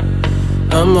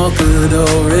 I'm all good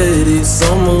already, so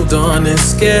moved on, it's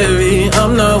scary.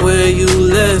 I'm not where you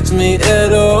left me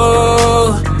at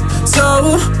all. So,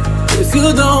 if you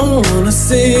don't wanna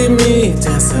see me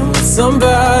dancing with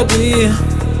somebody,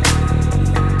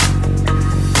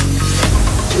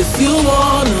 if you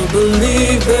wanna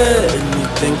believe that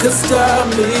anything could stop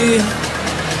me,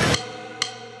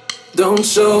 don't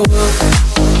show up,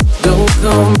 don't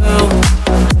come out,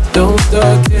 don't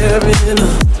start caring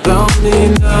about me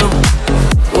now.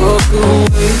 Walk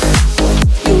away,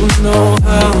 you know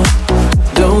how.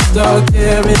 Don't start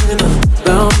caring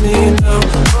about me now.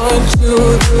 Aren't you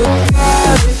the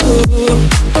guy who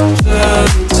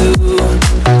tried to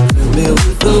hurt me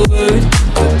with the word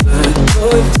goodbye?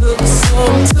 Oh, it took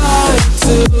some time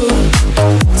to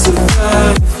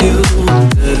survive you.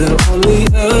 Better only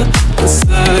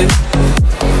aside.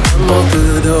 I'm all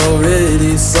good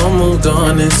already, so moved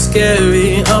on, it's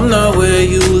scary. I'm not where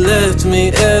you left me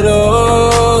at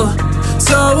all.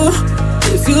 So,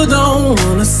 if you don't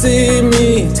wanna see me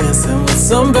dancing with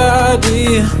somebody,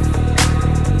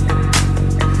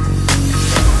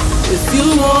 if you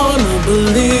wanna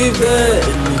believe that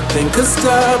anything could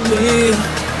stop me,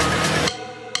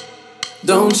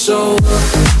 don't show up,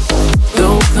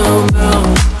 don't come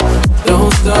out,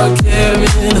 don't start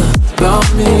caring about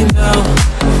me now.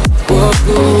 Walk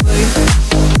away,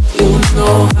 you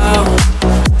know how.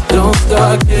 Don't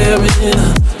start caring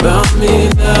about me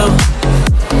now.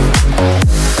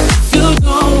 If you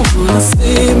don't wanna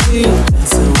see me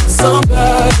dancing with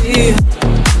somebody,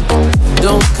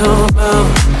 don't come out.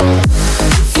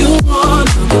 If you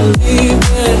wanna believe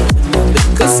that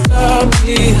anything could stop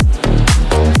me,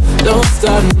 don't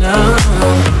stop now.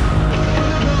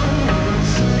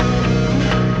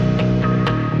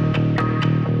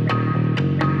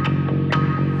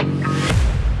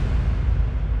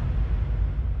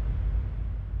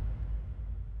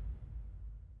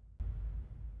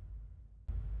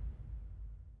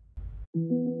 I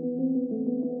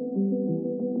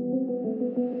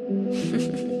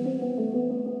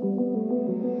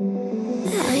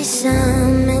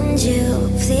summoned you,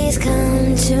 please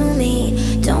come to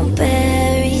me. Don't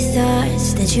bury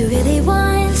thoughts that you really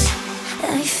want.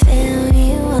 I fill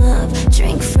you up,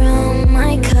 drink from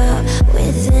my cup.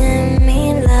 Within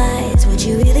me lies what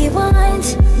you really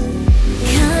want.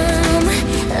 Come,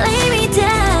 lay me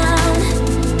down,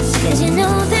 'cause you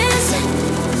know this,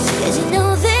 'cause you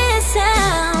know this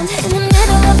sound. In the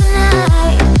middle of the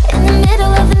night, in the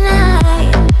middle of the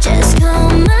night, just call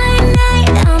my night,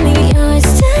 I'll be yours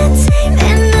to tame.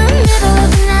 In the middle of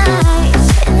the night,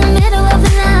 in the middle of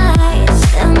the night,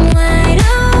 I'm wide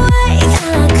awake,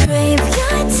 I crave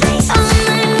your taste all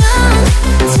night long,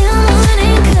 till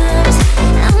morning comes.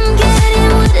 I'm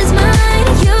getting what is mine,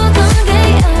 you gon' get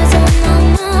yours, oh no,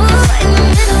 no. In the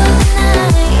middle of the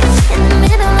night, in the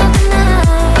middle of the night,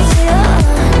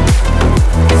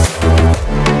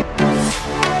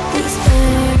 These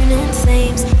burning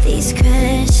flames, these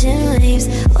crashing waves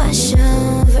wash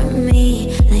over me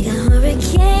like a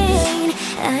hurricane.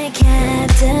 I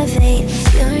captivate,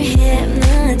 you're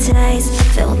hypnotized,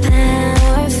 feel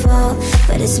powerful,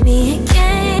 but it's me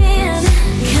again.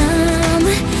 Come,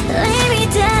 lay me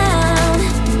down,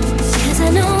 'cause I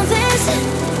know this,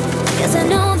 'cause I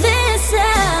know this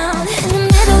sound. In the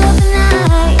middle of the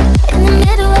night, in the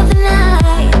middle of the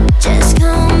night, just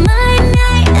call my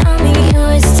night, I'll be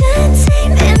yours to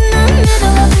tame. In the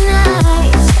middle of the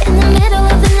night, in the middle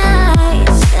of the night,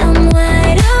 I'm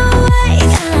wide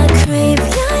awake, I crave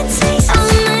your taste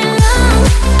all night long,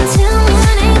 till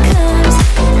morning comes.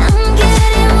 I'm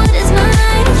getting what is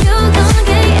mine, you gon'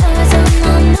 get yours, oh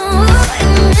no, no. In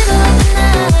the middle of the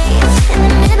night, in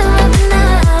the middle of the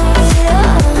night,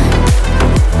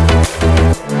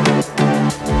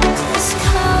 Just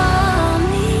call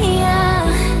me,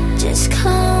 just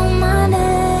call my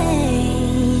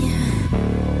name,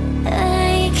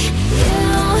 like you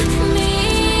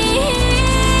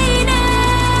mean it,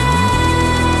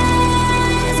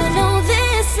 'cause I know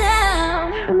this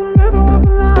sound.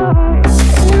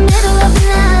 In the middle of the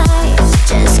night,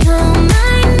 just call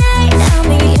my night, I'll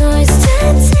be yours to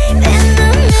tame. In the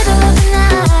middle of the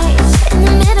night, in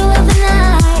the middle of the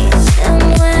night, I'm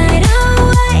wide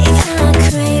awake, I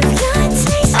crave your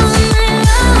taste all night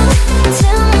long,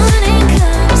 till morning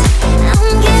comes. I'm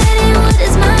getting what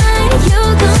is mine, you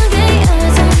gon' get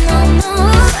yours, oh no, no.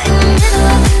 In the middle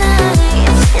of the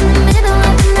night, in the middle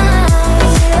of the night,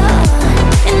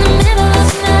 in the middle of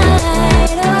the night,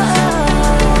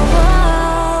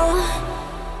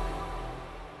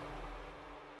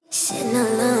 Sitting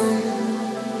alone,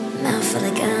 mouth full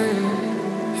of gum,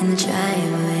 in the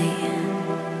driveway.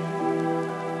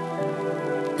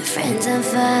 My friends on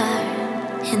fire,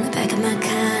 in the back of my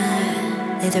car,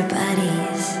 lay their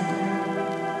bodies.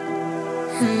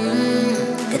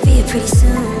 They'll be here pretty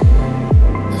soon,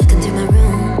 looking through my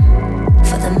room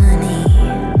for the money.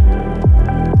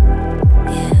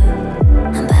 Yeah,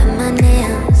 I'm biting my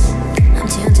nails, I'm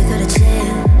tuned to go to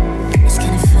jail. It's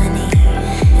kinda funny.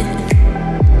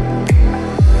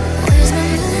 Where's my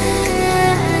mind?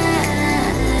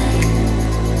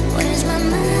 Where's my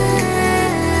mind?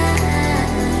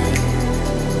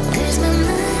 Where's my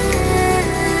mind?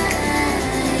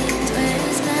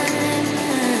 Where's my mind?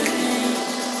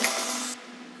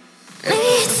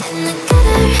 Maybe it's in the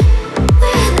gutter,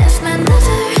 where I left my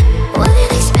lover. What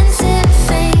an expensive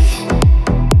fake.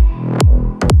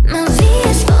 My V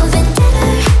is for vendetta,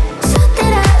 so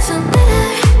that I feel better,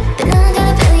 but now I got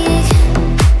a bellyache.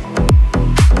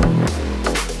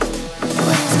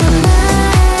 Where's my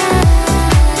mind?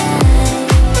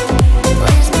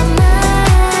 Where's my mind?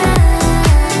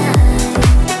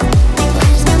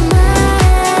 Where's my mind?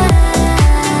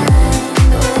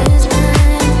 Where's my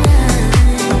mind?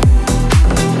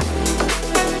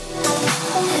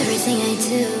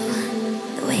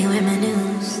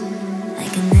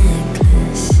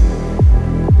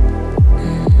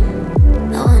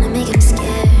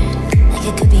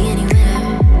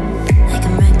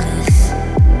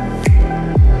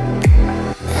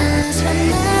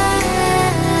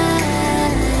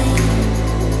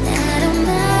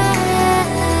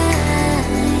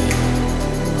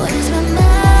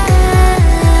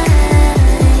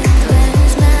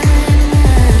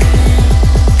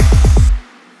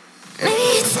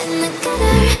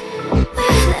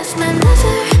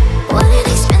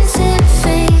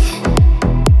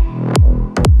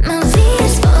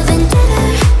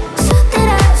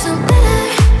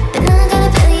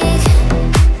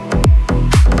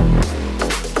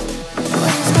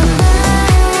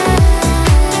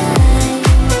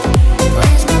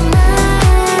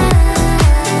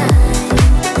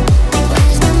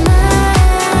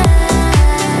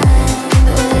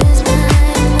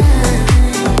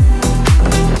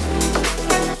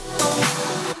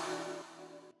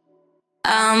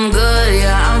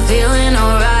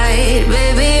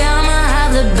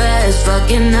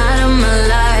 fucking night of my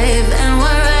life. And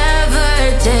wherever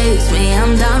it takes me,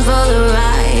 I'm down for the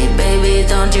ride. Baby,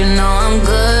 don't you know I'm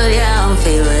good? Yeah, I'm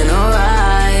feeling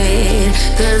alright.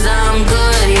 'Cause I'm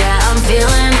good, yeah, I'm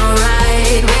feeling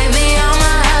alright. Baby,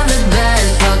 I'ma have the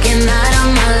best fucking night of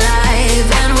my life.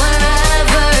 And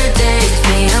wherever it takes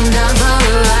me, I'm down for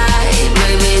the ride.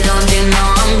 Baby, don't you know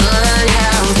I'm good?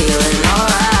 Yeah, I'm feeling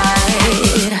alright.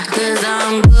 'Cause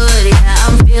I'm good, yeah,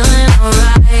 I'm feeling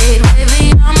alright. Baby,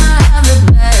 I'ma have the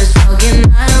best fucking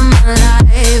night of my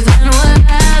life. And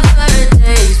wherever it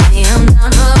takes me, I'm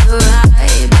down for the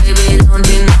ride. Baby, don't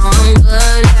you know I'm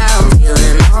good? Yeah, I'm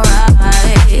feeling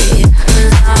alright.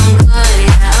 'Cause I'm good,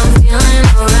 yeah, I'm feeling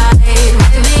alright.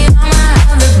 Baby, I'ma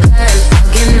have the best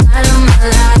fucking night of my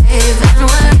life. And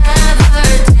wherever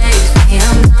it takes me,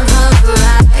 I'm down for the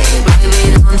ride. Baby,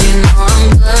 don't you know I'm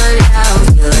good? Yeah, I'm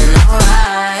feeling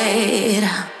alright.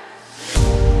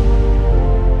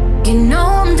 You know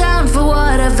I'm down for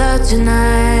whatever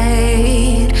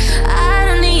tonight. I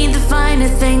don't need the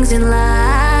finer things in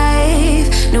life.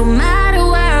 No matter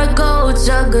where I go, it's a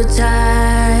good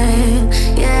time.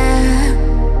 Yeah.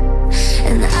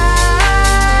 And I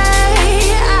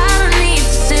don't need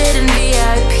to sit in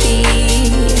VIP.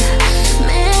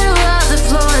 Middle of the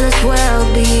floor, that's where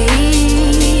I'll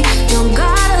be. Don't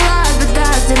got a lot, but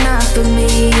that's enough for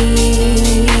me.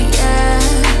 Yeah.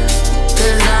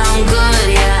 'Cause I'm good,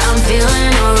 yeah, I'm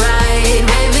feeling alright.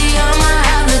 Baby, I'ma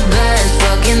have the best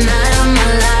fucking night of my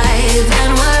life.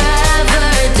 And wherever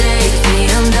it takes me,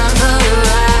 I'm down for the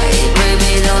ride.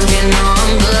 Baby, don't you know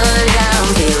I'm good? Yeah, I'm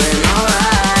feeling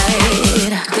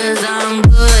alright. 'Cause I'm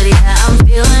good, yeah, I'm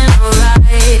feeling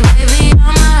alright. Baby,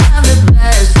 I'ma have the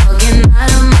best fucking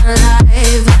night of my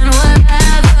life. And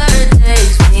wherever it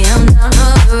takes me, I'm down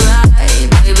for the ride.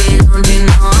 Baby, don't you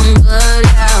know I'm good?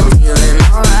 Yeah, I'm feeling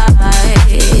alright.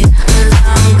 'Cause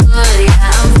I'm good,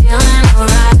 yeah, I'm feeling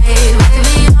alright.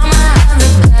 Baby, I'ma have the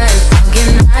best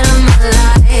fucking night of my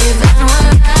life. And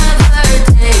wherever it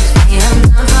takes me, I'm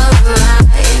down for the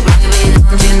ride. Baby,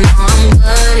 don't you know I'm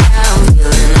good? Yeah, I'm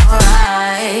feeling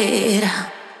alright.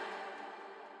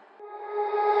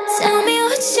 Tell me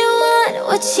what you want,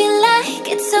 what you like,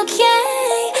 it's okay.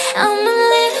 I'm a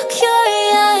little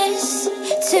curious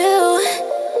too.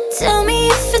 Tell me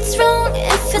if it's wrong,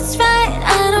 if it's right,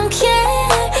 I don't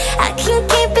care. I can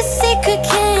keep a secret,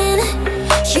 can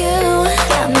you?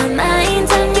 Got my mind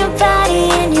on your body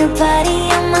and your body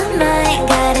on my mind.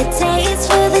 Got a taste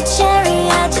for the cherry,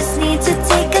 I just need to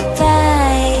take a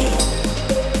bite.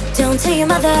 Don't tell your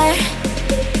mother,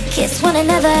 kiss one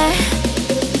another,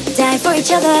 die for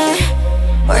each other,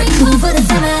 we're cool for the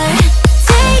summer.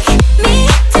 Take me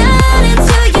down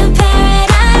into your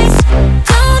paradise.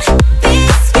 Don't be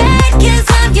scared, 'cause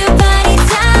I'm your body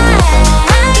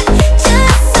type.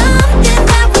 Just something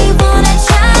that we wanna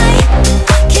try.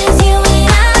 'Cause you and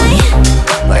I,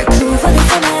 we're cool for the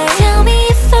summer. Tell me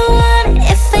if I want,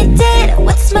 if I did,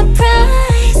 what's my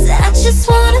price? I just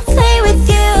wanna play with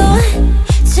you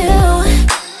too.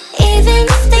 Even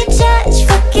if they judge,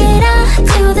 fuck it, I'll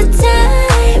do the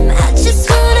time. I just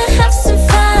wanna have some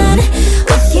fun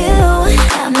with you.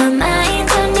 Got my mind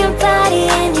on your body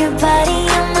and your body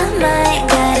on my mind.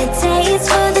 Got a taste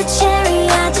for the cherry,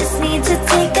 I just need to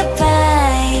take a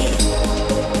bite.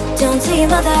 Don't tell your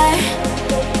mother,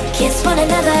 kiss one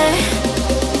another,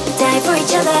 die for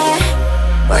each other,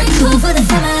 we're cool for the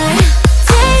summer.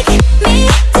 Take me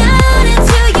down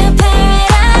into your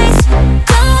paradise.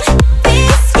 Don't be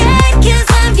scared, 'cause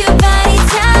I'm your body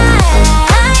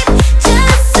type.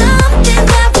 Just something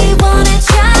that we wanna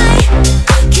try.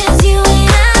 'Cause you and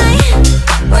I,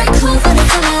 we're cool for the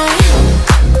summer.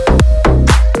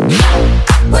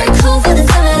 We're cool for the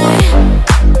summer.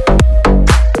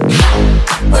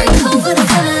 We're cool for the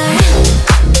summer.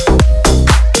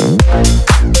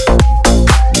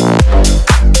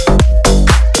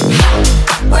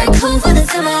 We're cool for the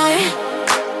summer.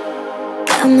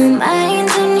 Got my mind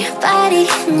on your body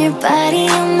and your body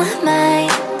on my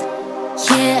mind.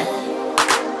 Yeah.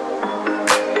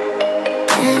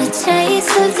 And a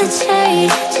taste of the cherry,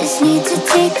 just need to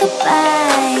take a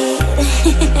bite.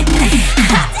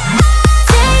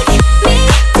 Take me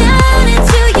down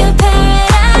into your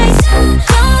paradise.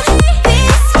 Don't be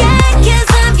scared, 'cause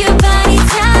I'm your body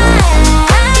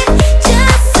type.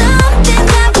 Just something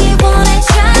that we wanna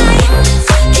try.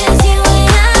 'Cause you and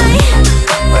I,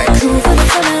 we're cool for the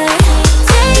summer.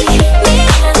 Take me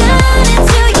down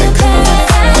into your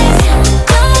paradise.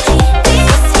 Don't be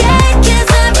scared, 'cause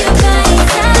I'm your body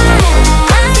type.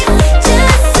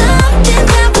 Just something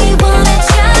that we wanna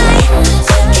try.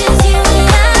 'Cause you and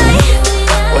I,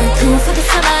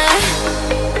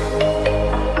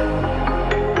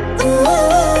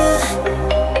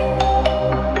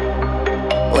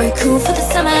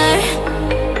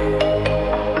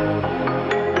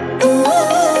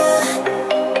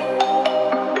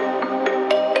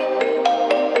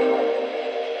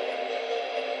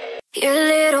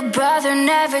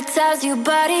 never tells you,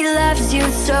 but he loves you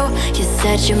so. You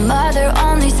said your mother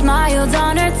only smiled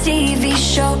on her TV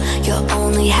show. You're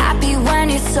only happy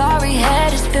when your sorry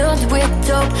head is filled with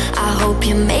dope. I hope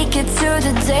you make it to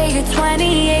the day you're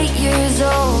 28 years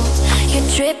old. You're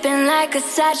dripping like a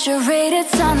saturated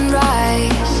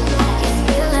sunrise. You're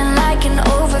feeling like an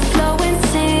overflowing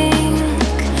sink.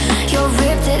 You're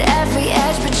ripped at every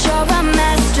edge, but you're a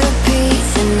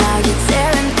masterpiece. And now you're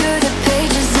tearing through the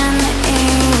pages and the ink.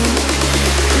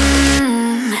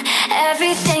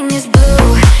 Everything is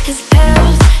blue. His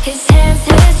pills, his hands,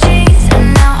 his jeans.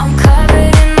 And now I'm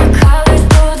covered in the colors,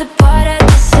 pulled apart at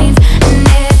the seams. And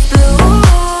it's blue,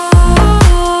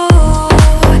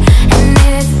 and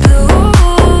it's blue.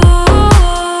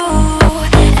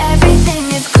 Everything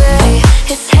is gray.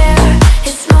 His hair,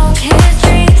 his smoke, his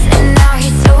dreams. And now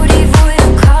he's so devoid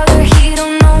of color, he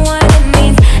don't know what it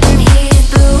means. And he's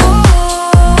blue,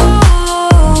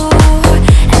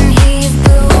 and he's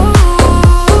blue.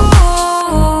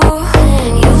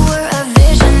 You were a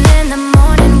vision in the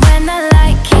morning when the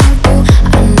light came through.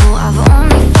 I know I've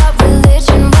only felt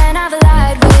religion when I've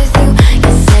lied with you.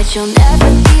 You said you'll never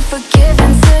be forgiven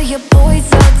till your boys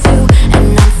are too. And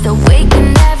I'm still waking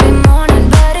every morning,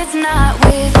 but it's not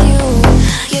with you.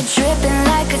 You're dripping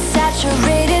like a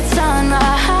saturated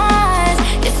sunrise.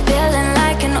 You're spilling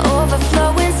like an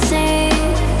overflowing sink.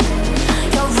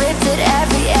 You're ripped at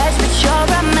every edge, but you're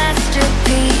a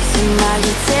masterpiece. And now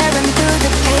you're tearing through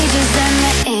the pages and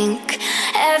the ink.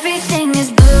 Everything is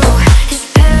blue. His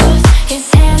pills, his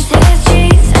hands, his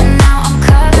jeans. And now I'm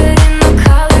covered in the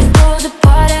colors, pulled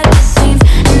apart at the seams.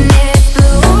 And it's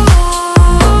blue,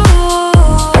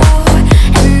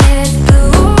 and it's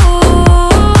blue.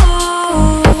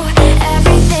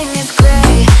 Everything is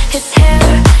gray. His hair,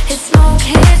 his smoke,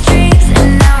 his dreams.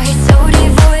 And now he's so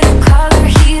devoid of color,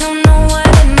 he don't know what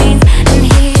it means. And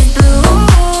he's blue,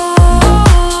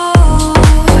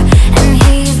 and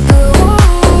he's blue.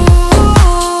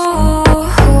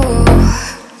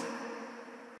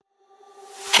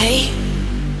 Hey,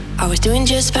 I was doing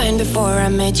just fine before I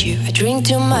met you. I drink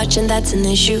too much and that's an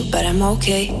issue, but I'm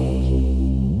okay.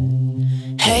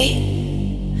 Hey,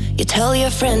 you tell your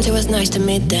friends it was nice to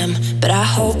meet them, but I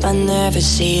hope I never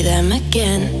see them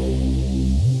again.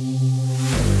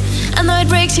 I know it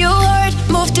breaks your heart.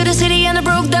 Moved to the city and I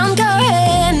broke down car.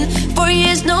 And 4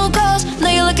 years no calls. Now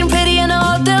you're looking pretty in a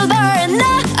hotel bar. And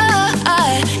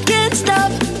I can't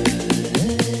stop.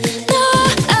 No,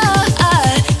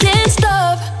 I can't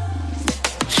stop.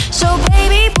 So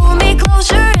baby, pull me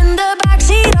closer in the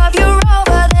backseat of your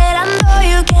Robbe that I know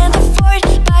you can't afford.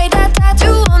 Buy that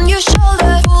tattoo on your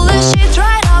shoulder. Pull the sheets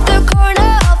right off the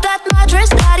corner of that mattress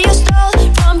that you stole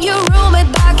from your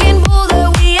roommate back in Boulder.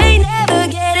 We ain't never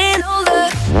getting older.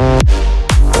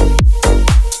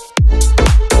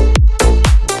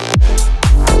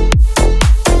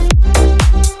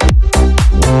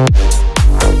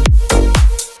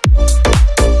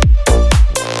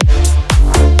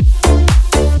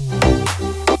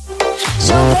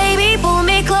 So baby, pull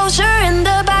me closer in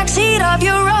the backseat of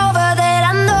your Robbe that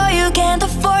I know you can't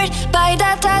afford. Buy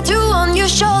that tattoo on your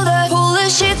shoulder. Pull the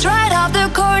sheets right off the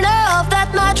corner of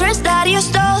that mattress that you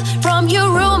stole from your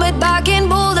roommate back in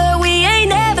Boulder. We ain't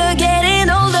never getting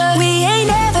older. We ain't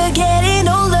never getting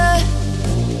older.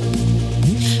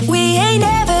 We ain't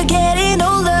never getting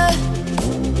older.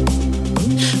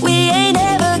 We ain't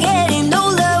never getting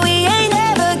older. We ain't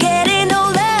never getting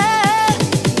older.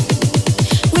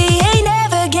 We ain't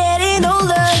never getting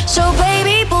older. So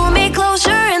baby, pull me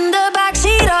closer in the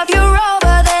backseat of your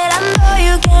Robbe that I know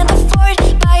you can't afford.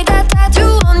 Buy that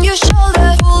tattoo on your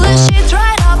shoulder. Pull the sheets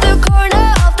right off the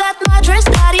corner of that mattress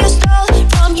that you stole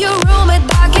from your roommate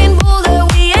back in Boulder.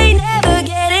 We ain't never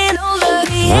getting older.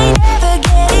 We ain't never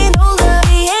getting older.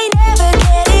 We ain't never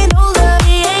getting older.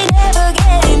 We ain't never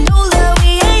getting older.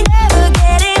 We ain't never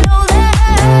getting older.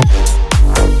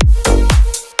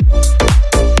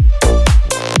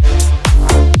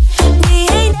 We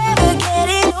ain't never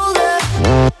getting older.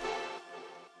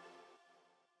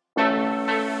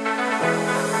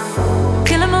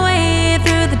 Killing my way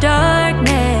through the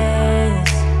darkness,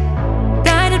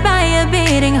 guided by a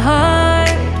beating heart.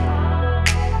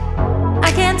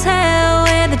 I can't tell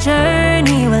where the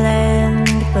journey will end,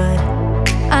 but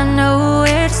I know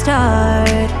where to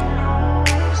start.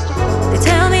 They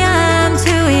tell me I'm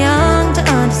too young to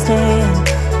understand.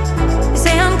 They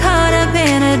say I'm caught up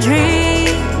in a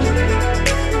dream.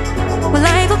 Well,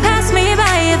 life will pass me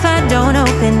by if I don't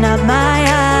open up my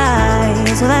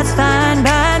eyes. Well, that's fine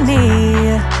by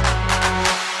me.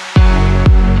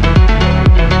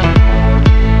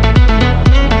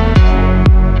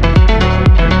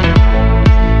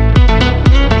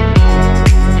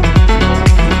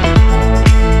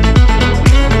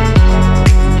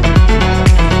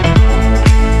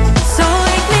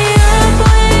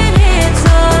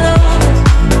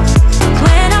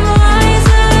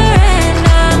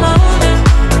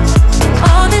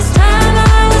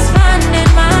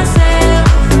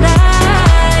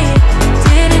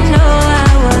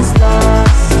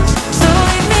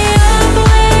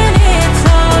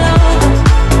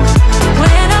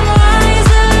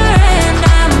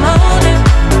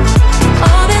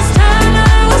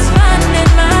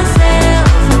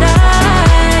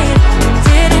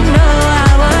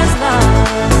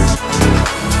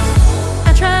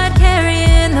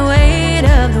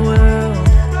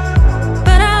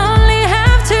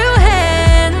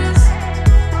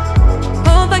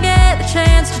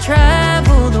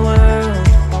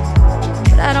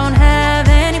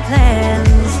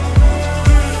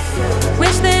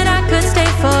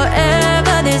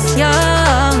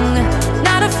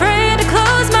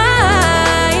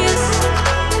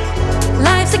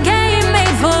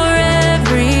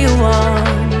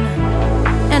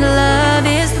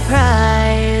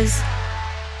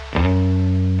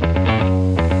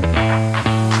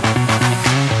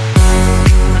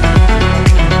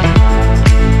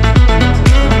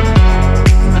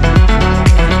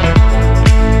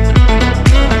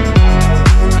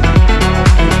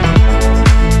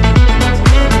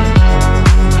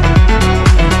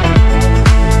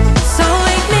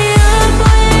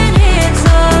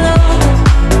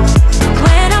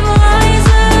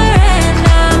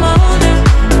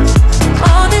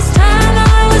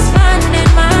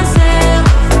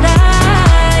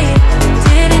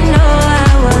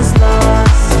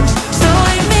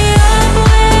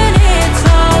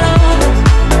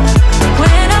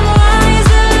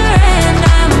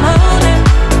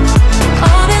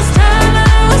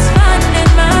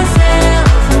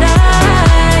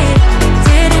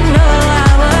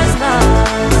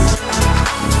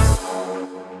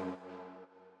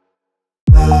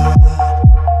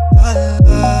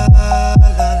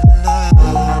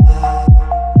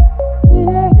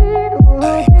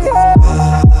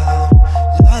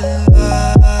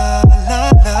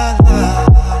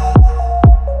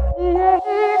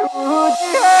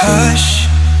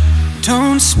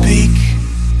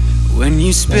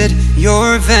 spit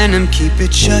your venom, keep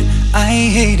it shut. I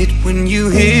hate it when you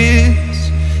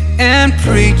hiss and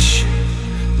preach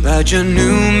about your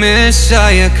new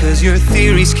messiah, cause your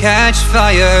theories catch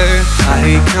fire.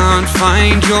 I can't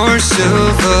find your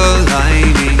silver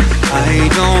lining. I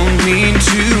don't mean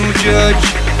to judge,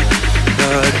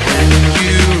 but when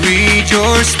you read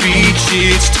your speech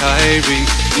it's tiring.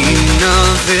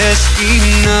 Enough is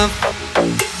enough.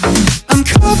 I'm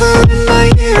covering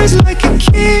my ears like a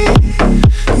kid.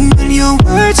 When your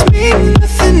words mean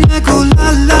nothing I go la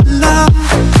la la.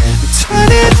 Turn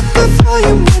it up the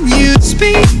volume when you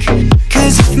speak,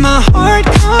 cause if my heart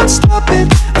can't stop it,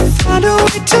 I find a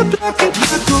way to block it.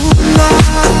 I go la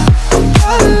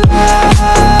la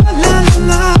la la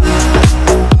la.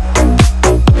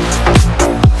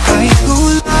 I go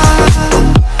la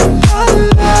la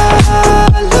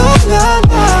la la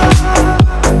la.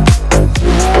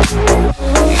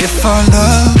 If our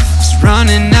love's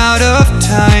running out of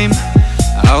time,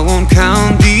 I won't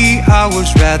count the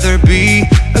hours, rather be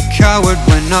a coward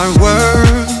when our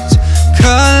worlds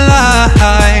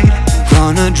collide.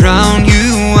 Gonna drown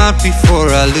you out before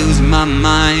I lose my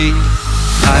mind.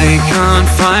 I can't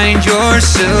find your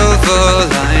silver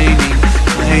lining.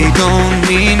 I don't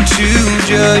mean to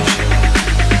judge,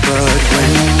 but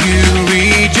when you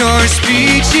read your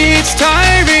speech it's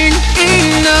tiring.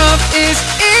 Enough is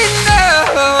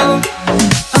enough.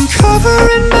 I'm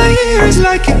covering my ears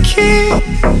like a kid.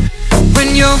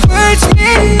 When your words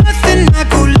mean nothing I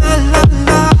go la la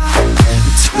la.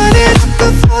 Turn it up the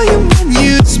volume when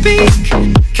you speak,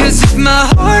 cause if my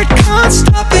heart can't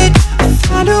stop it, I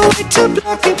find a way to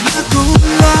block it. I go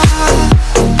la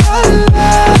la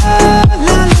la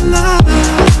la la.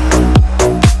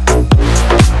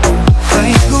 I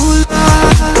go la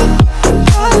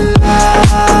la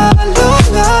la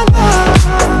la la.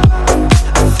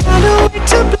 I find a way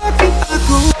to block it. I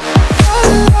go la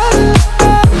la la.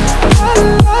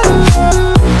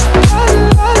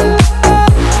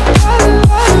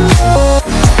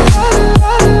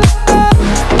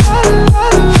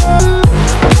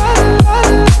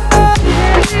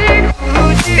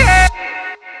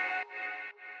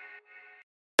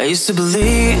 I used to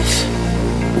believe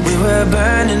we were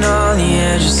burning on the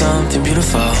edge of something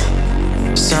beautiful,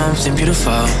 something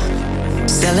beautiful.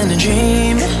 Selling a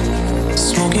dream,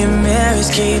 smoking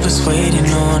mirrors keep us waiting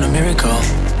on a miracle,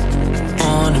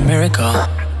 on a miracle.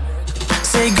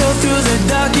 Say go through the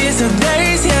darkest of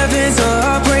days, heaven's a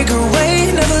heartbreak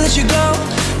away. Never let you go,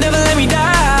 never let me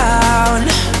down.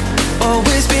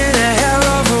 Always been a hell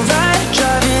of a ride,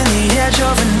 driving the edge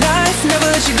of a knife. Never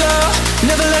let you go,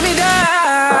 never let me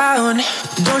down.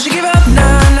 Don't you give up,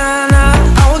 nah, nah, nah.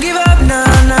 I won't give up, nah,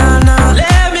 nah, nah.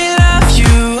 Let me love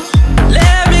you,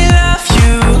 let me love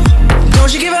you.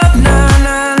 Don't you give up, nah,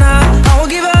 nah, nah. I won't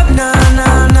give up, nah,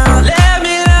 nah, nah. Let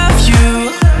me love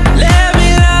you, let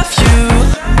me love you.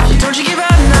 Don't you give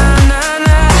up, nah, nah,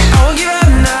 nah. I won't give up,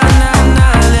 nah, nah,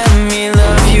 nah. Let me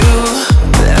love you,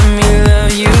 let me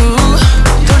love you.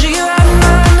 Don't you give up,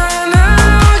 nah, nah, nah.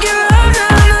 I won't give up,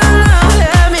 nah, nah, nah.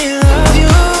 Let me love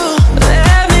you,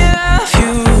 let me love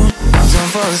you. Don't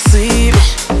fall asleep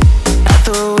at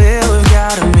the wheel. We've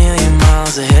got a million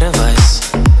miles ahead of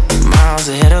us, miles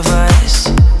ahead of us.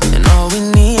 And all we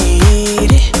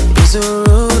need is a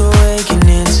rude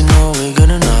awakening to know we're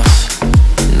good enough,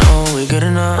 know we're good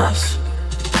enough.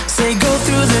 Say go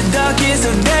through the darkest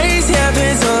of days,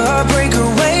 heaven's a heartbreak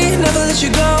away. Never let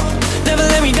you go, never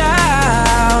let me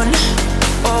down.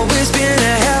 Always been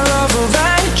a hell of a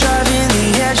ride, driving the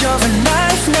edge of a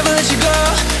knife. Never let you go,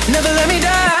 never let me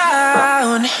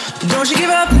down. Don't you give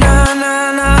up, nah,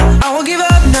 nah, nah. I won't give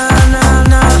up, nah, nah,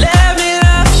 nah. Let me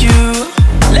love you,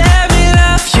 let me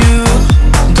love you.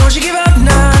 Don't you give up,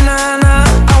 nah, nah, nah.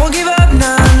 I won't give up,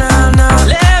 nah, nah, nah.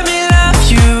 Let me love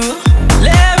you,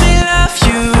 let me love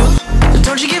you.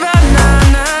 Don't you give up, nah,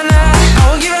 nah, nah. I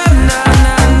won't give up, nah,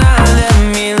 nah, nah. Let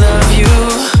me love you,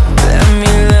 let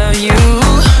me love you.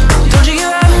 Don't you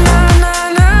give up, nah,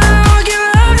 nah, nah. I won't give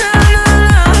up, nah, nah,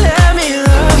 nah. Let me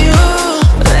love you,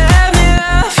 let me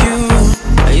love you.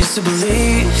 I used to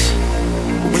believe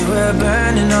we were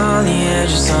burning on the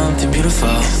edge of something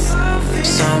beautiful,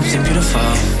 something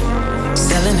beautiful.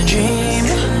 Selling a dream,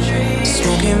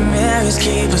 smoking mirrors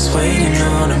keep us waiting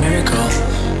on a miracle,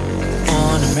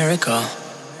 on a miracle.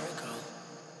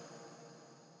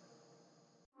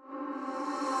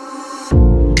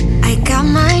 I got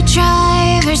my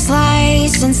driver's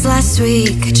license last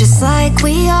week, just like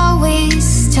we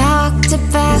always talked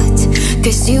about.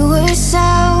 Cause you were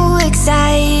so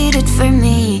excited for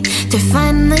me to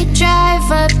finally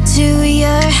drive up to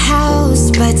your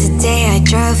house. But today I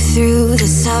drove through the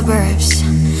suburbs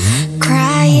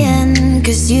crying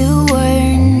 'cause you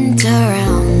weren't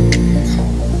around.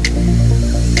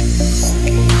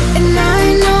 And I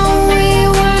know we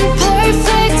weren't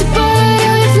perfect, but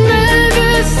I've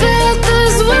never felt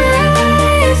this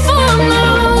way for no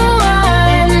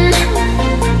one.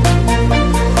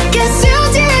 Guess you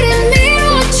didn't mean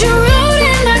what you wrote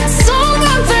in that song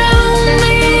about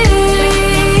me.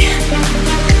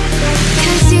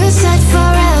 'Cause you said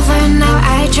forever, now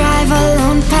I drive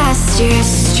alone past your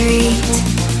street.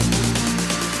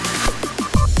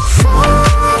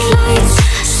 Red lights,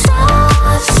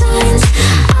 stop signs,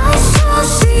 I still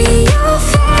see your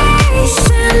face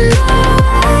in the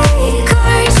white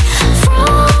cars,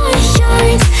 front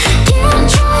yards, can't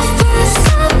drive past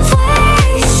the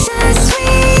places we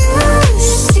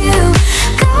used to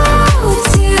go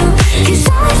to, 'cause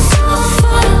I so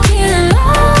fucking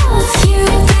love you,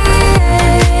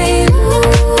 babe.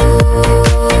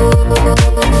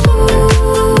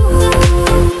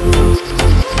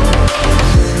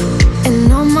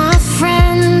 And all my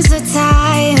friends are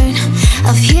tired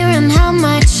of hearing how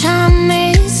much I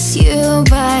miss you,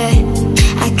 but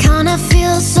I kinda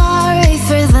feel sorry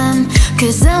for them,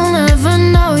 'cause they'll never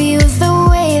know you the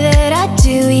way that I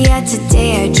do. Yet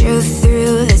today I drove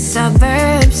through the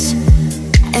suburbs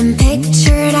and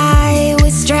pictured I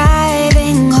was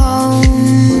driving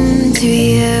home to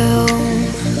you.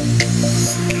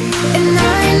 And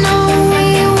I know we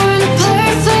weren't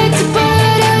perfect,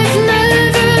 but I've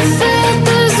never felt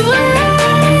this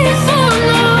way for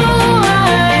no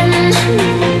one.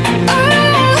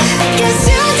 Oh, guess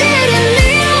you didn't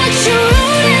mean what you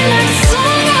wrote in that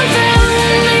song about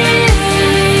me.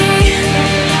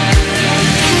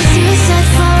 'Cause you said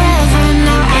forever,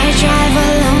 now I drive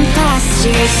alone past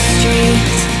your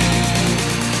street.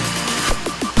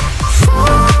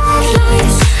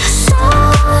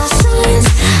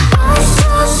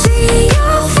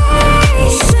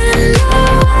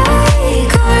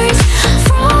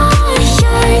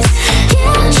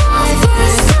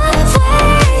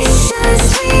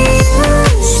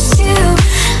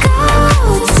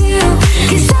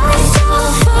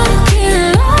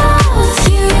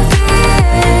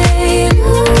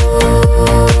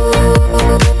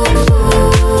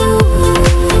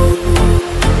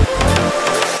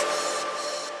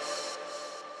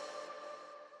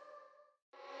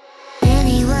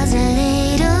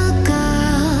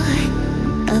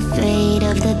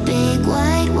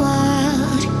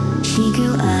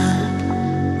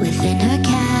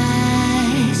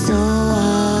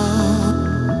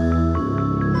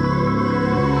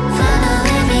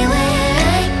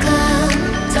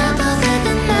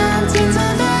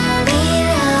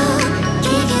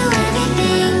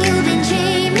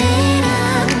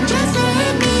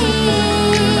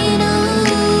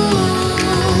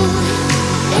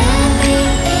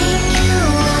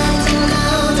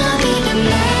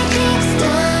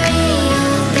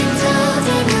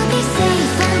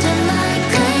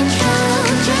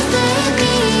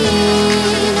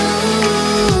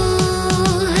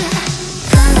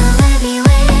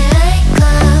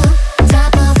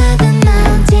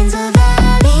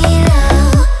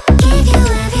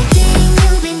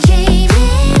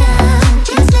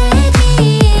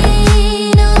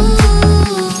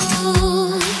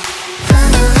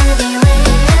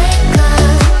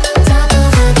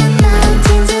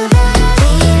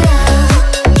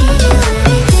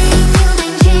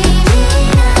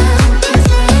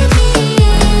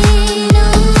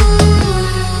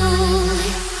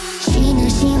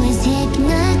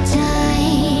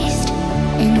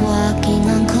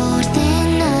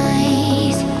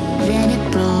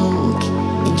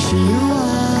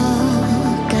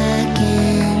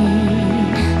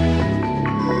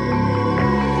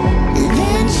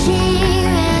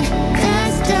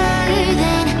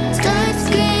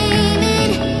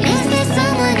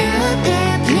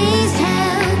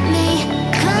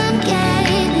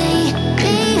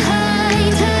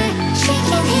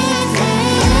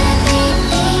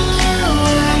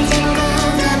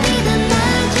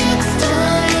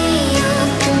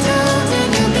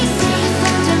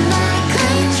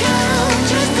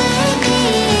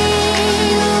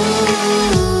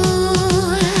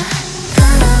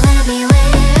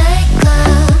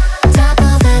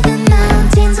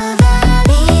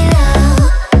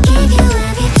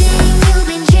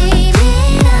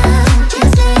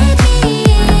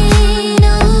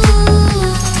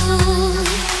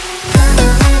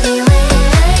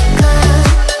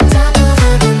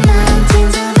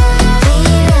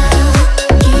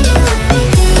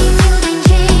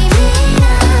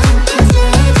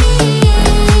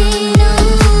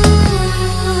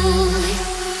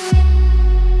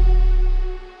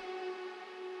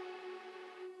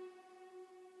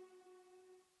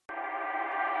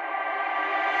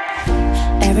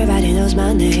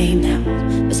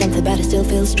 the bad, it still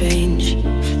feels strange.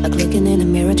 Like looking in a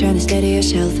mirror, trying to steady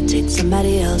yourself and say to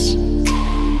somebody else.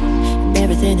 And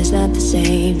everything is not the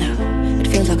same now. It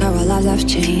feels like our lives have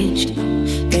changed.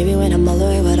 Maybe when I'm all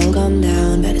away, what'll come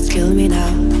down, but it's killing me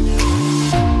now.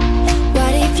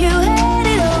 What if you had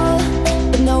it all,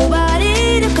 but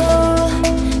nobody to call?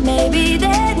 Maybe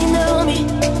then you know me.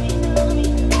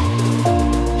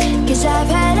 Cause I've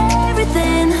had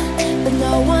everything, but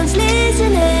no one's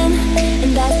listening,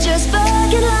 and that's just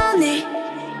fucking lonely.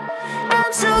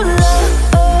 I'm so lonely.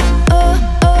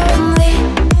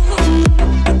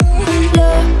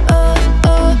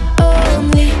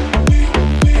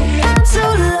 I'm so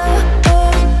lonely.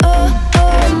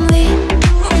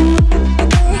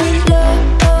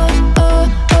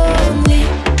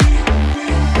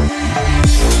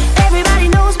 Everybody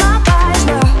knows my price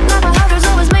now. My heart was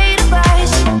always made of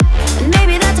price, and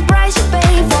maybe that's a price you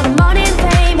pay for the money and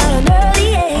fame at an early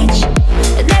age.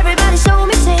 And everybody told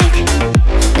me sick,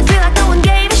 and feel like no one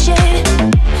gave a shit.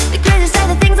 The craziest of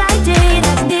the things I did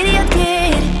as an idiot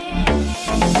kid.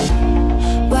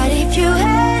 What if you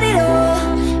had it all,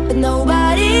 but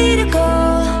nobody to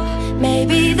call?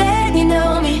 Maybe then you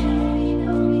know me.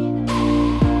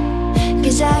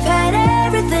 Cause I've had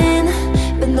everything,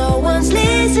 but no one's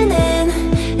listening,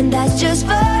 and that's just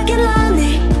fucking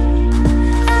lonely.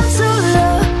 I'm so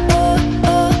lonely.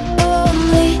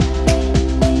 Lonely.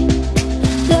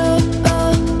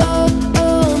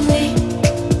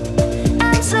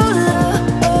 I'm so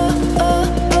lonely.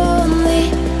 Lonely.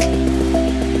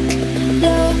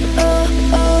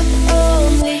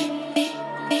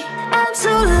 I'm so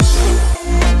lonely.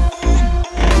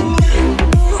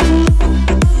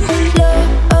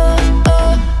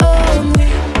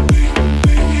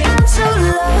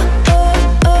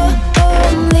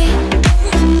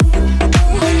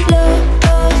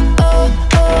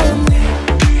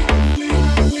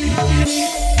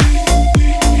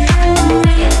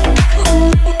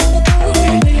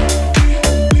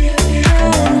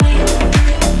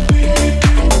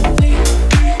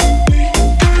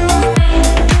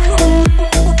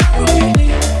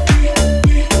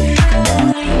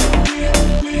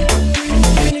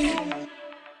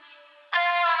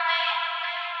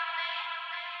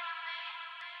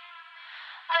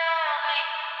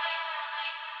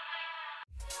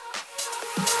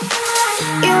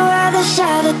 You were the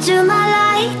shadow to my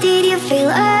light. Did you feel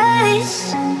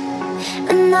us?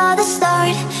 Another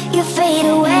start, you fade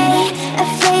away.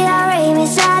 Afraid our aim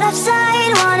is out of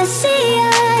sight. Wanna see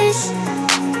us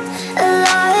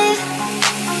alive.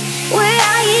 Where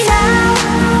are you now?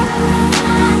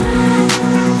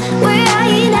 Where are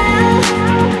you now?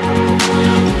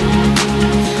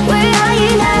 Where are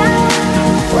you now?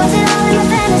 Was it all your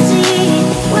fantasy?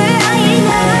 Where are you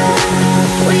now?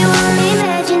 Were you only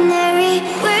imaginary?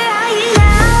 Where are you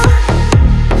now?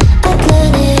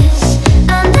 Atlantis,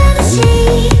 under the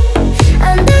sea,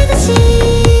 under the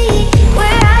sea.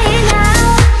 Where are you now?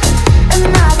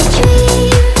 Another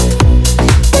dream.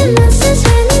 The monster's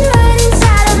running right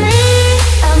inside of me.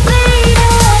 I'm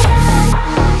faded.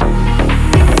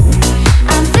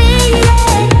 I'm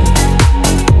faded.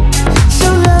 So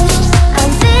lost.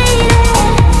 I'm faded.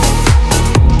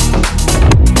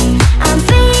 I'm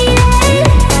faded.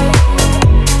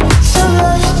 So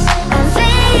lost. I'm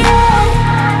faded.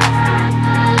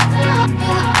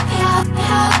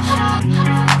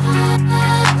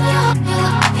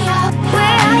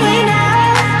 Where are you now?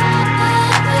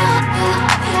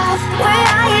 Where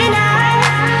are you now?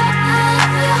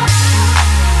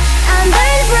 I'm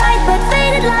burning bright but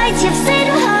faded lights. You've set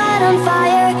my heart on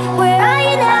fire. Where are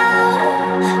you now?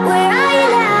 Where are you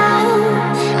now?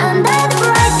 Under the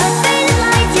bright but faded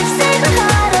lights. You've set my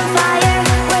heart on fire.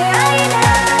 Where are you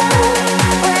now?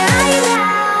 Where are you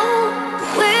now?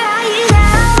 Where are you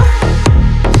now?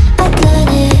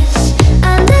 Atlantis,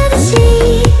 under the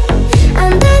sea,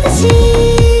 under the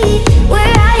sea.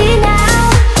 Where are you now?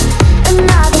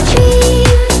 Another dream.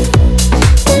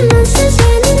 The monster's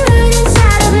running right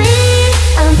inside of me.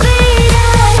 I'm faded.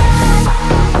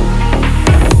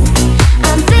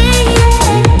 I'm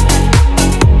faded.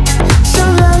 So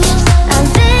lost. I'm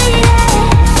faded.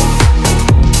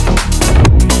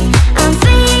 I'm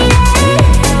faded.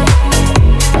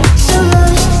 So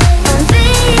lost. I'm faded. So lost.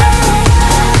 I'm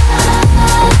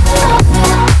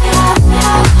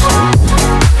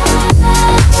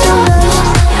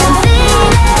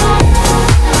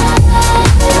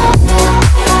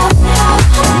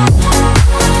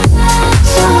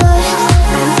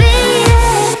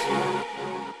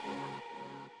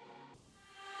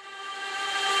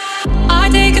I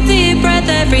take a deep breath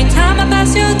every time I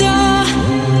pass your door.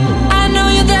 I know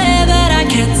you're there, but I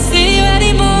can't see you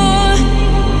anymore.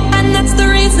 And that's the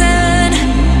reason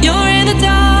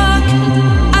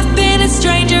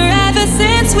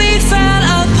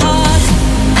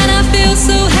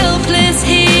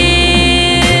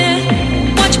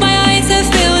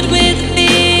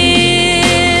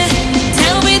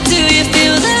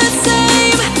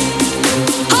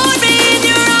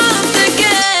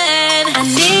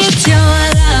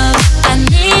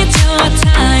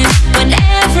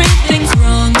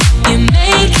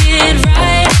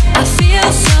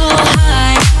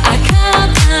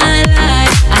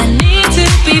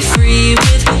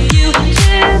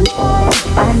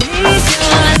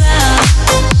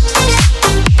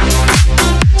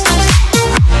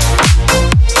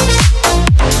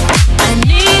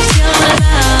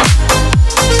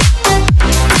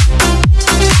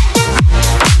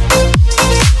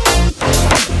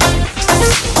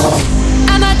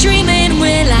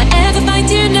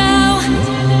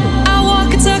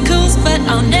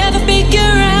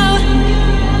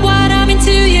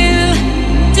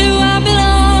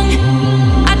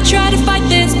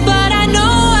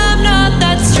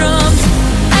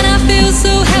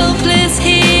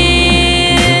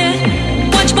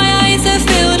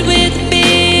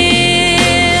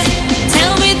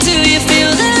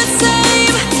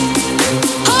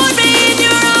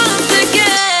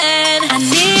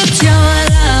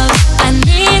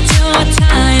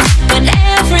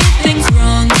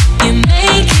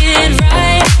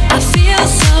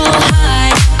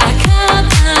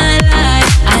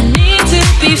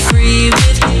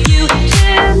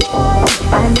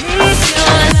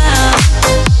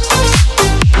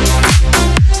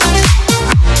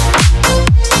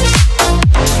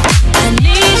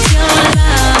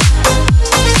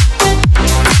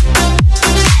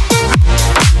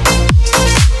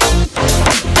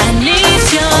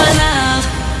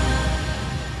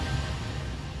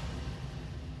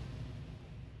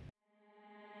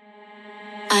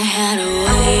had a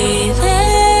way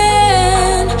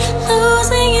then,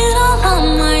 losing it all on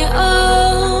my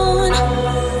own.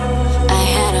 I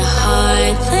had a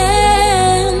heart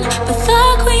then, but the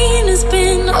queen has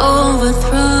been overthrown.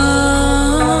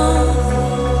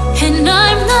 And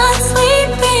I'm not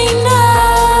sleeping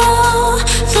now,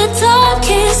 the dark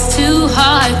is too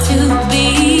hard to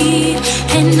beat.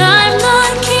 And I'm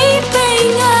not keeping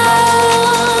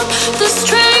up the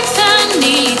strength I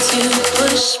need to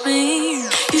push me.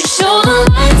 You show the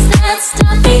lights that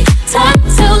stop me, time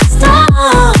to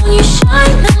stop. You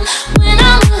shine them when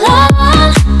I'm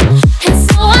alone. And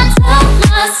so I tell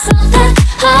myself that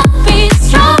I'll be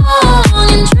strong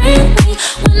and dream me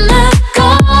when they're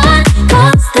gone.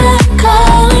 Cause they're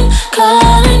calling,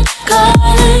 calling,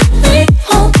 calling me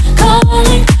home.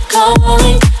 Calling,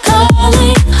 calling,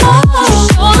 calling home. You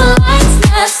show the lights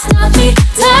that stop me,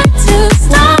 time to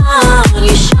stop.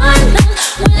 You shine them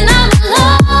when I'm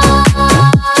alone.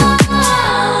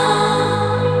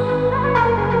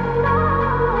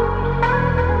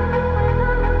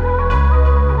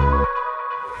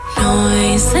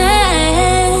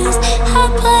 Noises I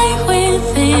play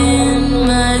within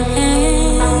my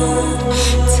head,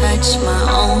 touch my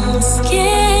own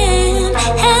skin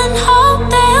and hope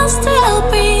they'll still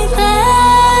be there.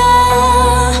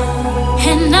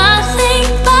 And I think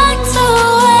back to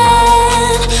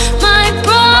when my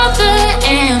brother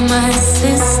and my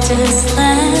sisters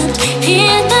left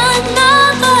in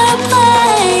another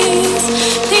place.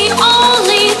 The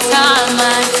only time I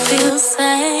feel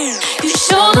safe. You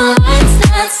show the lights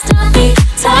that stop me,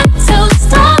 time to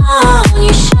stop.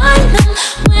 You shine them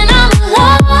when I'm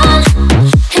alone.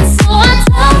 And so I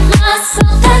tell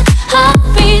myself that I'll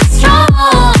be strong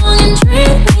and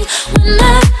dream me when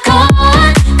they're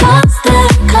gone. Cause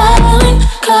they're calling,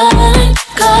 calling,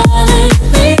 calling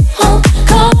me home.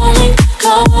 Calling,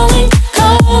 calling,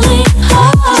 calling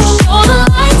home. You show the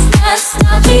lights that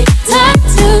stop me, time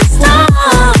to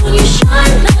stop. You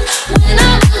shine them when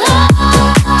I'm alone.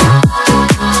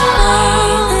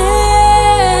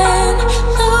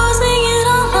 Losing it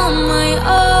all on my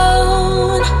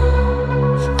own.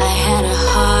 I had a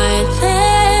heart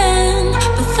then,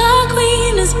 but the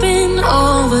queen has been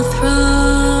overthrown.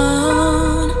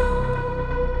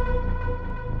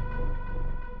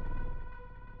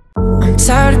 I'm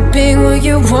tired of being what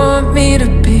you want me to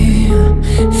be,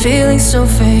 feeling so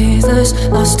faithless,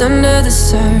 lost under the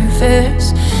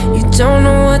surface. You don't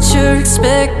know what you're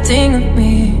expecting of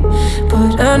me,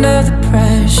 but under the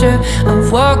pressure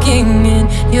of walking in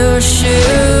your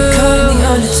shoes. Caught in the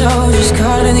undertow, just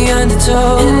caught in the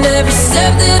undertow. And every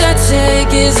step that I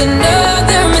take is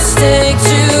another mistake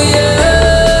to you.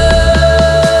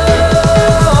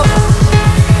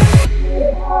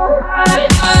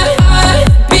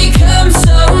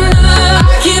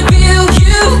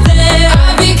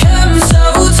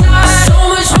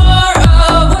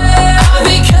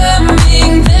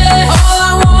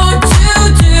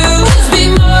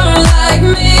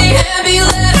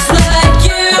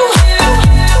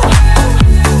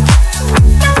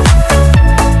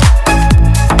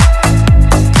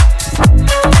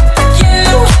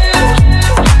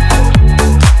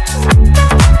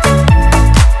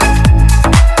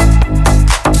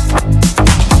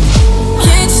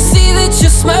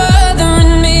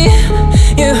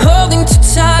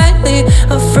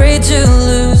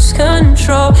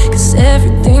 Cause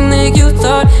everything that you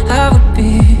thought I would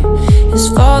be is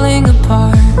falling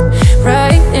apart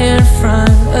right in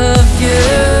front of you.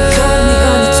 Caught in the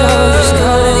undertow, just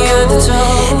caught in the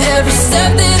undertow. Every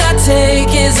step that I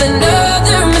take is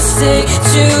another mistake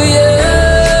to you.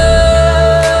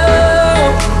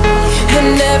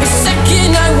 And every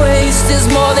second I waste is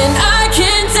more than I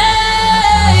can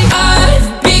take. I've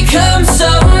become so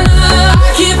numb,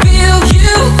 I can feel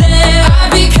you there. I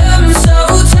become so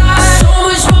tired, so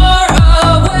much more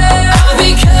aware of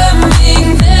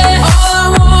becoming there. All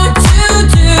I want to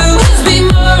do is be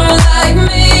more like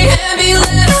me and be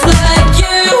less like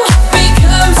you.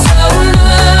 Become so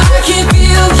numb, I can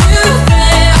feel you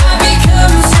there. I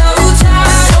become so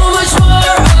tired, so much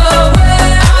more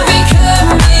aware of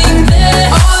becoming there.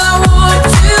 All I want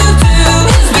to do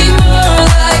is be more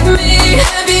like me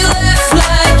and be less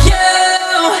like you.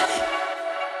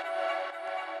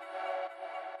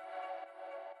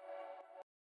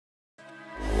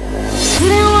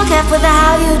 Didn't walk up with a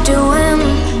how you doing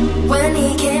when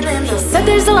he came in. He said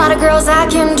there's a lot of girls I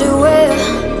can do it,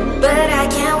 but I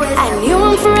can't wait. I knew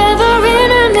him forever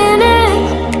in a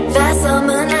minute. That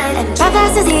summer night, and by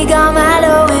fast as he got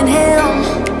Milo in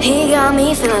him, he got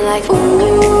me feeling like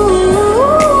ooh.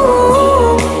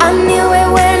 I knew it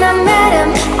when I met him.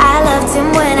 I loved him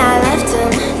when I left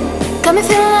him. Got me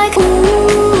feeling like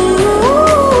ooh.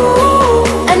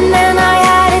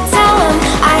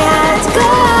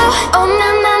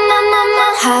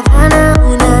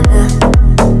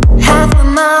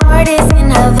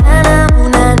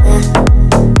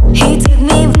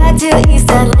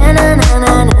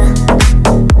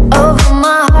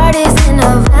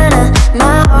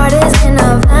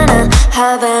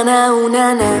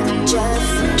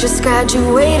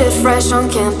 Graduated fresh on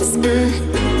campus,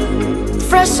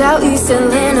 fresh out East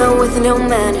Atlanta with no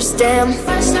manners, damn.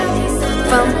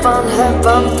 Bump on her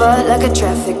bumper like a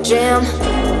traffic jam.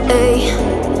 Ayy,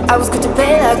 I was good to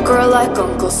pay that girl like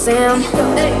Uncle Sam.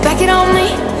 Back it on me,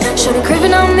 shawty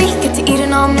craving on me, get to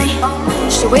eating on me.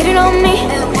 She waited on me,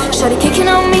 shawty kicking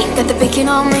on me, got the bacon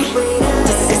on me.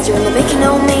 The sister in the bacon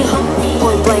on me,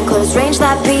 point blank close range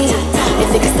that beat.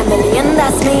 If it costs $1 million,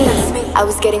 that's me. I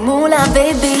was getting moolah,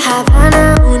 baby.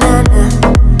 Havana, ooh na na.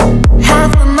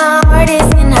 Half of my heart is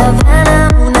in Havana,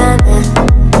 ooh na na.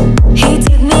 He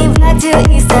took me back to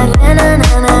East Atlanta,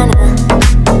 na na na.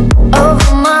 Oh,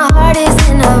 my heart is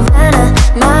in Havana,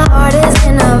 my heart is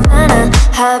in Havana.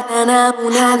 Havana, ooh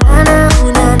na na,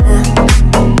 ooh na na.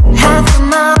 Half of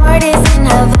my heart is in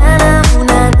Havana, ooh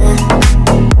na na.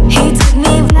 He took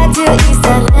me back to East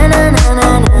Atlanta, na na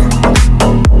na.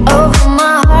 Oh,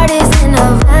 my heart is in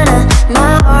Havana,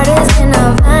 my heart is in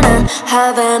Havana.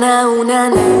 Havana, ooh na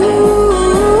na.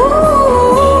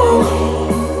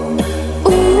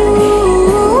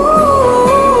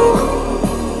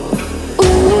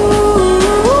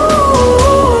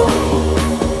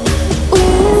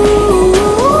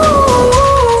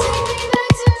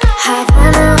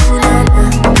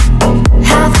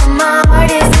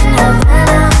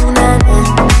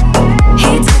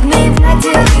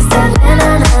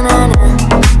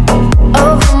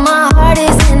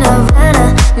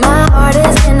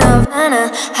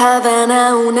 Havana,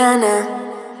 ooh na na.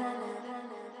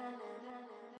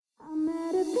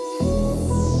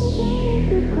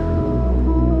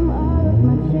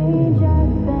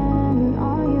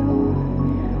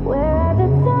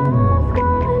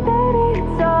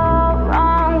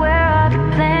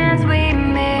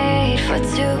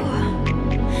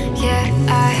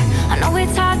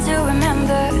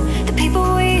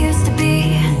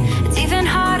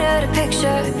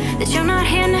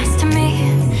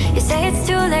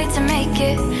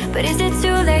 But is it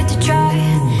too late to try?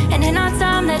 And in our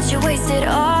time that you wasted,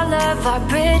 all of our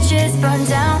bridges burned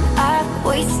down. I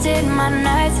wasted my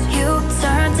nights, you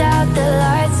turned out the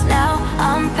lights. Now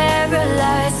I'm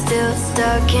paralyzed, still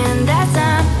stuck in that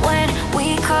time when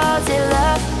we called it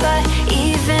love. But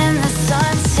even the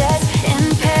sun sets in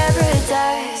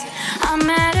paradise. I'm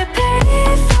at a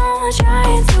payphone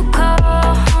trying to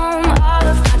call home. All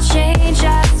of my change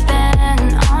I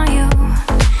spent on you.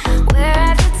 Where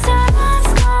at the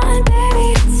time's gone, baby,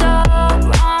 it's all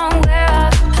wrong. Where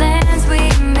are the plans we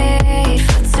made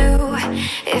for two?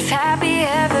 If happy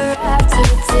ever after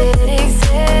did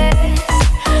exist,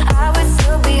 I would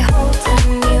still be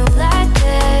holding you like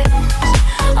this.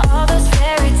 All those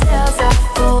fairy tales are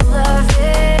full of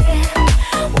it.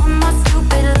 One more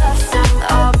stupid love song,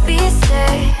 I'll be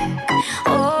sick.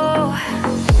 Oh,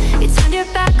 you turned your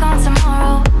back on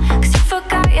tomorrow, 'cause you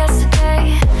forgot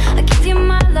yesterday. I gave you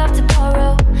my love to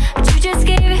borrow, but you just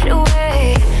gave it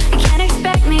away. You can't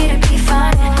expect me to be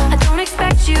fine, I don't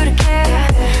expect you to care.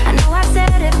 I know I've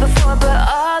said it before, but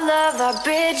all of our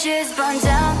bridges burned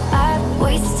down. I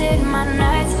wasted my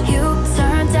nights, you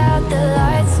turned out the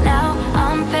lights. Now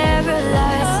I'm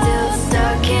paralyzed, still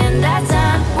stuck in that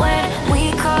time when we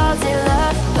called it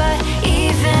love. But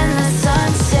even the sun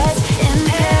sets in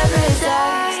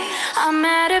paradise. I'm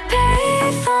at a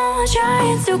payphone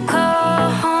trying to call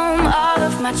home. All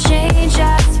of my change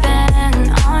I spent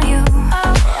on you.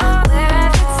 Where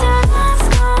have the time's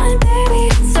gone, baby,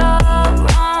 it's all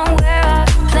wrong. Where are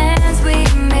the plans we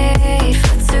made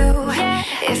for two?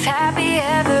 If happy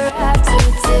ever after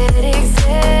did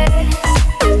exist,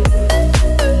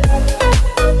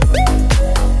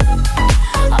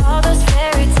 all those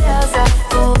fairy tales are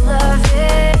full of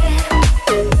it.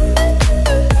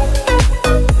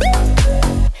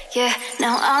 Yeah,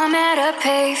 now I'm at a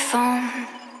payphone.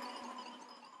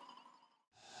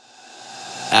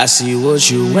 I see what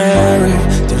you're wearing,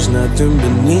 there's nothing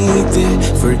beneath it.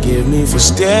 Forgive me for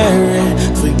staring,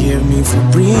 forgive me for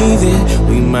breathing.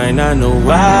 We might not know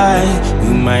why, we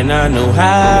might not know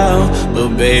how, but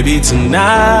baby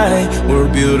tonight, we're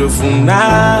beautiful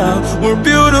now. We're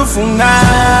beautiful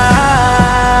now.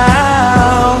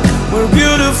 We're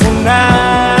beautiful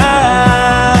now.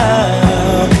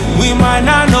 We might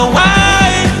not know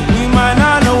why, we might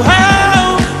not know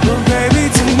how, but baby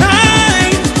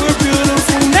tonight, we're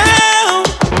beautiful now.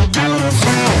 We're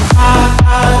beautiful now.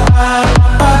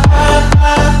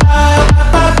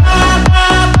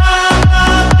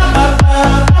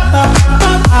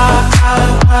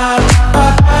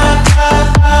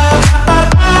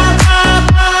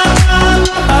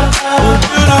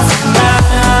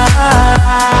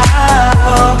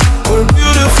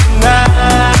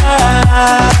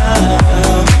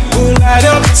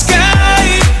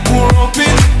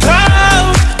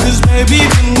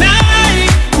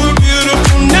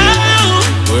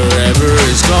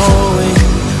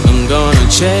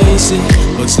 chase it.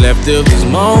 What's left of this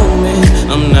moment,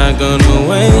 I'm not gonna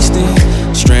waste it.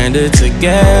 Stranded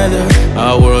together,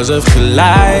 our worlds have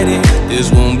collided.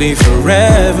 This won't be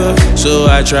forever, so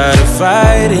I try to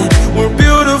fight it. We're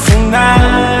beautiful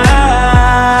now.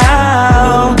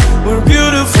 We're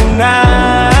beautiful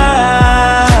now.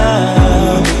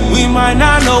 We might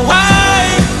not know why,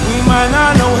 we might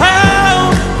not know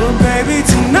how, but baby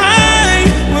tonight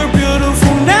we're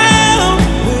beautiful now.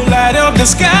 We'll light up the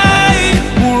sky,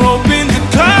 we'll open the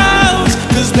clouds,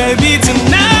 'cause baby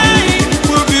tonight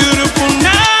we're beautiful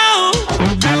now.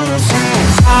 We're beautiful.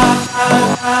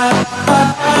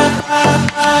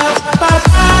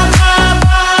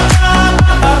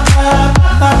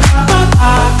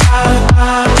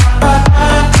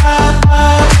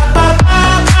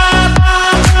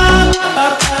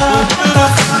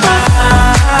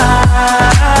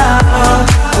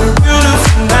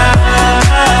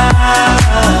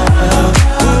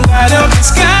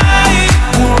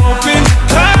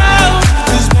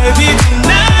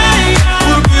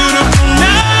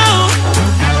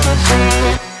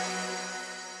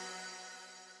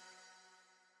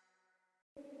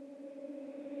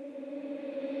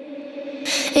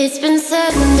 It's been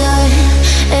said and done.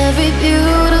 Every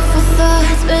beautiful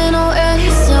thought's been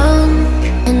already sung.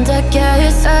 And I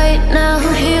guess right now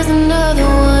here's another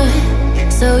one.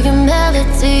 So your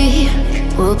melody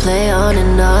will play on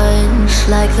and on,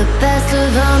 like the best of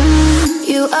them.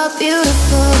 You are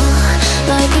beautiful,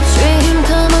 like a dream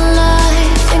come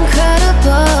alive.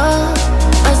 Incredible,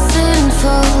 a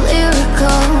sinful,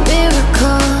 lyrical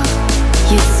miracle.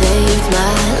 You saved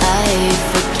my life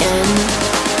again.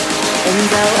 And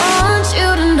I want you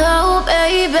to know,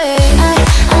 baby,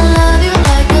 I love you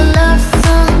like a love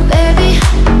song, baby.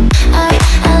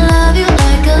 I love you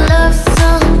like a love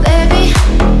song, baby.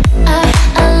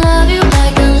 I love you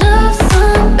like a love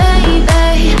song,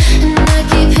 baby. And I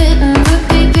keep hitting,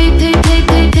 repeating.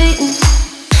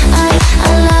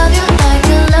 I love you like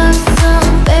a love song,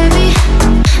 baby.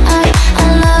 I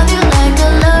love you like a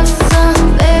love song,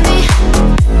 baby.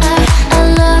 I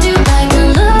love you like a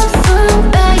love song,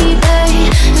 baby.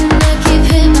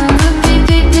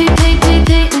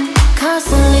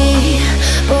 Constantly,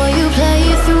 boy, you play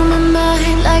it through my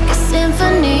mind like a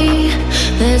symphony.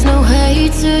 There's no way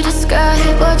to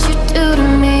describe what you do to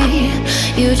me.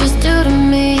 You just do to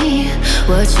me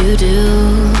what you do.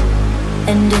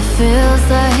 And it feels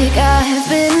like I've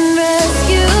been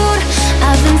rescued,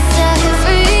 I've been set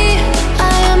free.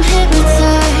 I am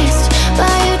hypnotized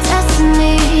by your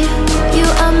destiny. You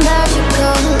are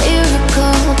magical,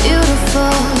 lyrical,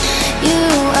 beautiful. You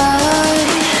are.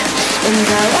 And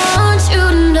I want you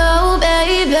to know,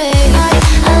 baby,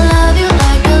 I love you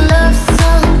like a love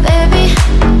song, baby.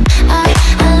 I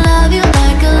love you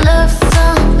like a love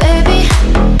song, baby.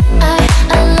 I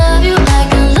love you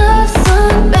like a love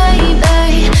song,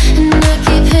 baby. And I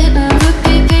keep hitting,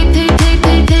 repeating.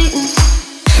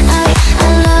 I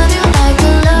love you like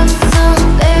a love song,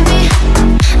 baby.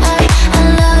 I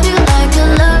love you like a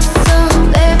love song,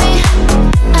 baby.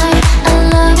 I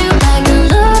love you like a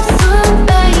love song,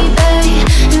 baby.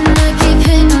 And I keep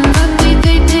hitting,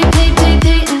 repeating.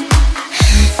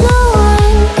 No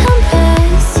one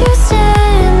compares, you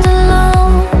stand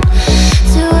alone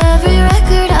to every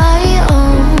record I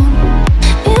own.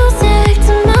 Music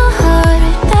to my heart,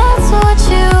 that's what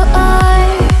you are.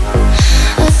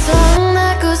 A song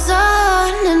that goes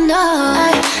on and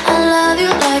on. I love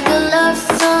you like a love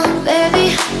song, baby.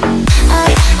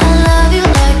 I love you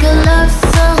like a love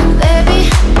song, baby.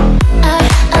 I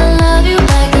love you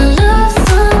like a love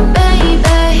song,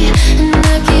 baby. And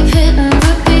I keep hitting,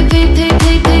 repeating.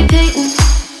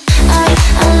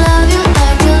 I love you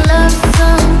like a love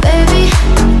song, baby.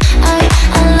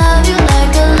 I love you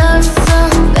like a love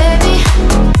song, baby.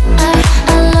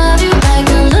 I love you like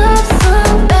a love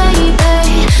song,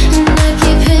 baby. And I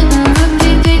keep hitting,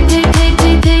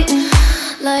 repeating,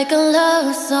 like a love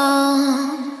song.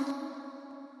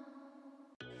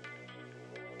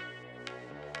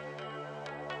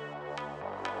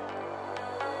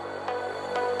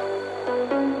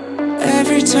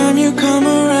 Every time you come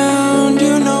around,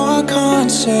 you know I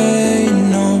can't say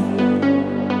no.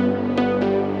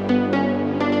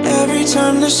 Every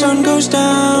time the sun goes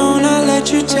down, I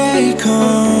let you take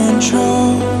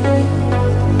control.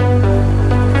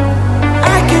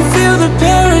 I can feel the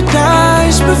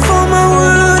paradise before my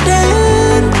world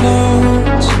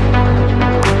implodes.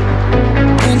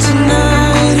 And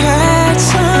tonight had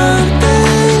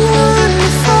something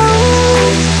wonderful.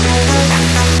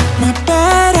 My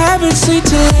bad habits lead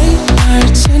to late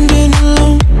nights, ending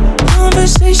alone.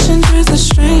 Conversations with a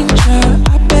stranger,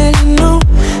 I bet you know.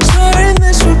 Swearing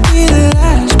this would be the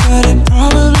last, but it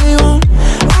probably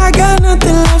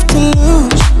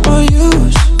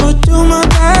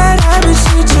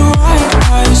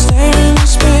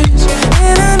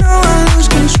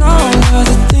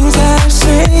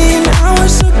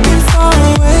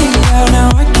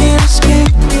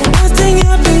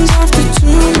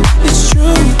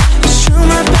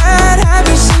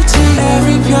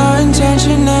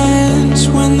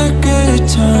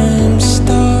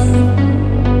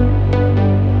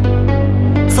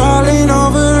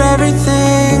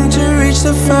reached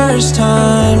the first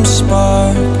time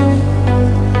spark.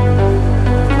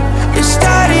 It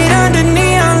started under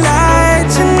neon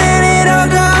lights and then it all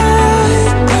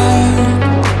got dark.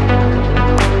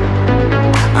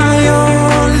 I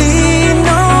only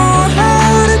know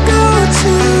how to go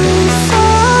too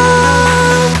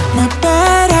far. My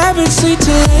bad habits lead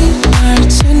to late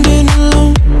nights ending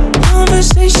alone.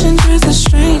 Conversations with a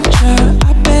stranger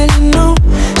I barely know.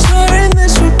 Swearing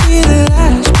this would be the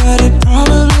last, but it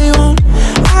probably won't.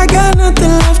 I got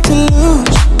nothing left to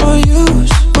lose or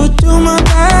use. What do my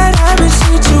bad habits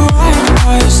lead to?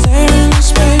 Why you stare into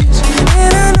space?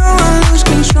 And I know I lose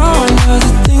control of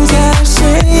the things that I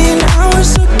say. And I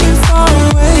was looking far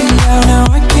away, now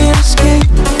I can't escape.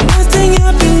 Nothing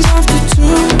happens after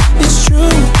two. It's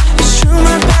true,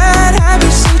 my bad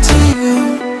habits lead to you.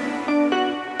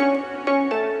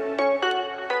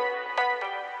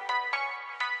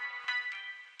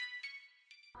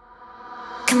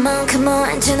 Come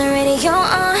on, turn the radio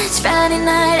on. It's Friday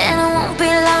night and it won't be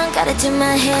long. Gotta do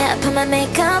my hair, put my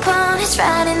makeup on. It's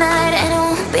Friday night and it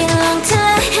won't be long till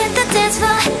I hit the dance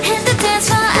floor, hit the dance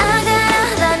floor. I got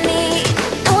all I need.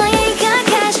 No, I ain't got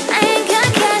cash, I ain't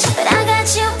got cash, but I got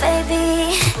you,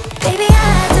 baby. Baby,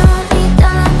 I don't need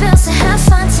dollar bills to have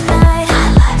fun tonight.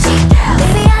 I love you, girl.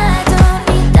 Baby, I don't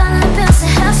need dollar bills to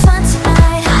have fun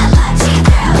tonight. I love you,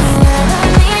 girl. Oh, I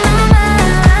don't need no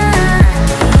money.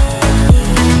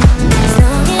 As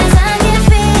long as I can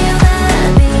feel the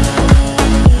beat.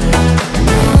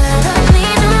 Oh, I don't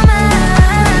need no money.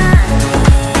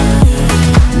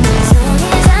 As long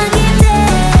as I keep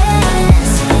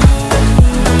dancing.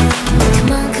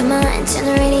 Come on, and turn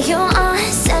the radio on.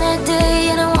 Saturday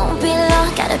and it won't be long.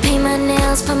 Gotta paint my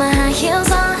nails, put my high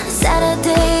heels on.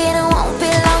 Saturday and it won't be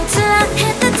long till I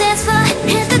hit the dance floor,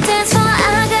 hit the dance floor.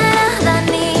 I got all I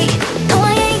need. No, I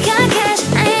ain't got cash,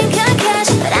 I ain't got cash,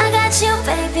 but I got you,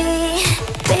 baby.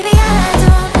 Baby, I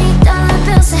don't need dollar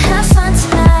bills to have fun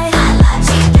tonight. I love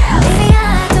you, girl. Baby,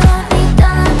 I don't need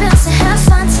dollar bills to have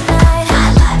fun tonight. I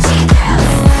love you, girl.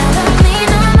 Oh, I don't need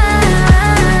no money.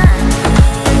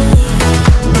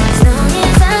 As long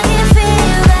as I can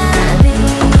feel the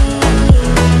beat.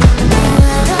 Oh,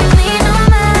 I don't need no money.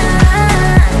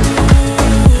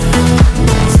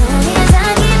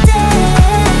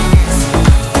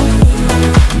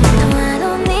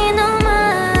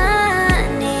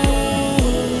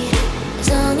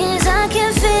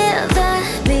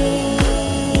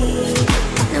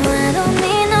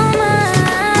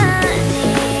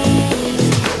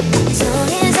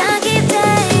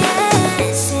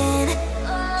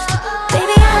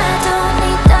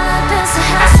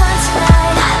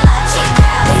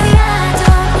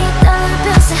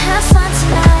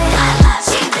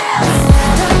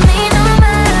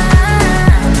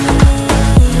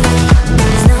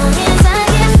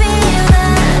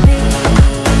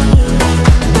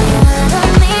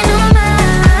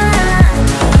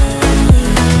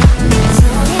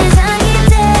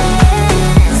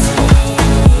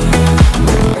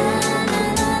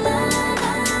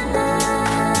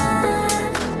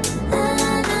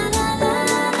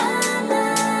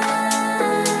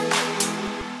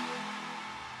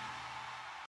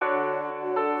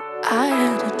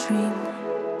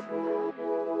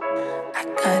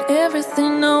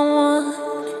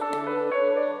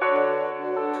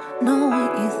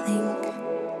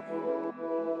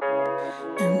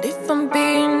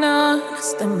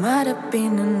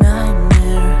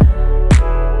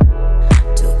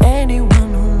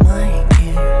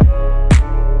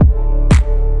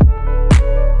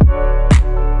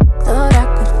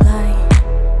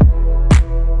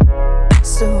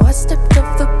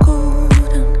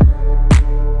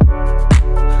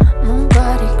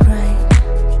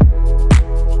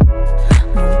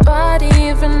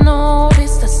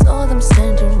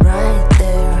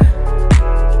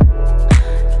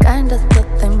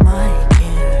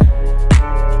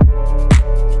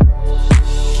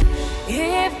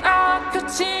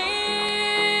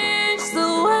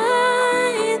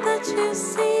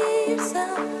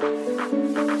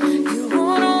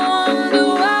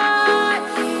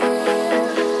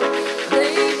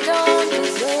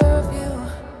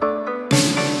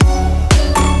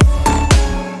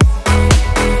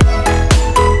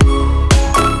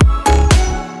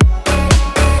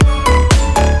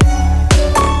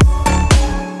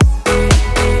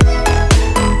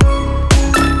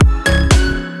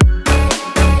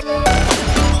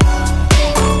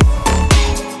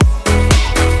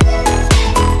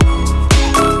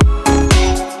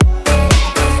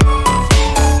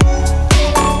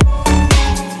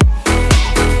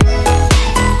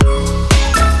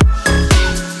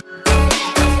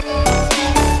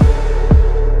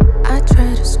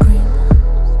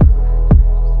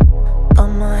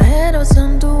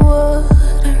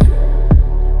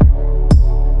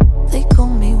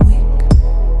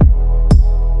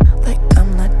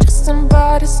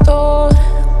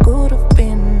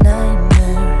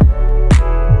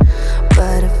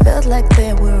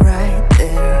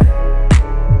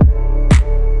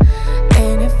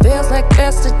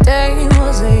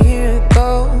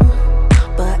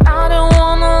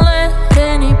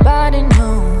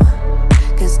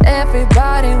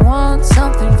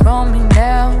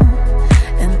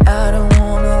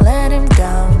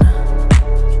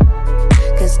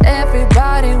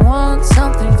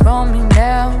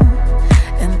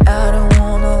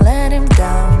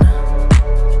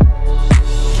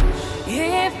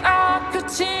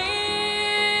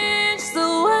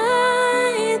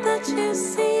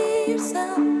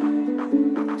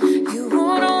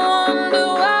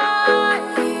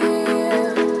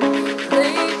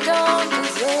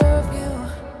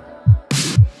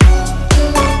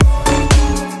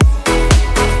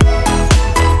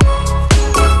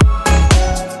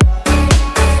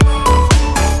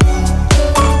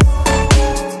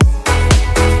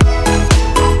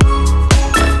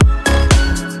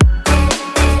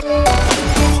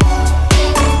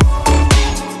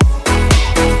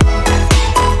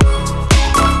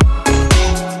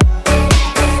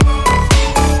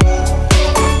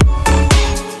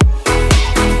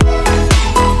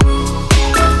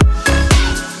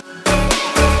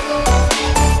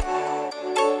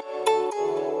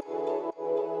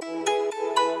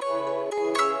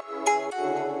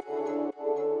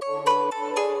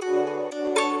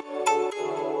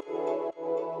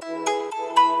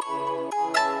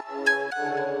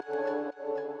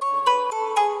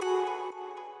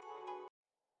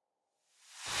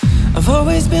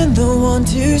 always been the one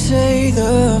to say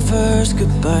the first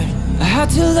goodbye. I had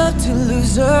to love to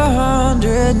lose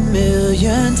 100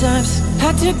 million times.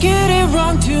 Had to get it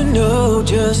wrong to know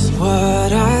just what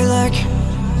I like.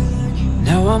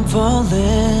 Now I'm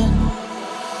falling.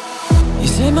 You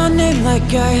say my name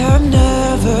like I have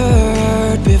never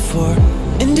heard before.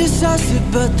 Indecisive,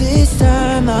 but this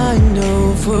time I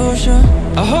know for sure.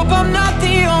 I hope I'm not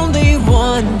the only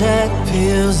one that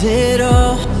feels it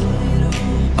all.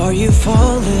 Are you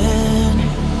falling?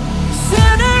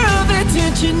 Center of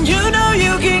attention, you know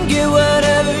you can get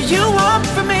whatever you want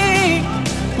from me.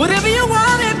 Whatever you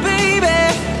wanted, baby.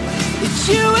 It's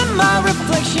you and my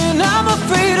reflection. I'm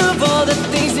afraid of all the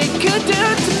things it could do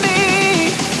to me.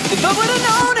 If I would've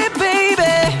known it,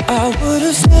 baby, I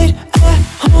would've stayed at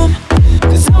home,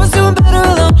 'cause I was doing better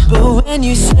alone. But when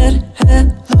you said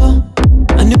hello,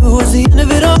 I knew it was the end of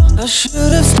it all. I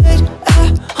should've stayed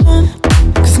at home,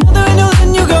 'cause now that I know,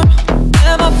 then you go.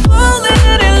 Am I falling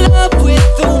in love with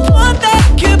the one that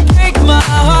could break my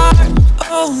heart?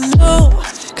 Oh no,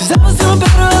 'cause I was doing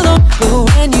better alone. But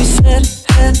when you said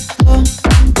hello,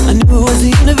 I knew it was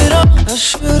the end of it all. I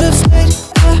should've stayed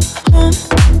at home,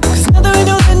 'cause now that I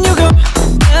know, then you go.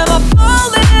 Am I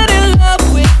falling in love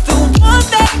with the one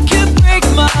that could break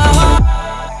my heart?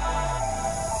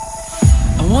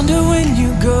 I wonder when you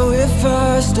go if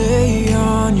I stay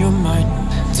on your mind.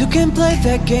 Two can play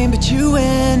that game, but you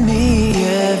and me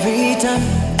every time.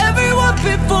 Everyone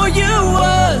before you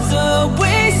was a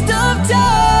waste of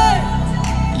time.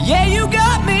 Yeah, you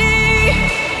got me.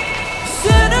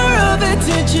 Center of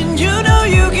attention, you know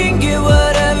you can get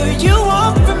whatever you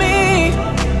want from me.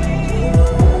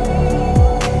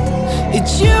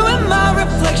 It's you and my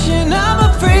reflection. I'm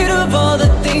afraid of all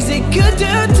the things it could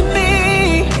do to me.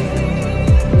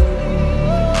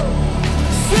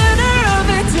 Center of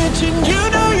attention, you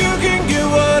know you can get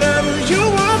whatever you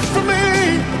want from me.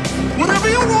 Whatever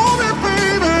you want it,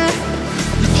 baby.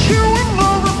 It's you and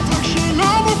my reflection.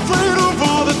 I'm afraid of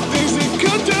all the things it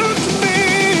could do to me.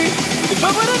 If I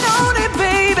would've known it,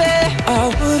 baby, I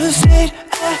would've stayed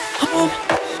at home,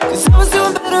 'cause I was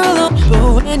doing better alone. But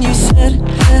when you said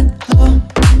hello,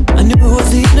 I knew it was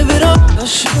the end of it all. I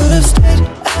should've stayed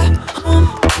at home,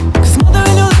 'cause now that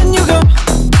I know, then you go.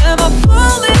 Am I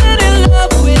falling in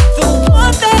love with the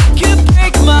one that could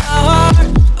break my heart?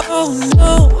 Oh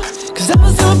no, 'cause I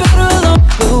was doing better alone.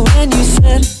 But when you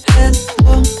said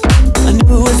hello, I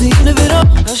knew it was the end of it all.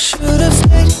 I should've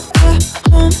stayed at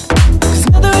home, 'cause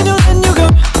now that I know, then you go.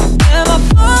 Am I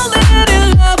falling in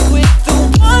love with the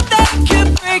one that could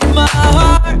break my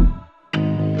heart?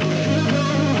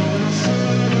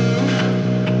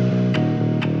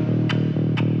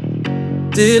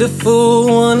 Did a full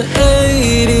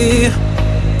 180,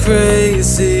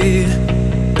 crazy,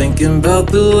 thinking about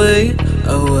the way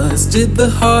I was. Did the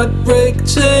heartbreak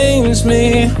change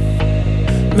me?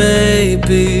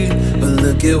 Maybe, but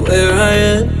look at where I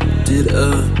ended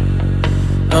up.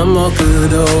 I'm all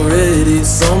good already,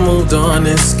 so moved on,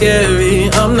 it's scary.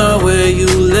 I'm not where you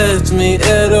left me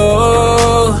at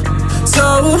all. So,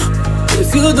 if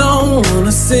you don't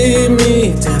wanna see me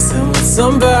dancing with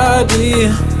somebody,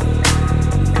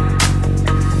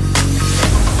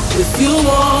 if you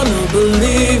wanna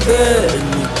believe that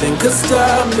anything could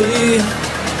stop me,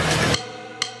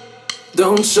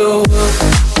 don't show up,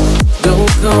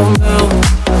 don't come out,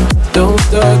 don't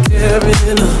start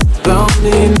caring about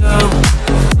me now.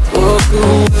 Walk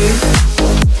away,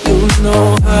 you know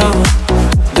how.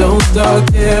 Don't start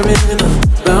caring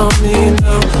about me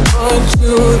now. Aren't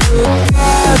you the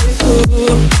guy who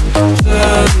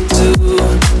tried to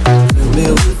hurt me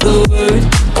with the word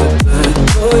goodbye?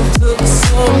 Oh, it took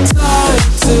some time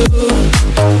to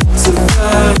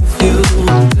survive you.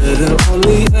 Better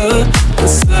only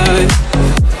aside.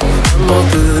 I'm all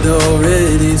good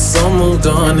already, so moved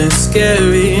on, it's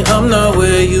scary. I'm not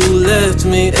where you left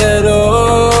me at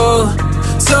all.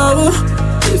 So,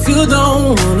 if you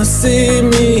don't wanna see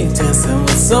me dancing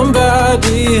with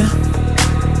somebody,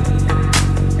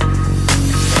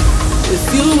 if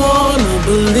you wanna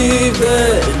believe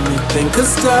that anything could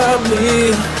stop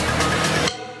me,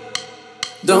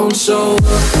 don't show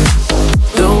up,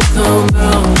 don't come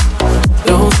out,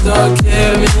 don't start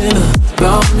caring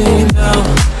about me now.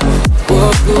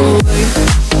 Walk away,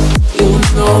 you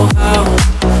know how.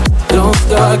 Don't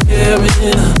start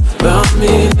caring about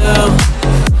me now.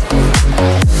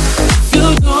 If you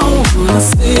don't wanna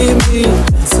see me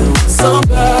dancing with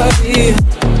somebody,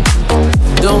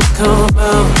 don't come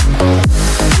out.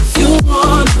 If you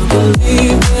wanna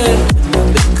believe that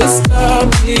nothing could stop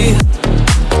me,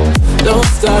 don't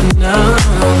start now.